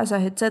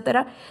casas,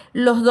 etc.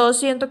 Los dos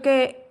siento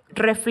que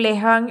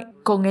reflejan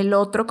con el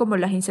otro como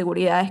las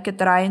inseguridades que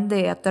traen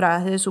de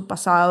atrás de su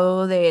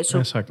pasado, de sus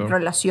Exacto.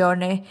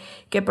 relaciones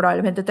que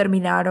probablemente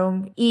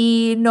terminaron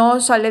y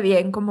no sale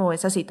bien como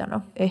esa cita,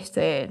 ¿no?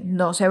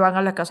 No se van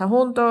a la casa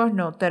juntos,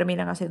 no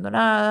terminan haciendo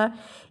nada.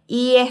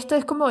 Y esto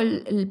es como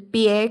el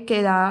pie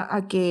que da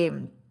a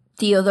que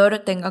Theodore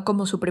tenga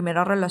como su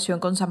primera relación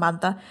con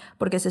Samantha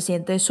porque se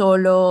siente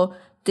solo,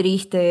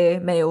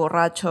 triste, medio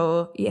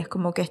borracho y es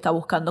como que está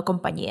buscando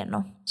compañía,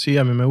 ¿no? Sí,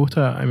 a mí me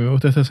gusta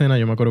esta escena.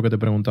 Yo me acuerdo que te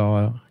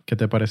preguntaba qué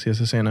te parecía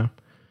esa escena.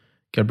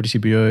 Que al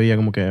principio yo veía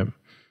como que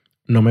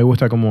No me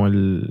gusta como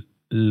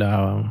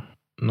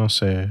no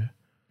sé,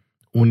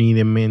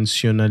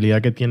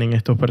 unidimensionalidad que tienen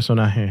estos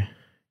personajes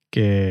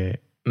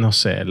que, no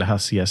sé, las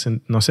hacía,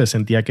 no sé,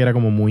 sentía que era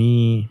como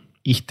muy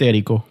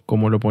histérico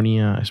como lo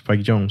ponía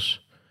Spike Jonze.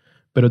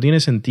 Pero tiene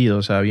sentido,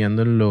 o sea,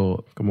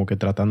 viéndolo como que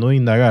tratando de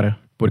indagar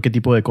por qué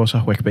tipo de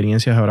cosas o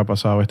experiencias habrá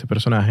pasado este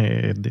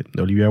personaje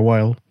de Olivia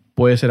Wilde,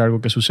 puede ser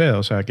algo que suceda,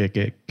 o sea,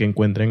 que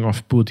encuentren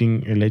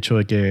off-putting el hecho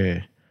de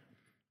que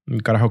un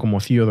carajo como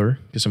Theodore,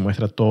 que se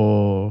muestra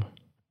todo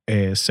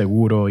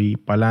seguro y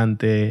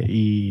pa'lante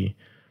y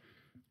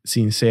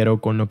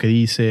sincero con lo que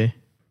dice,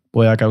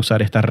 pueda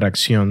causar esta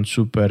reacción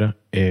súper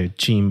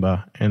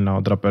chimba en la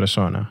otra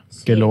persona.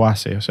 Sí. Que lo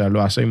hace, o sea,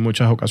 lo hace en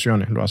muchas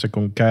ocasiones. Lo hace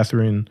con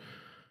Catherine,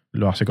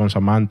 lo hace con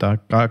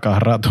Samantha, cada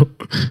rato.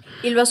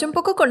 Y lo hace un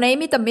poco con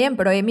Amy también,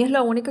 pero Amy es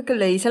la única que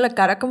le dice a la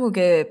cara como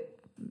que,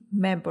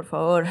 men, por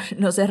favor,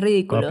 no seas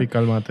ridículo. Papi,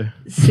 cálmate.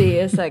 Sí,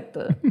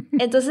 exacto.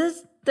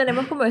 Entonces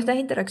tenemos como estas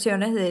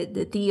interacciones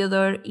de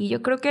Theodore y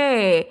yo creo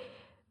que,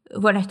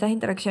 bueno, estas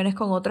interacciones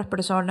con otras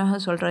personas a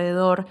su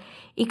alrededor,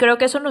 y creo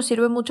que eso nos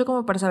sirve mucho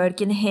como para saber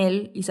quién es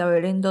él y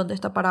saber en dónde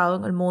está parado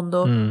en el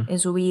mundo, en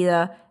su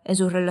vida, en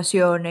sus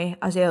relaciones,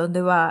 hacia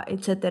dónde va,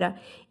 etc.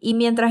 Y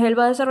mientras él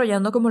va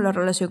desarrollando como la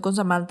relación con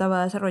Samantha,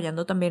 va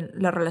desarrollando también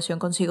la relación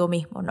consigo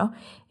mismo, ¿no?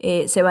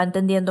 Se va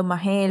entendiendo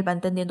más él, va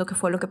entendiendo qué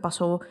fue lo que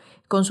pasó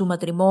con su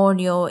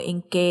matrimonio,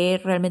 en qué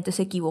realmente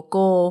se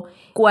equivocó,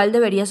 cuál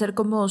debería ser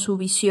como su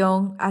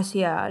visión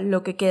hacia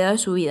lo que queda de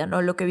su vida,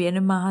 ¿no? Lo que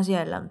viene más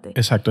hacia adelante.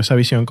 Exacto, esa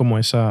visión como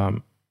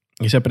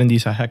ese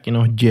aprendizaje a que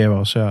nos lleva,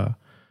 o sea,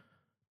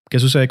 ¿qué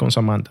sucede con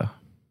Samantha?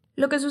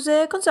 Lo que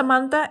sucede con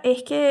Samantha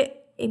es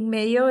que en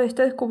medio de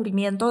este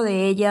descubrimiento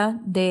de ella,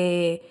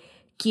 de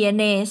quién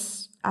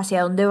es,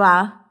 hacia dónde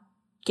va,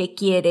 qué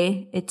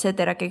quiere,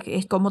 etcétera, que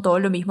es como todo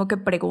lo mismo que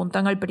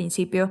preguntan al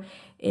principio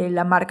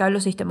la marca de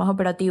los sistemas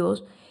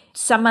operativos,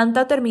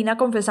 Samantha termina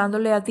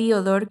confesándole a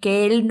Theodore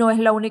que él no es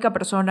la única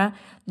persona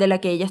de la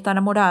que ella está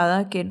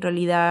enamorada, que en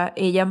realidad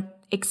ella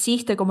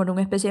existe como en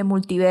una especie de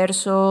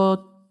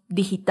multiverso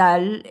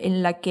digital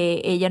en la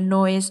que ella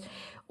no es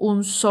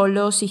un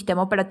solo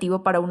sistema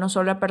operativo para una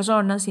sola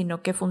persona,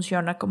 sino que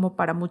funciona como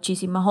para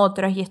muchísimas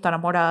otras y está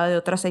enamorada de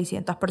otras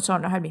 600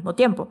 personas al mismo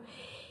tiempo.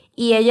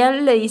 Y ella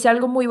le dice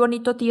algo muy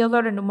bonito a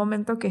Theodore en un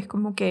momento que es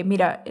como que,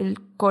 mira, el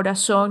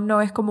corazón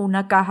no es como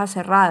una caja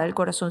cerrada, el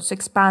corazón se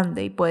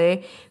expande y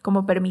puede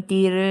como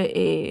permitir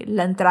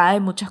la entrada de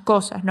muchas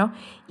cosas, ¿no?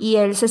 Y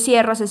él se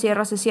cierra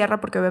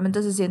porque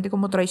obviamente se siente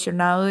como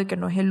traicionado de que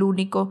no es el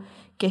único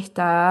que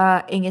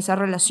está en esa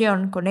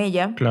relación con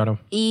ella. Claro.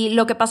 Y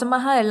lo que pasa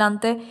más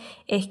adelante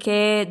es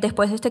que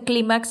después de este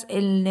clímax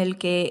en el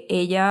que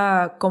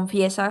ella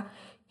confiesa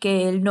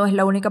que él no es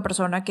la única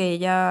persona que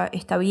ella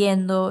está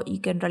viendo y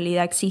que en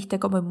realidad existe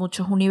como en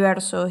muchos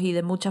universos y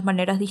de muchas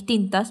maneras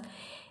distintas,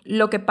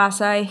 lo que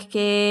pasa es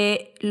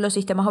que los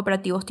sistemas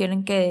operativos se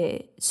tienen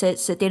que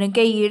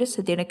ir,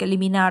 se tiene que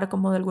eliminar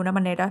como de alguna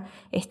manera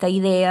esta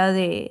idea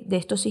de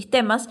estos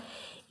sistemas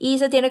y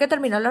se tiene que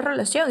terminar la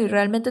relación y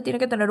realmente tiene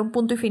que tener un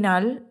punto y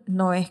final.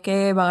 No es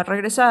que van a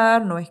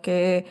regresar, no es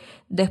que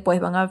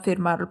después van a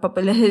firmar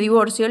papeles de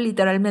divorcio,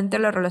 literalmente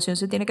la relación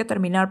se tiene que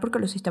terminar porque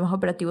los sistemas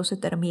operativos se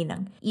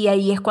terminan. Y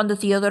ahí es cuando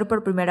Theodore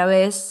por primera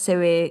vez se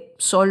ve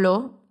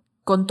solo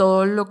con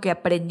todo lo que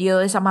aprendió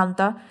de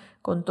Samantha,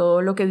 con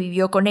todo lo que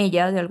vivió con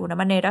ella de alguna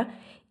manera,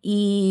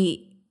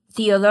 y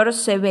Theodore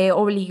se ve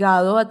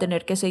obligado a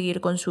tener que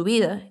seguir con su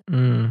vida.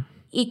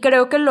 Y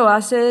creo que lo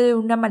hace de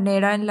una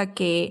manera en la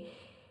que,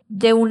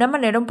 de una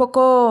manera un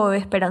poco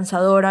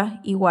esperanzadora,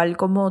 igual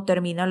como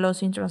termina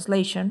Lost in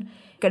Translation.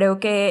 Creo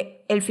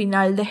que el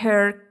final de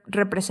Her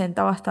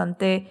representa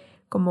bastante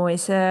como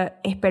esa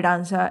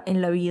esperanza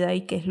en la vida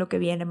y qué es lo que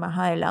viene más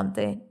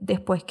adelante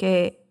después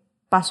que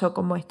pasó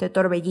como este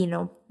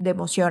torbellino de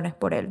emociones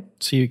por él.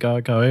 Sí,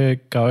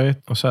 cabe,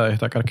 o sea,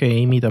 destacar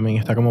que Amy también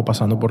está como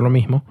pasando por lo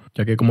mismo,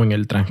 ya que como en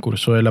el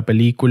transcurso de la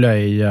película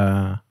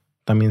ella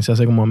también se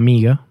hace como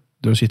amiga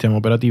de un sistema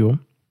operativo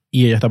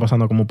y ella está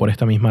pasando como por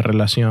esta misma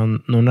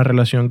relación, no una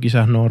relación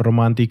quizás no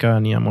romántica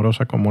ni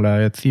amorosa como la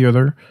de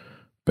Theodore,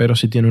 pero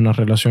sí tiene una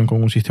relación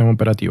con un sistema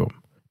operativo.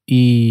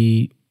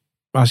 Y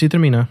así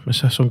termina,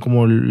 esas son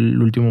como el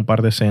último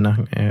par de escenas.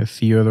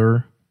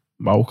 Theodore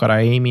va a buscar a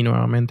Amy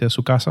nuevamente a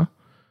su casa,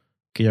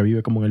 que ella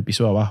vive como en el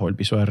piso de abajo, el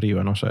piso de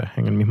arriba, no sé,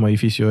 en el mismo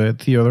edificio de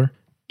Theodore.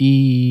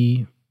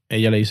 Y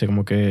ella le dice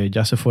como que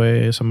ya se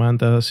fue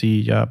Samantha,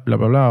 sí, ya bla,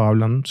 bla, bla,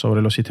 hablan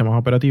sobre los sistemas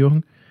operativos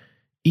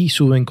y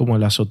suben como a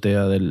la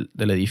azotea del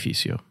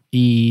edificio.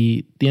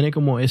 Y tiene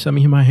como esa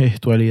misma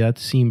gestualidad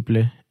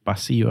simple,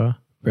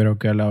 pasiva, pero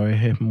que a la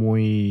vez es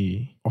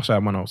muy, o sea,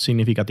 bueno,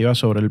 significativa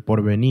sobre el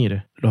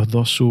porvenir. Los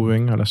dos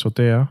suben a la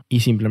azotea y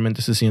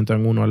simplemente se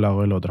sientan uno al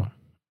lado del otro.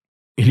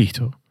 Y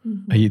listo.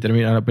 Allí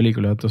termina la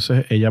película.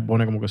 Entonces ella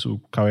pone como que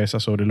su cabeza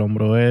sobre el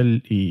hombro de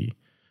él y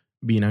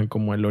miran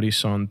como el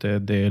horizonte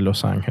de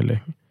Los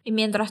Ángeles. Y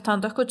mientras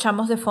tanto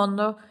escuchamos de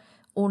fondo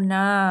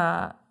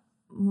una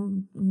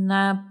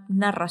una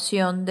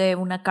narración de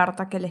una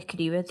carta que le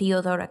escribe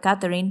Theodore a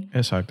Catherine.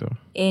 Exacto.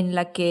 En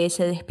la que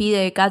se despide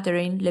de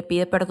Catherine, le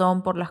pide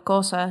perdón por las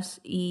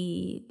cosas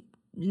y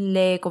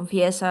le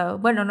confiesa,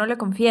 bueno, no le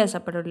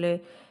confiesa, pero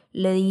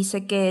le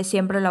dice que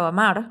siempre la va a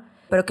amar,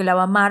 pero que la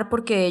va a amar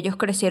porque ellos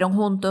crecieron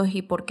juntos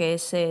y porque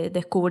se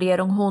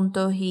descubrieron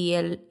juntos y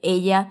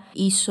ella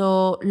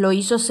lo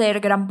hizo ser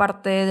gran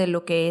parte de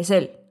lo que es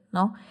él,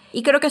 ¿no?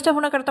 Y creo que esta es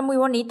una carta muy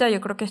bonita, yo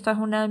creo que esta es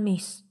una de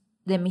mis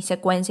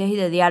secuencias y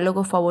de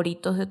diálogos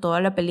favoritos de toda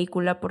la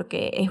película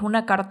porque es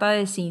una carta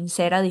de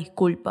sincera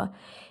disculpa.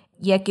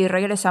 Y aquí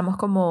regresamos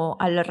como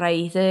a la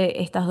raíz de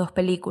estas dos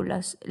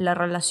películas. La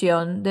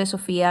relación de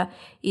Sofía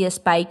y de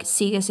Spike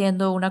sigue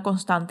siendo una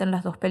constante en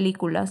las dos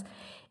películas,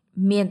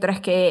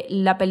 mientras que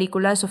la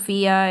película de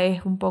Sofía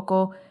es un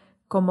poco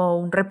como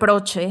un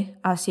reproche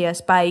hacia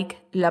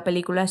Spike, la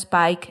película de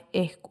Spike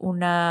es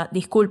una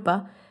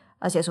disculpa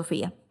hacia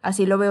Sofía.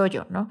 Así lo veo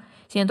yo, ¿no?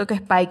 Siento que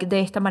Spike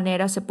de esta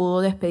manera se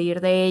pudo despedir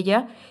de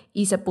ella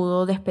y se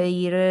pudo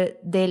despedir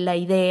de la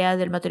idea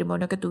del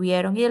matrimonio que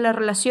tuvieron y de la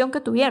relación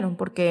que tuvieron,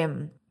 porque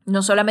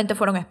no solamente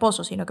fueron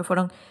esposos, sino que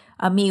fueron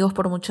amigos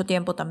por mucho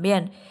tiempo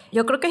también.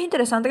 Yo creo que es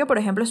interesante que, por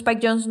ejemplo,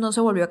 Spike Jonze no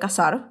se volvió a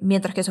casar,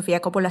 mientras que Sofía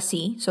Coppola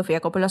sí.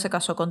 Sofía Coppola se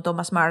casó con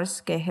Thomas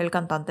Mars, que es el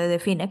cantante de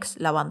Phoenix,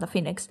 la banda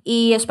Phoenix,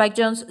 y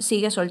Spike Jonze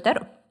sigue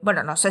soltero.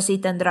 Bueno, no sé si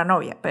tendrá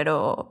novia,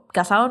 pero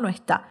casado no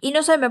está. Y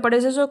no sé, me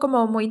parece eso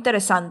como muy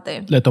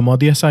interesante. Le tomó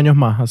 10 años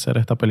más hacer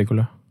esta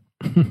película.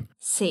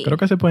 Sí. Creo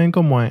que se pueden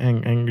como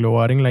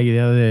englobar en la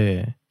idea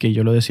de que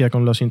yo lo decía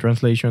con Lost in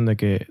Translation, de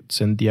que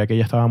sentía que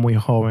ella estaba muy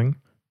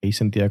joven y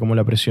sentía como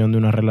la presión de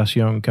una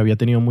relación que había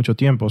tenido mucho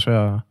tiempo. O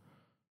sea,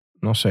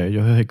 no sé,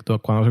 ellos desde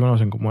cuando se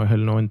conocen, como desde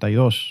el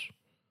 92. O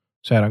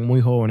sea, eran muy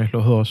jóvenes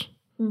los dos.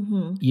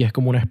 Uh-huh. Y es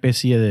como una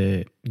especie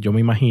de, yo me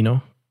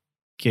imagino,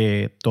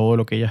 que todo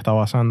lo que ella está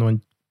basando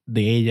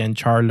de ella en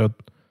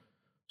Charlotte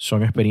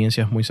son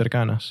experiencias muy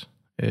cercanas.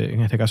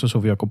 En este caso,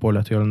 Sofía Coppola,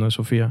 estoy hablando de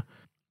Sofía.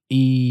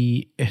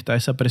 Y está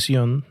esa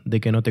presión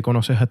de que no te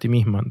conoces a ti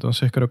misma.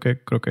 Entonces creo que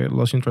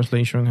Lost in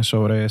Translation es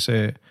sobre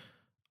ese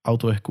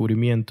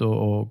autodescubrimiento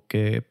o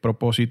qué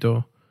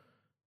propósito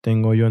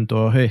tengo yo en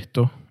todo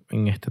esto,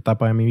 en esta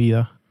etapa de mi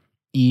vida.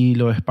 Y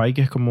lo de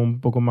Spike es como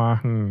un poco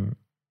más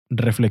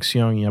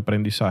reflexión y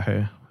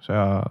aprendizaje. O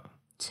sea,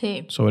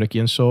 sí, sobre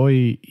quién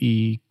soy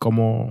y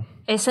cómo...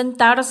 Es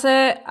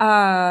sentarse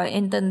a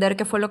entender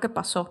qué fue lo que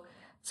pasó,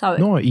 ¿sabes?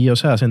 No, y o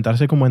sea,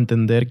 sentarse como a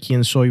entender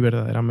quién soy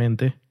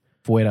verdaderamente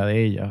fuera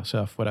de ella, o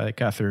sea, fuera de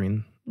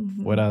Catherine,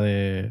 Uh-huh. fuera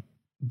de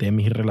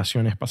mis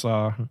relaciones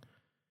pasadas,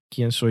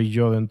 quién soy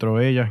yo dentro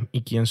de ellas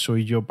y quién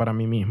soy yo para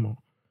mí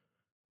mismo.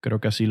 Creo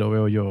que así lo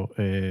veo yo,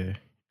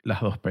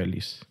 las dos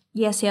pelis.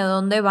 Y hacia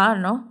dónde va,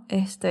 ¿no?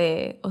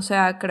 O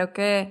sea, creo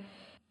que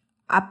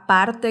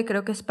aparte,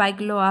 creo que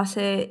Spike lo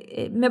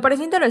hace... me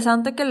parece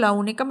interesante que la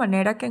única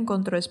manera que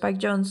encontró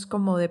Spike Jonze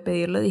como de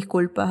pedirle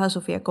disculpas a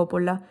Sofía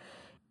Coppola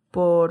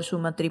por su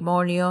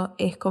matrimonio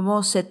es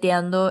como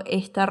seteando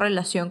esta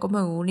relación como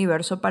en un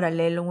universo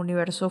paralelo, un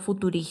universo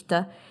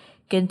futurista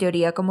que en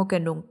teoría como que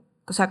no,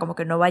 o sea, como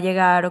que no va a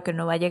llegar o que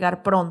no va a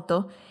llegar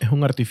pronto. Es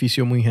un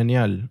artificio muy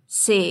genial.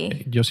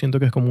 Sí. Yo siento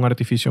que es como un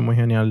artificio muy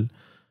genial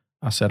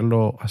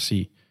hacerlo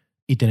así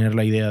y tener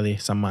la idea de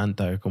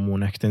Samantha como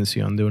una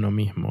extensión de uno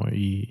mismo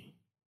y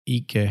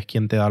que es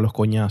quien te da los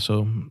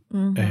coñazos,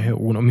 Uh-huh. es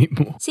uno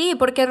mismo. Sí,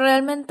 porque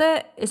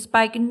realmente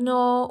Spike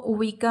no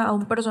ubica a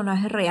un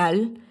personaje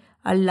real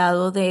al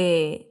lado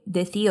de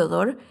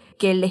Theodore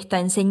que le está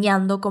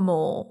enseñando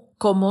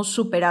cómo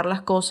superar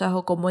las cosas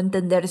o cómo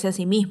entenderse a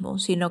sí mismo,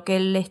 sino que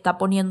él le está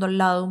poniendo al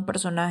lado un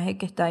personaje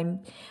que está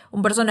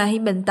un personaje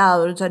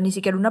inventado, o sea, ni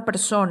siquiera una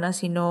persona,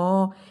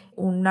 sino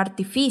un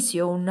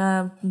artificio,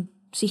 un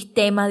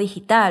sistema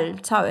digital,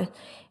 ¿sabes?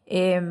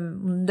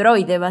 Un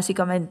droide,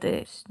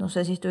 básicamente. No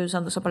sé si estoy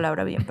usando esa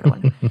palabra bien, pero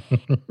bueno.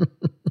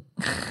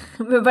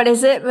 me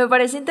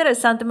parece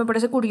interesante, me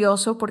parece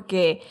curioso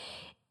porque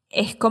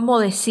es como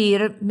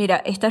decir, mira,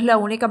 esta es la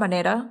única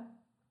manera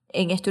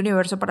en este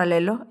universo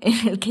paralelo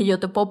en el que yo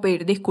te puedo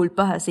pedir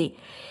disculpas así.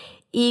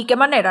 Y qué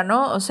manera,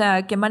 ¿no? O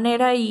sea, qué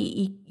manera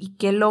y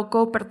qué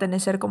loco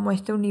pertenecer como a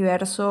este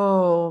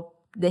universo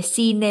de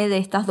cine de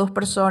estas dos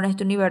personas,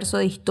 este universo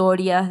de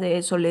historias,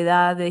 de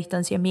soledad, de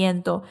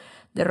distanciamiento,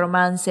 de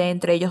romance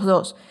entre ellos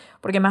dos.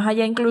 Porque más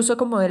allá incluso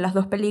como de las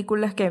dos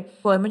películas que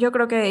podemos yo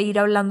creo que ir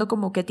hablando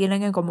como que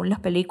tienen en común las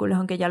películas,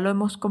 aunque ya lo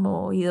hemos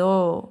como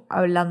ido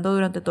hablando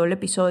durante todo el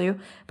episodio,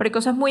 pero hay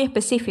cosas muy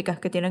específicas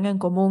que tienen en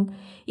común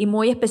y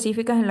muy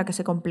específicas en las que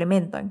se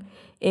complementan.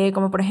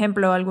 Como por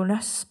ejemplo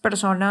algunas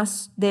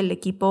personas del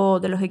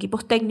equipo, de los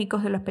equipos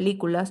técnicos de las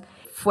películas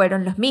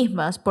fueron las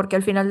mismas, porque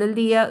al final del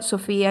día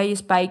Sofía y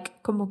Spike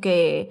como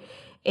que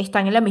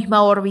están en la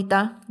misma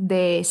órbita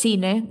de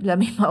cine, la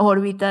misma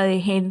órbita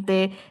de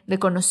gente, de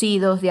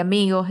conocidos, de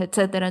amigos,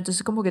 etc.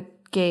 Entonces como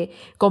que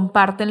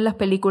comparten las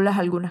películas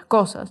algunas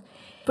cosas.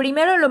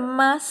 Primero lo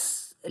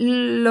más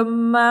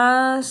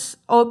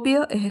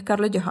obvio es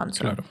Scarlett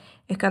Johansson. Claro.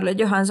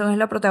 Scarlett Johansson es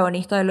la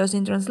protagonista de Lost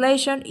in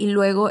Translation y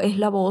luego es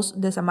la voz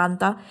de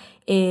Samantha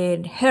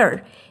en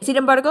Her. Sin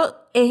embargo,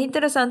 es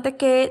interesante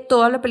que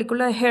toda la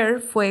película de Her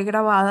fue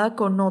grabada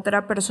con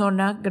otra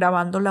persona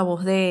grabando la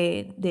voz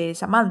de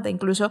Samantha.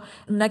 Incluso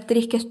una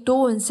actriz que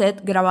estuvo en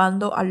set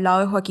grabando al lado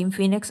de Joaquín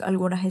Phoenix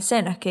algunas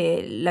escenas,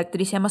 que la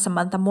actriz se llama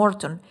Samantha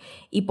Morton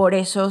y por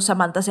eso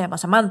Samantha se llama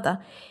Samantha.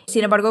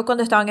 Sin embargo,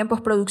 cuando estaban en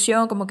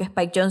postproducción, como que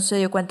Spike Jonze se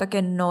dio cuenta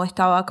que no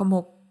estaba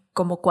como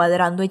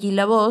cuadrando allí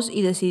la voz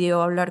y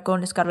decidió hablar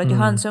con Scarlett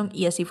Johansson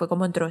y así fue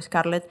como entró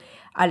Scarlett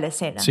a la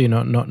escena. Sí,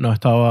 no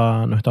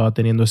estaba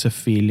teniendo ese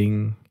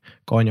feeling.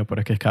 Coño,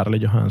 pero es que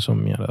Scarlett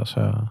Johansson, mierda, o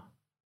sea,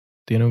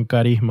 tiene un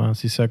carisma,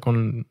 así sea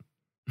con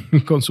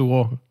su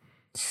voz.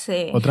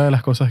 Sí. Otra de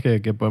las cosas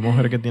que podemos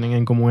ver que tienen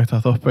en común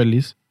estas dos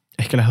pelis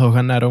es que las dos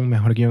ganaron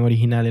Mejor Guión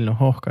Original en los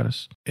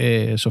Oscars.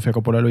 Sofía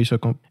Coppola lo hizo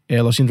con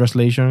Lost in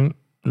Translation,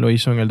 lo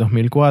hizo en el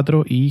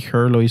 2004 y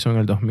Her lo hizo en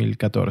el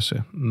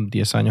 2014.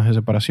 10 años de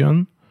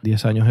separación,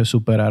 10 años de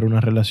superar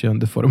una relación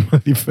de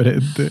forma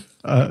diferente.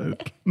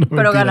 No, pero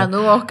mentira.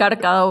 ganando un Oscar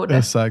cada una.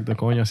 Exacto,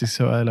 coño, así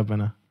se vale la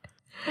pena.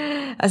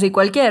 Así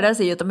cualquiera,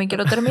 si yo también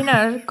quiero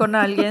terminar con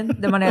alguien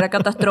de manera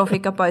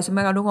catastrófica para ver si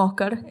me gano un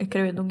Oscar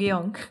escribiendo un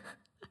guión.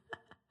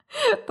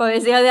 Para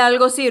ver si de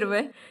algo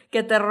sirve,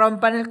 que te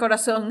rompan el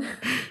corazón.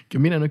 Que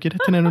mira, no quieres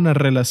tener una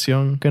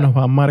relación que nos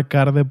va a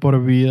marcar de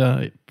por vida,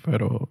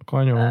 pero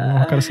coño,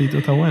 un Oscarcito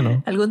está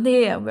bueno. Algún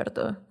día,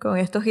 Humberto, con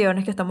estos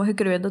guiones que estamos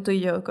escribiendo tú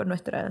y yo con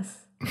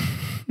nuestras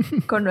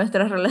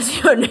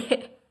relaciones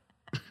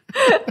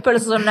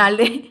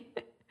personales.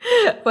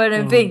 Bueno,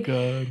 en fin.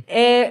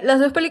 Las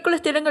dos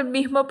películas tienen el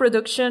mismo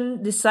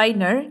production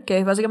designer, que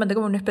es básicamente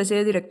como una especie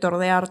de director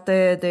de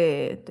arte,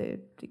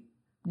 de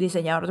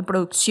diseñador de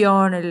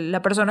producción,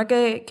 la persona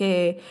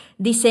que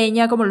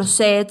diseña como los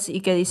sets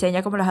y que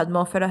diseña como las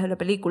atmósferas de la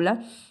película.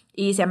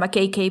 Y se llama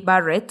K.K.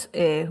 Barrett,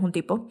 es un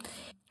tipo.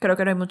 Creo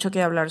que no hay mucho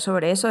que hablar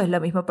sobre eso, es la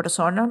misma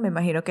persona, me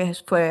imagino que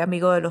fue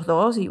amigo de los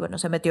dos y bueno,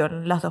 se metió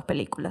en las dos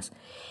películas.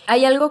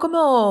 Hay algo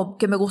como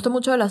que me gusta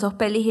mucho de las dos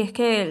pelis y es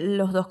que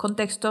los dos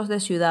contextos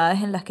de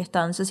ciudades en las que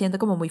están se sienten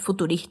como muy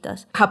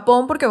futuristas.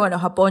 Japón, porque bueno,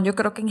 Japón yo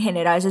creo que en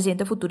general se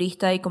siente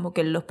futurista y como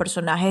que los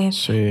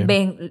personajes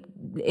ven,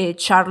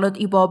 Charlotte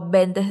y Bob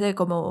ven desde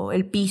como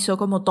el piso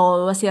como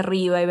todo hacia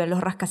arriba y ven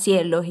los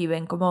rascacielos y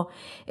ven como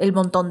el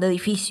montón de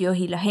edificios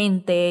y la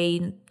gente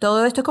y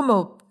todo esto es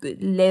como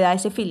le da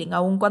ese feeling,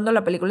 aun cuando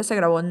la película se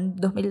grabó en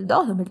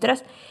 2002,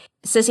 2003,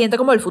 se siente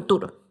como el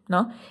futuro,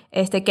 ¿no?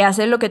 Que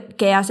hace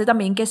que hace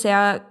también que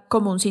sea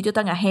como un sitio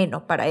tan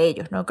ajeno para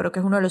ellos, ¿no? Creo que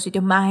es uno de los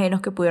sitios más ajenos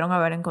que pudieron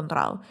haber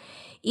encontrado.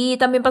 Y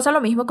también pasa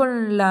lo mismo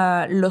con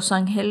Los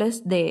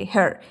Ángeles de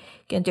Her,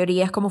 que en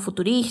teoría es como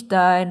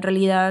futurista, en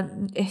realidad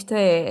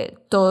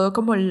todo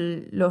como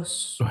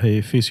los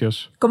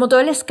edificios. Como todo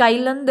el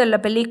skyline de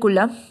la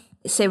película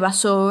se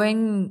basó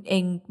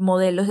en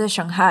modelos de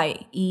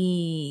Shanghai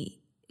y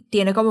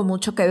tiene como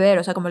mucho que ver,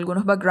 o sea, como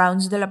algunos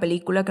backgrounds de la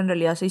película que en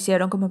realidad se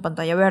hicieron como en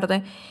pantalla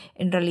verde,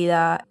 en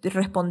realidad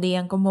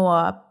respondían como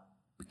a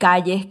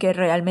calles que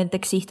realmente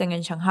existen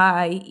en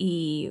Shanghai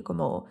y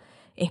como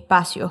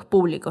espacios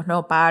públicos,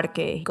 ¿no?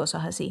 Parques y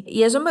cosas así.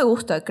 Y eso me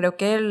gusta, creo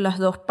que las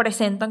dos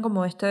presentan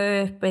como esta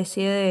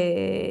especie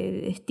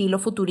de estilo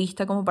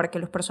futurista como para que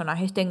los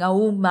personajes estén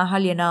aún más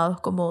alienados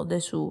como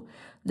de su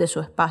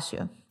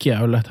espacio. Que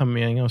hablas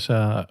también, o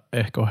sea,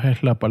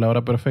 escoges la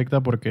palabra perfecta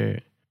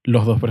porque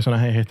los dos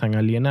personajes están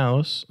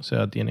alienados, o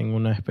sea, tienen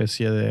una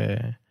especie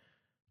de,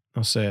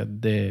 no sé,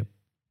 de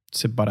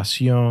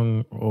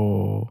separación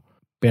o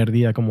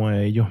pérdida como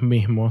de ellos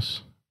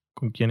mismos,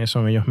 con quiénes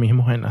son ellos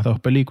mismos en las dos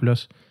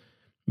películas.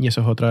 Y eso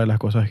es otra de las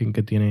cosas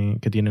que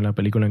tiene la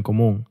película en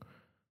común.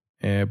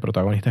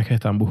 Protagonistas que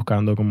están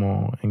buscando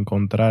como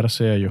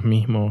encontrarse a ellos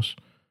mismos,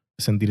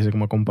 sentirse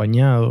como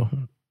acompañados,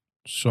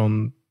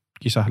 son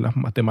quizás las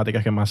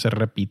temáticas que más se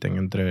repiten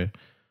entre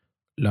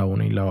la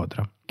una y la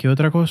otra. ¿Qué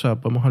otra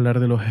cosa? Podemos hablar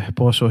de los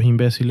esposos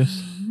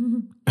imbéciles.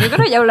 Yo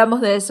creo que ya hablamos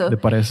de eso. ¿Te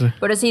parece?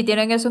 Pero sí,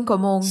 tienen eso en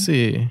común.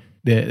 Sí.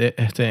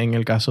 En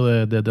el caso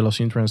de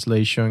Lost in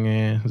Translation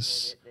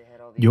es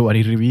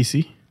Yubari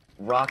Ribisi.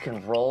 Rock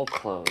and roll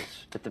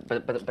clothes,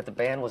 but the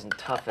band wasn't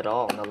tough at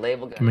all, and the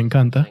label guy Que me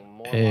encanta.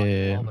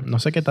 No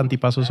sé qué tan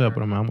tipazo sea,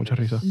 pero me da mucha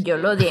risa. Yo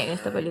lo odié en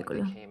esta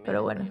película,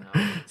 pero bueno.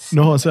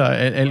 No, o sea,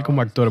 él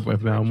como actor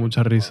pues me da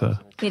mucha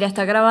risa. Mira,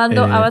 está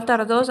grabando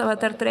Avatar 2,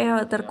 Avatar 3,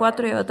 Avatar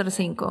 4 y Avatar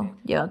 5.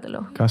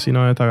 Llévatelo. Casi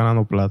no está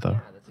ganando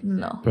plata.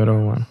 No.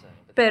 Pero bueno.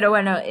 Pero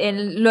bueno,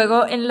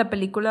 luego en la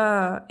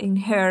película In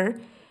Her,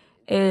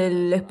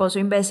 el esposo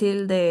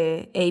imbécil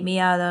de Amy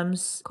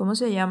Adams, ¿cómo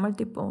se llama el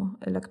tipo?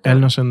 El actor. Él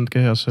no sé en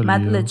qué hace.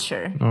 Matt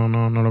Letscher. No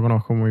lo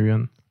conozco muy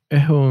bien.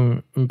 Es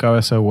un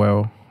cabeza de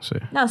huevo, sí.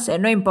 No sé,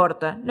 no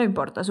importa.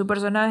 Su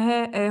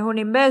personaje es un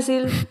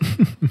imbécil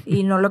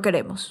y no lo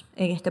queremos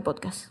en este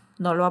podcast.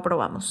 No lo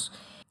aprobamos.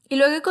 Y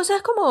luego hay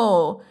cosas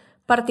como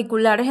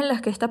particulares en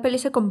las que esta peli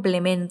se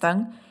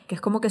complementan, que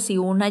es como que si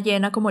una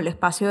llena como el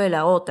espacio de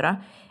la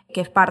otra, que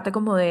es parte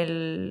como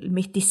del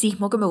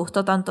misticismo que me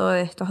gustó tanto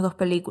de estas dos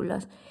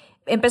películas.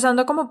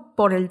 Empezando como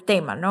por el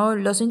tema, ¿no?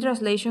 Lost in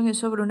Translation es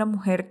sobre una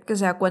mujer que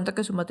se da cuenta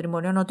que su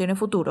matrimonio no tiene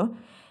futuro,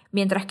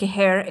 mientras que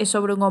Hair es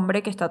sobre un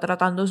hombre que está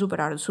tratando de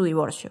superar su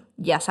divorcio.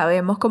 Ya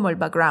sabemos como el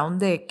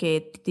background de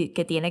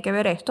que tiene que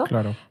ver esto,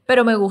 Claro.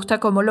 pero me gusta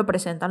cómo lo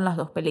presentan las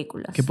dos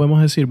películas. ¿Qué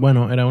podemos decir?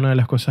 Bueno, era una de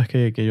las cosas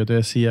que yo te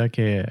decía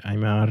que a mí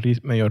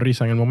me dio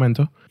risa en el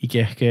momento, y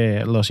que es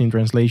que Lost in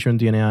Translation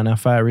tiene a Anna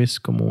Faris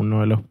como uno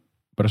de los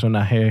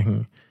personajes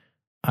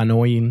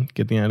annoying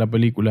que tiene la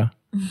película,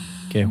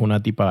 que es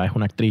una tipa, es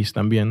una actriz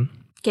también.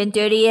 Que en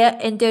teoría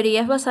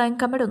es basada en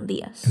Cameron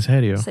Díaz. ¿En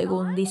serio?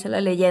 Según dice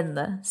la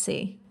leyenda,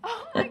 sí.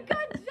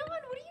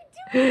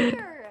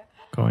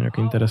 Coño,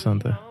 qué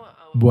interesante.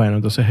 Bueno,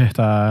 entonces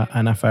está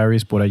Anna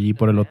Faris por allí,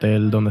 por el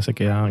hotel donde se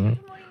quedan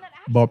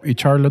Bob y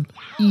Charlotte.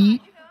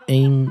 Y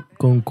en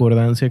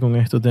concordancia con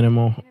esto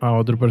tenemos a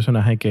otro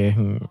personaje que es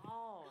un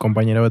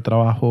compañero de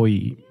trabajo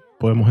y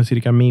podemos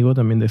decir que amigo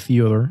también de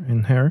Theodore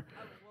en Hair,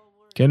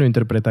 que lo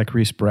interpreta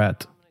Chris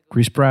Pratt.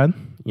 Chris Pratt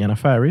y Anna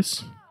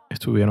Faris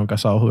estuvieron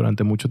casados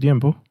durante mucho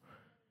tiempo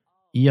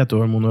y a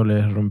todo el mundo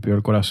les rompió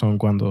el corazón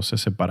cuando se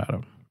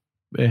separaron.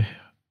 Es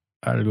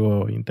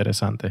algo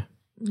interesante.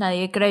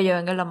 Nadie creyó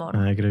en el amor.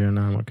 Nadie creyó en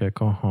nada, ¿qué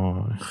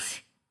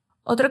cojones?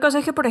 Otra cosa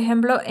es que, por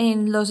ejemplo,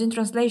 en Lost in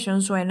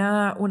Translation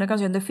suena una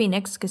canción de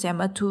Phoenix que se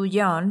llama Too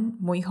Young,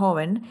 muy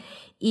joven,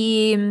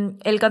 y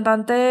el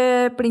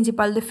cantante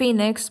principal de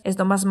Phoenix es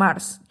Thomas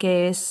Mars,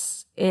 que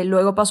es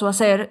luego pasó a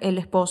ser el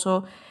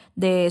esposo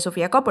de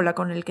Sofía Coppola,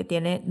 con el que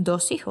tiene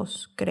 2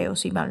 hijos, creo,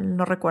 si mal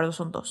no recuerdo,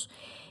 son 2.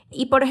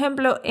 Y por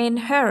ejemplo, en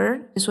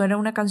Her suena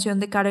una canción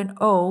de Karen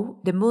O,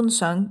 de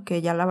Moonsong,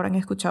 que ya la habrán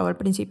escuchado al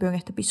principio en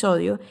este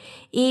episodio,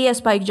 y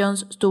Spike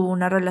Jonze tuvo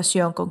una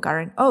relación con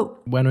Karen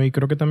O. Bueno, y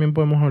creo que también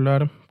podemos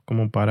hablar,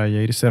 como para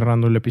ya ir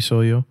cerrando el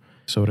episodio,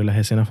 sobre las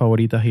escenas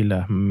favoritas y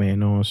las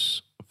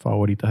menos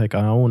favoritas de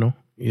cada uno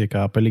y de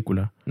cada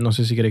película. No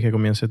sé si queréis que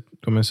comiences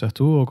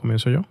tú o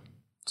comienzo yo.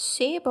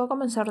 Sí, puedo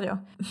comenzar yo.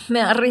 Me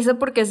da risa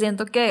porque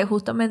siento que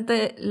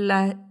justamente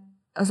las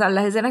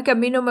escenas que a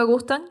mí no me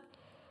gustan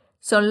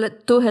son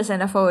tus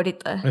escenas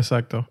favoritas.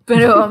 Exacto.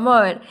 Pero vamos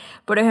a ver.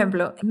 Por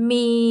ejemplo,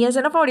 mi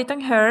escena favorita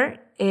en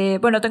Her,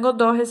 bueno, tengo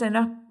 2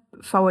 escenas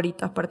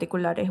favoritas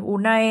particulares.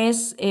 Una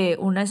es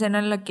una escena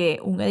en la que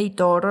un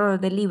editor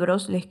de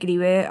libros le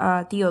escribe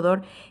a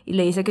Theodore y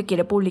le dice que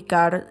quiere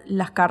publicar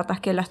las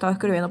cartas que él ha estado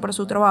escribiendo para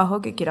su trabajo,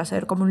 que quiere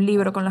hacer como un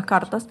libro con las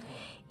cartas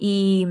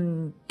y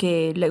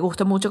que le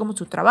gusta mucho como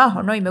su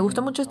trabajo, ¿no? Y me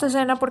gusta mucho esta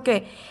escena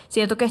porque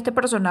siento que este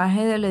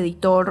personaje del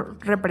editor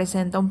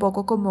representa un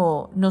poco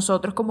como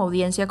nosotros como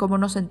audiencia, cómo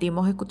nos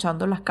sentimos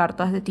escuchando las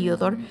cartas de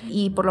Theodore,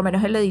 y por lo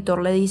menos el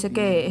editor le dice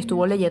que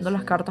estuvo leyendo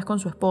las cartas con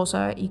su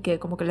esposa y que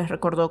como que les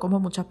recordó como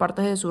muchas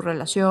partes de su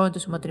relación,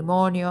 de su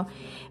matrimonio.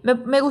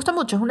 Me gusta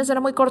mucho, es una escena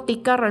muy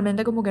cortica,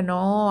 realmente como que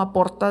no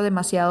aporta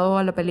demasiado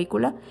a la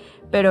película,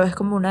 pero es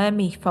como una de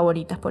mis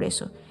favoritas por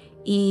eso.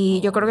 Y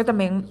yo creo que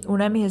también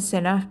una de mis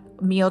escenas,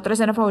 mi otra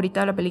escena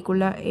favorita de la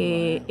película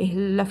es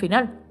la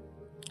final.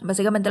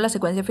 Básicamente la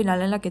secuencia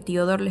final en la que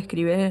Theodore le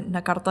escribe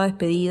una carta de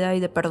despedida y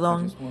de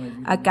perdón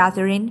a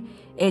Catherine.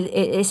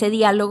 Ese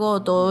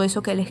diálogo, todo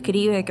eso que él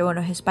escribe, que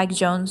bueno, es Spike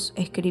Jonze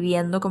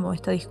escribiendo como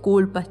esta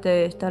disculpa,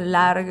 este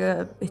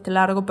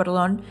largo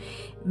perdón,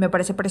 me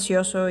parece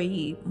precioso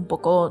y un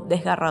poco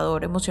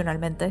desgarrador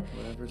emocionalmente.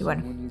 Y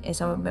bueno,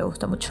 eso me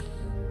gusta mucho.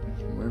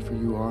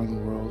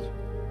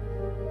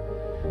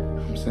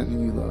 I'm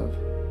sending you love.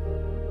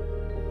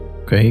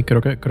 Ok,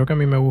 creo que a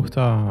mí me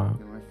gusta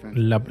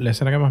la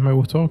escena que más me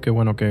gustó, que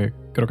bueno, que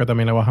creo que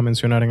también la vas a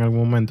mencionar en algún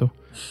momento.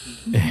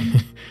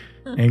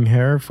 En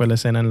Her fue la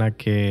escena en la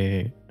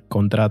que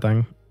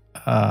contratan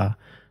a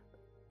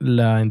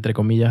la, entre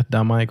comillas,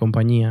 dama de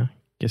compañía,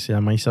 que se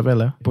llama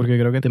Isabella, porque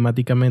creo que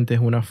temáticamente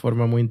es una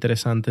forma muy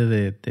interesante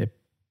de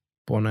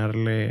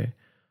ponerle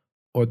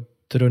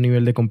otro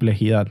nivel de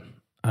complejidad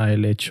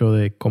al hecho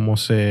de cómo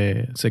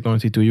se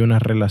constituye una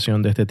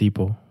relación de este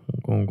tipo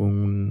con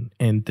un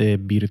ente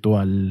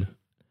virtual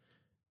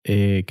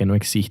que no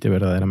existe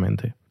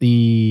verdaderamente.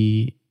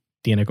 Y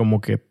tiene como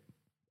que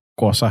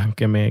cosas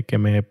que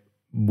me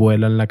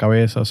vuelan la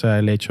cabeza, o sea,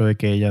 el hecho de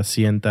que ella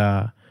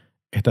sienta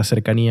esta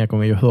cercanía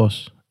con ellos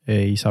dos,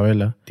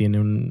 Isabella,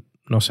 tiene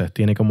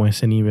tiene como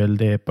ese nivel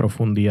de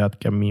profundidad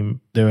que a mí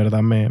de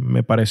verdad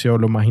me pareció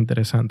lo más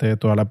interesante de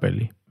toda la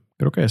peli.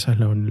 Creo que esa es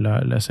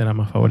la escena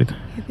más favorita.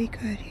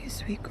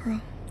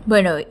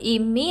 Bueno, y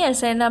mi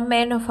escena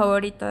menos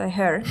favorita de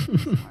Her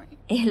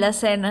es la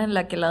escena en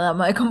la que la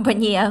dama de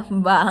compañía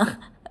va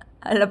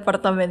al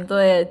apartamento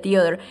de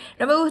Theodore.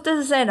 No me gusta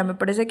esa escena, me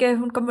parece que es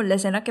como la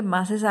escena que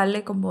más se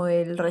sale como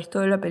del resto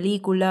de la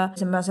película.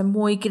 Se me hace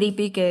muy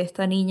creepy que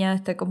esta niña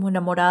esté como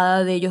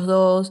enamorada de ellos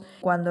dos,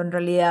 cuando en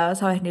realidad,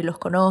 sabes, ni los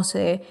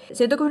conoce.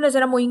 Siento que es una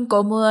escena muy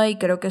incómoda y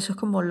creo que eso es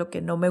como lo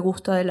que no me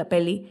gusta de la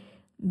peli.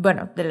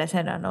 Bueno, de la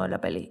escena, no de la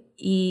peli.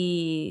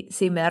 Y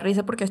sí, me da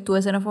risa porque es tu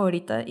escena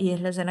favorita y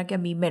es la escena que a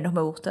mí menos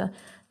me gusta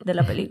de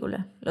la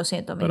película. Lo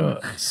siento, amigo. Pero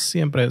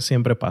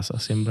siempre pasa,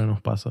 siempre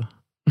nos pasa.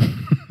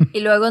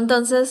 Y luego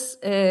entonces,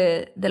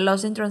 The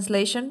Lost in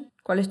Translation,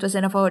 ¿Cuál es tu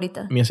escena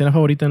favorita? Mi escena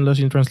favorita en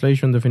Lost in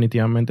Translation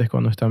definitivamente es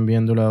cuando están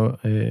viendo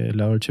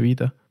la Dolce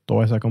Vita.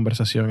 Toda esa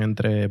conversación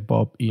entre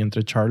Bob y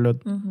entre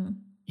Charlotte. Ujú.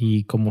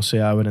 Y cómo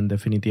se abren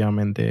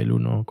definitivamente el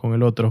uno con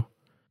el otro.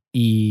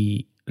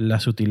 Y la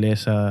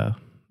sutileza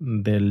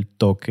del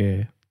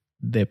toque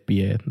de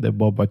pie de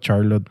Bob a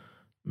Charlotte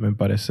me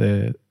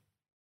parece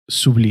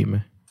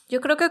sublime.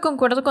 Yo creo que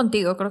concuerdo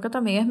contigo, creo que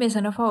también es mi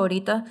escena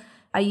favorita.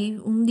 Hay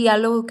un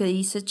diálogo que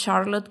dice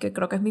Charlotte que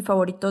creo que es mi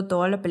favorito de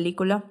toda la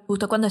película,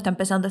 justo cuando está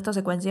empezando esta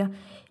secuencia,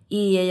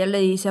 y ella le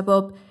dice a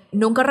Bob,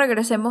 nunca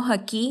regresemos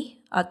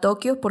aquí a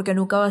Tokio porque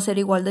nunca va a ser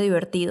igual de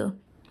divertido.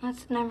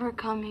 Let's never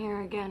come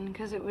here again,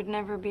 because it would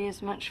never be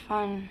as much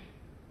fun.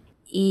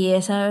 Y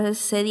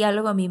ese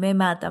diálogo a mí me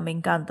mata, me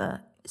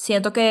encanta.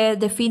 Siento que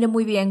define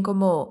muy bien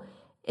como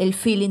el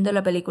feeling de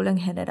la película en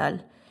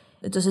general.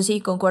 Entonces sí,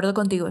 concuerdo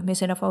contigo, es mi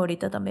escena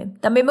favorita también.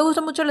 También me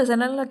gusta mucho la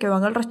escena en la que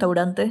van al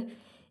restaurante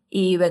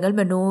y ven el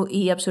menú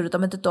y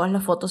absolutamente todas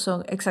las fotos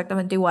son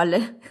exactamente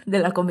iguales de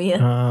la comida.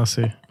 Ah,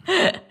 sí.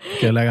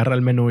 Que él agarra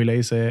el menú y le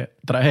dice,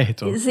 trae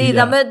esto. Sí, y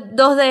ya. dame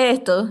 2 de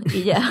estos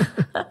y ya.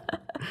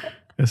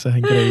 Eso es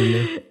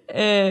increíble.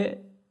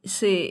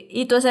 Sí.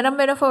 ¿Y tu escena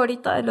menos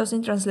favorita de Lost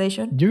in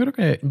Translation? Yo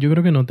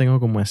creo que no tengo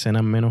como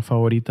escena menos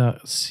favorita.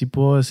 Sí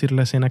puedo decir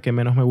la escena que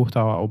menos me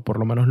gustaba, o por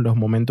lo menos los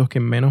momentos que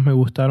menos me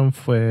gustaron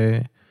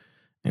fue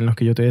en los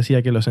que yo te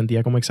decía que lo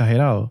sentía como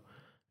exagerado.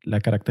 La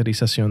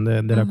caracterización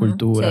de la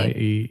cultura sí.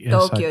 y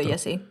Tokio exacto. y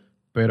así.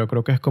 Pero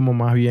creo que es como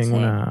más bien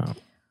Sí.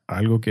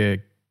 algo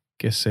que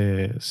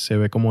se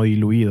ve como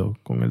diluido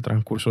con el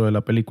transcurso de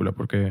la película,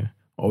 porque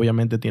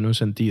obviamente tiene un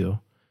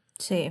sentido.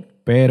 Sí.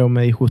 Pero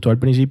me disgustó al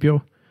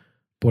principio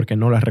porque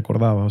no la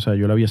recordaba. O sea,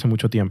 yo la vi hace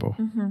mucho tiempo.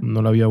 Ujú.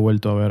 No la había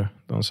vuelto a ver.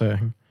 Entonces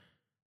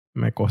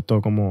me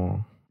costó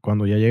como...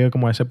 Cuando ya llegué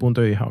como a ese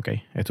punto y dije, ok,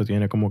 esto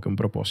tiene como que un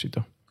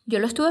propósito. Yo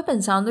lo estuve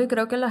pensando y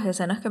creo que las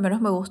escenas que menos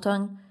me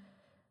gustan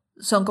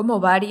son como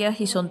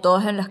varias y son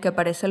todas en las que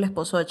aparece el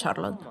esposo de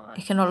Charlotte.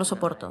 Es que no lo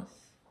soporto.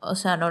 O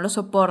sea, no lo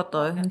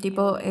soporto. Es un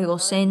tipo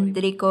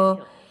egocéntrico.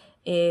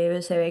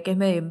 Se ve que es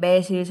medio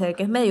imbécil. Se ve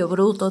que es medio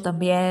bruto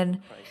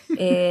también.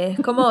 Es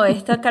como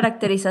esta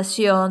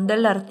caracterización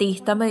del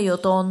artista medio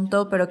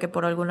tonto, pero que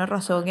por alguna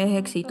razón es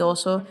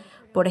exitoso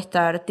por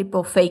estar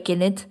tipo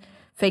faking it.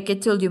 Fake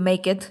it till you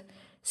make it.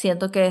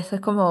 Siento que eso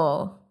es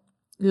como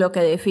lo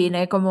que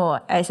define como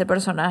a ese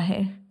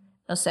personaje.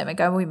 No sé, me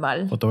cae muy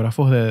mal.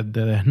 Fotógrafos de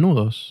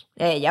desnudos.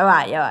 Ya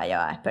va,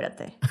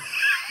 espérate.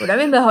 Uno de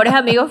mis mejores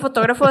amigos es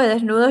fotógrafo de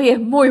desnudos y es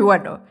muy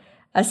bueno.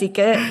 Así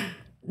que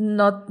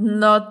no.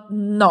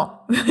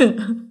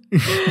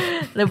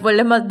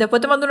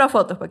 Después te mando unas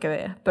fotos para que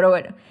veas. Pero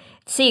bueno,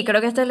 sí,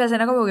 creo que esta es la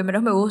escena como que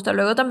menos me gusta.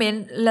 Luego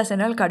también la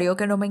escena del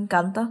karaoke no me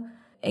encanta.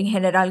 En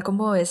general,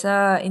 como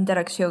esa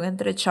interacción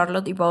entre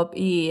Charlotte y Bob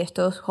y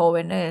estos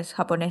jóvenes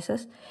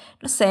japoneses.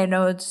 No sé,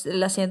 no,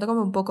 la siento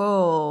como un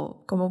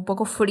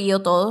poco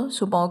frío todo.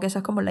 Supongo que esa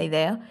es como la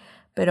idea.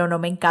 Pero no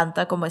me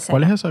encanta como escena.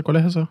 ¿Cuál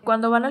es esa?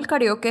 Cuando van al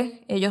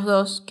karaoke, ellos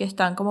dos que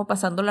están como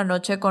pasando la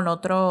noche con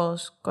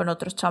otros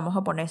chamos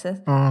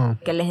japoneses Ah.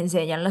 que les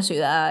enseñan la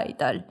ciudad y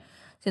tal.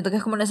 Siento que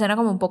es como una escena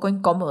como un poco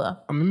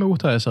incómoda. A mí me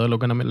gusta eso. La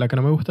que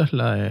no me gusta es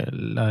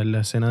la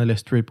escena del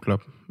strip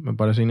club. Me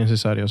parece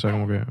innecesaria. O sea,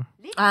 como que...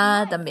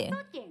 Ah,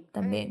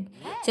 también.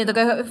 Siento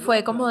que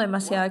fue como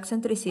demasiada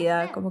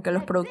excentricidad, como que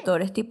los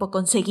productores tipo,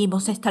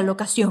 conseguimos esta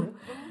locación,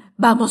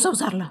 vamos a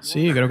usarla.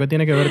 Sí, creo que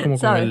tiene que ver como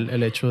con ¿Sabes?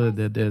 el hecho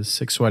de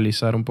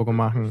sexualizar un poco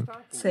más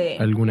Sí.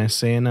 alguna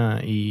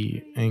escena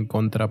y en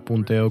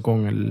contrapunteo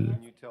con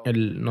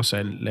no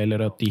sé, el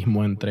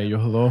erotismo entre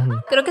ellos dos.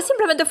 Creo que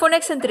simplemente fue una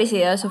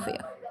excentricidad de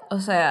Sofía. O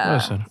sea, Puede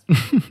ser.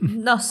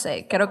 no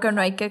sé, creo que no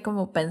hay que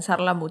como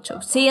pensarla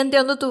mucho. Sí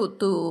entiendo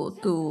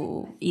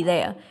tu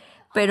idea,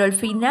 pero al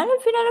final,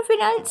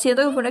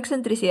 siento que fue una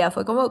excentricidad.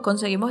 Fue como,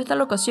 conseguimos esta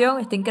locación,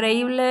 está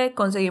increíble,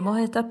 conseguimos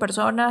estas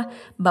personas,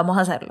 vamos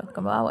a hacerlo.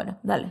 Como, bueno,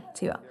 dale,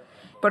 sí va.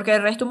 Porque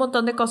el resto un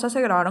montón de cosas se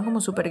grabaron como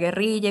súper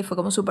guerrilla y fue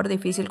como súper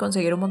difícil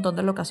conseguir un montón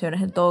de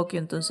locaciones en Tokio.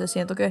 Entonces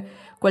siento que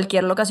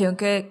cualquier locación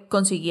que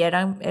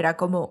consiguieran era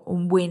como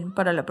un win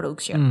para la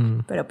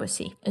producción. Pero pues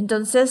sí.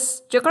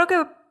 Entonces yo creo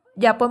que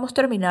ya podemos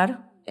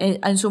terminar.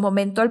 En su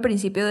momento al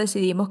principio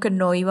decidimos que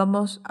no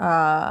íbamos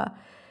a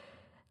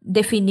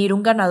definir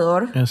un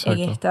ganador Exacto.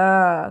 en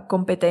esta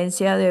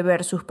competencia de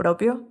versus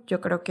propio.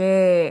 Yo creo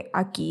que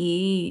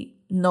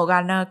aquí no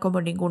gana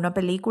como ninguna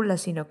película,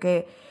 sino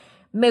que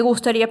me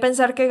gustaría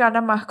pensar que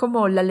gana más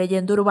como la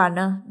leyenda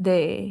urbana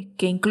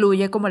que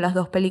incluye como las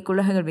dos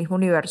películas en el mismo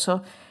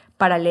universo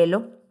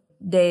paralelo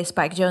de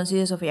Spike Jonze y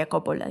de Sofía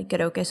Coppola. Y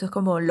creo que eso es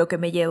como lo que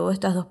me llevo de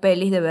estas dos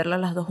pelis, de verlas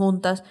las dos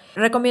juntas.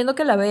 Recomiendo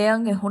que la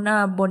vean, es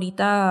una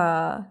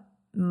bonita...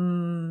 es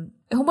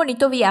un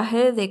bonito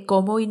viaje de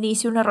cómo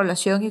inicia una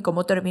relación y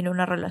cómo termina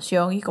una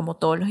relación y como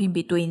todos los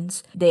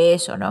in-betweens de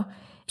eso, ¿no?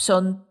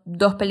 Son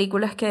dos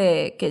películas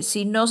que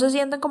si no se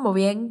sienten como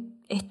bien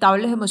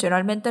estables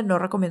emocionalmente, no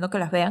recomiendo que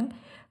las vean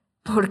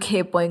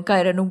porque pueden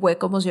caer en un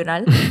hueco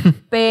emocional.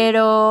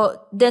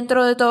 Pero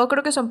dentro de todo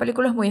creo que son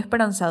películas muy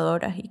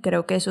esperanzadoras y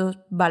creo que eso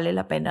vale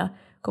la pena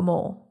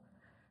como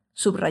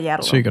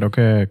subrayarlo. Sí, creo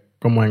que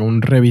como en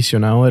un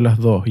revisionado de las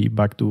dos y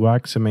back to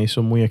back se me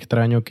hizo muy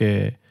extraño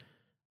que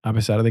a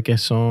pesar de que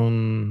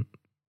son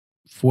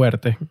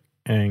fuertes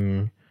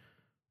en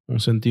un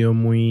sentido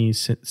muy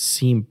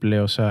simple,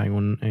 o sea,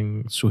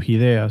 en sus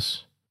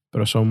ideas,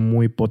 pero son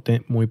muy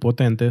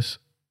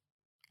potentes,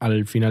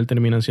 al final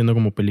terminan siendo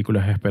como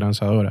películas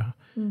esperanzadoras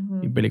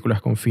y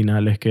películas con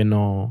finales que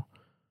no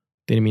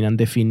terminan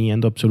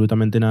definiendo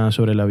absolutamente nada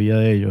sobre la vida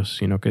de ellos,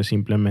 sino que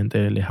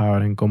simplemente les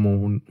abren como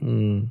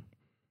un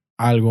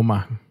algo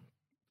más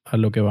a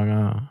lo que van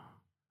a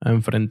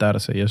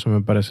enfrentarse, y eso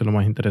me parece lo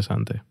más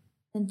interesante.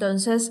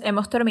 Entonces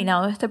hemos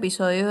terminado este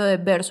episodio de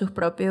Versus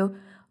propio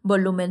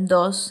volumen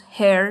 2,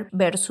 Hair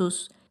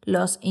versus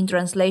Lost in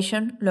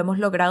Translation. Lo hemos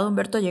logrado,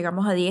 Humberto,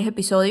 llegamos a 10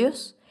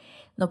 episodios.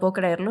 No puedo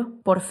creerlo,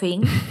 por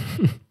fin.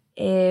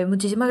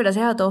 Muchísimas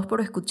gracias a todos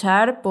por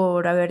escuchar,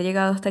 por haber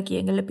llegado hasta aquí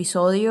en el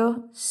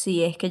episodio.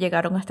 Si es que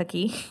llegaron hasta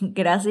aquí,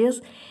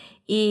 gracias.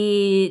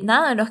 Y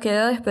nada, nos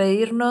queda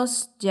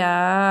despedirnos.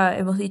 Ya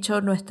hemos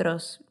dicho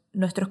nuestros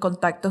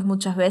contactos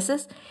muchas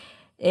veces.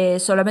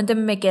 Solamente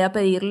me queda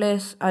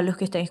pedirles a los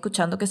que estén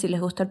escuchando que si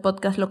les gusta el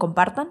podcast lo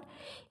compartan.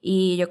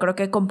 Y yo creo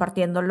que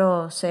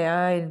compartiéndolo,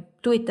 sea en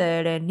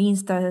Twitter, en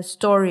Insta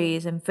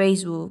Stories, en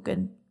Facebook,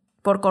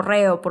 por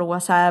correo, por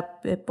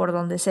WhatsApp, por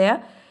donde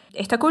sea,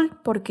 está cool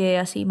porque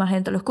así más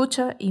gente lo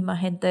escucha y más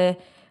gente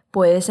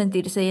puede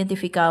sentirse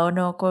identificado o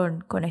no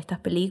con estas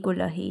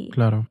películas.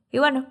 Claro. Y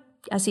bueno,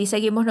 así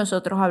seguimos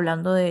nosotros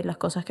hablando de las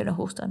cosas que nos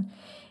gustan.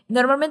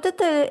 Normalmente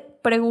te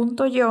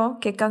pregunto yo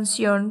qué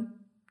canción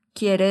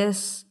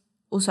quieres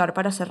usar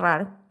para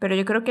cerrar, pero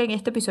yo creo que en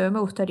este episodio me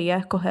gustaría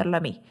escogerla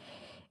a mí.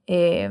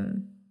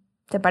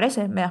 ¿Te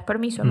parece? ¿Me das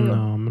permiso, amigo?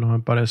 No me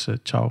parece.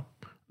 Chao.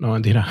 No,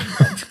 mentira.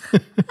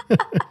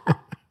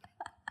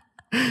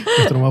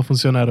 Esto no va a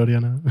funcionar,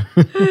 Oriana.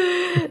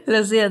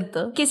 Lo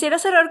siento. Quisiera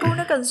cerrar con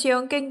una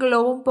canción que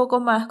engloba un poco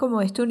más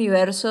como este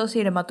universo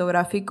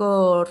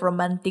cinematográfico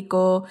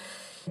romántico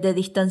de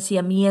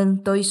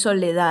distanciamiento y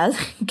soledad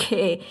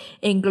que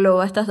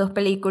engloba estas dos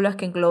películas,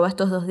 que engloba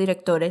estos dos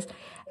directores.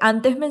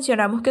 Antes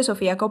mencionamos que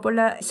Sofía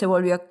Coppola se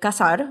volvió a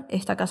casar,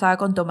 está casada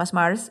con Thomas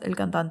Mars, el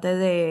cantante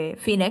de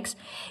Phoenix,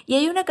 y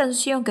hay una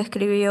canción que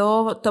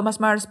escribió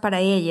Thomas Mars para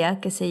ella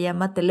que se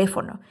llama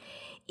Teléfono.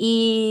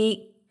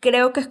 Y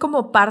creo que es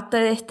como parte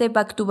de este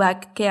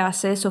back-to-back que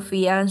hace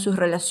Sofía en sus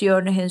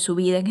relaciones, en su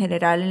vida en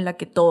general, en la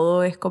que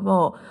todo es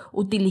como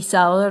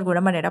utilizado de alguna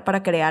manera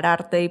para crear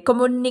arte. Y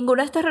como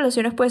ninguna de estas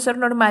relaciones puede ser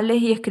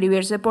normales y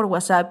escribirse por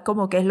WhatsApp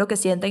como qué es lo que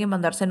sienten y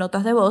mandarse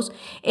notas de voz,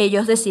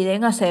 ellos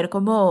deciden hacer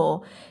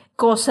como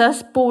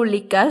cosas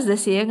públicas,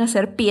 deciden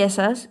hacer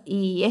piezas,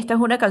 y esta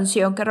es una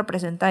canción que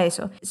representa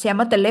eso. Se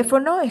llama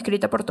Teléfono,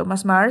 escrita por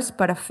Thomas Mars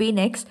para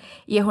Phoenix,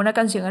 y es una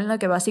canción en la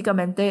que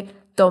básicamente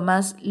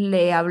Thomas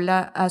le habla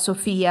a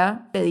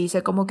Sofía, le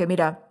dice como que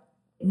mira,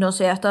 no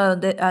sé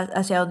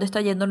hacia dónde está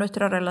yendo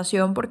nuestra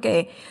relación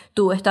porque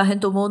tú estás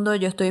en tu mundo,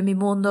 yo estoy en mi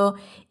mundo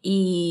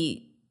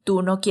y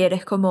tú no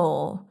quieres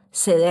como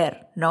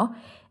ceder, ¿no?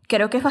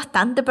 Creo que es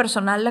bastante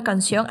personal la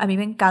canción, a mí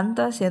me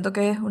encanta, siento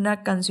que es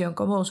una canción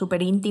como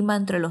súper íntima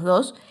entre los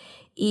dos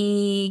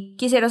y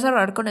quisiera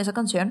cerrar con esa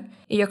canción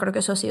y yo creo que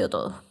eso ha sido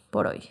todo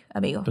por hoy,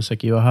 amigo. Pensé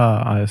que ibas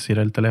a decir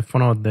el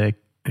teléfono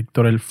de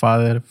Héctor el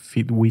Father,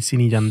 Fit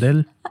Wisin y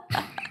Yandel.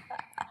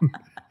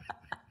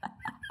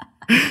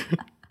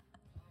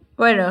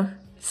 Bueno,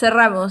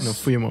 cerramos.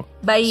 Nos fuimos.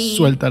 Bye.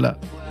 Suéltala.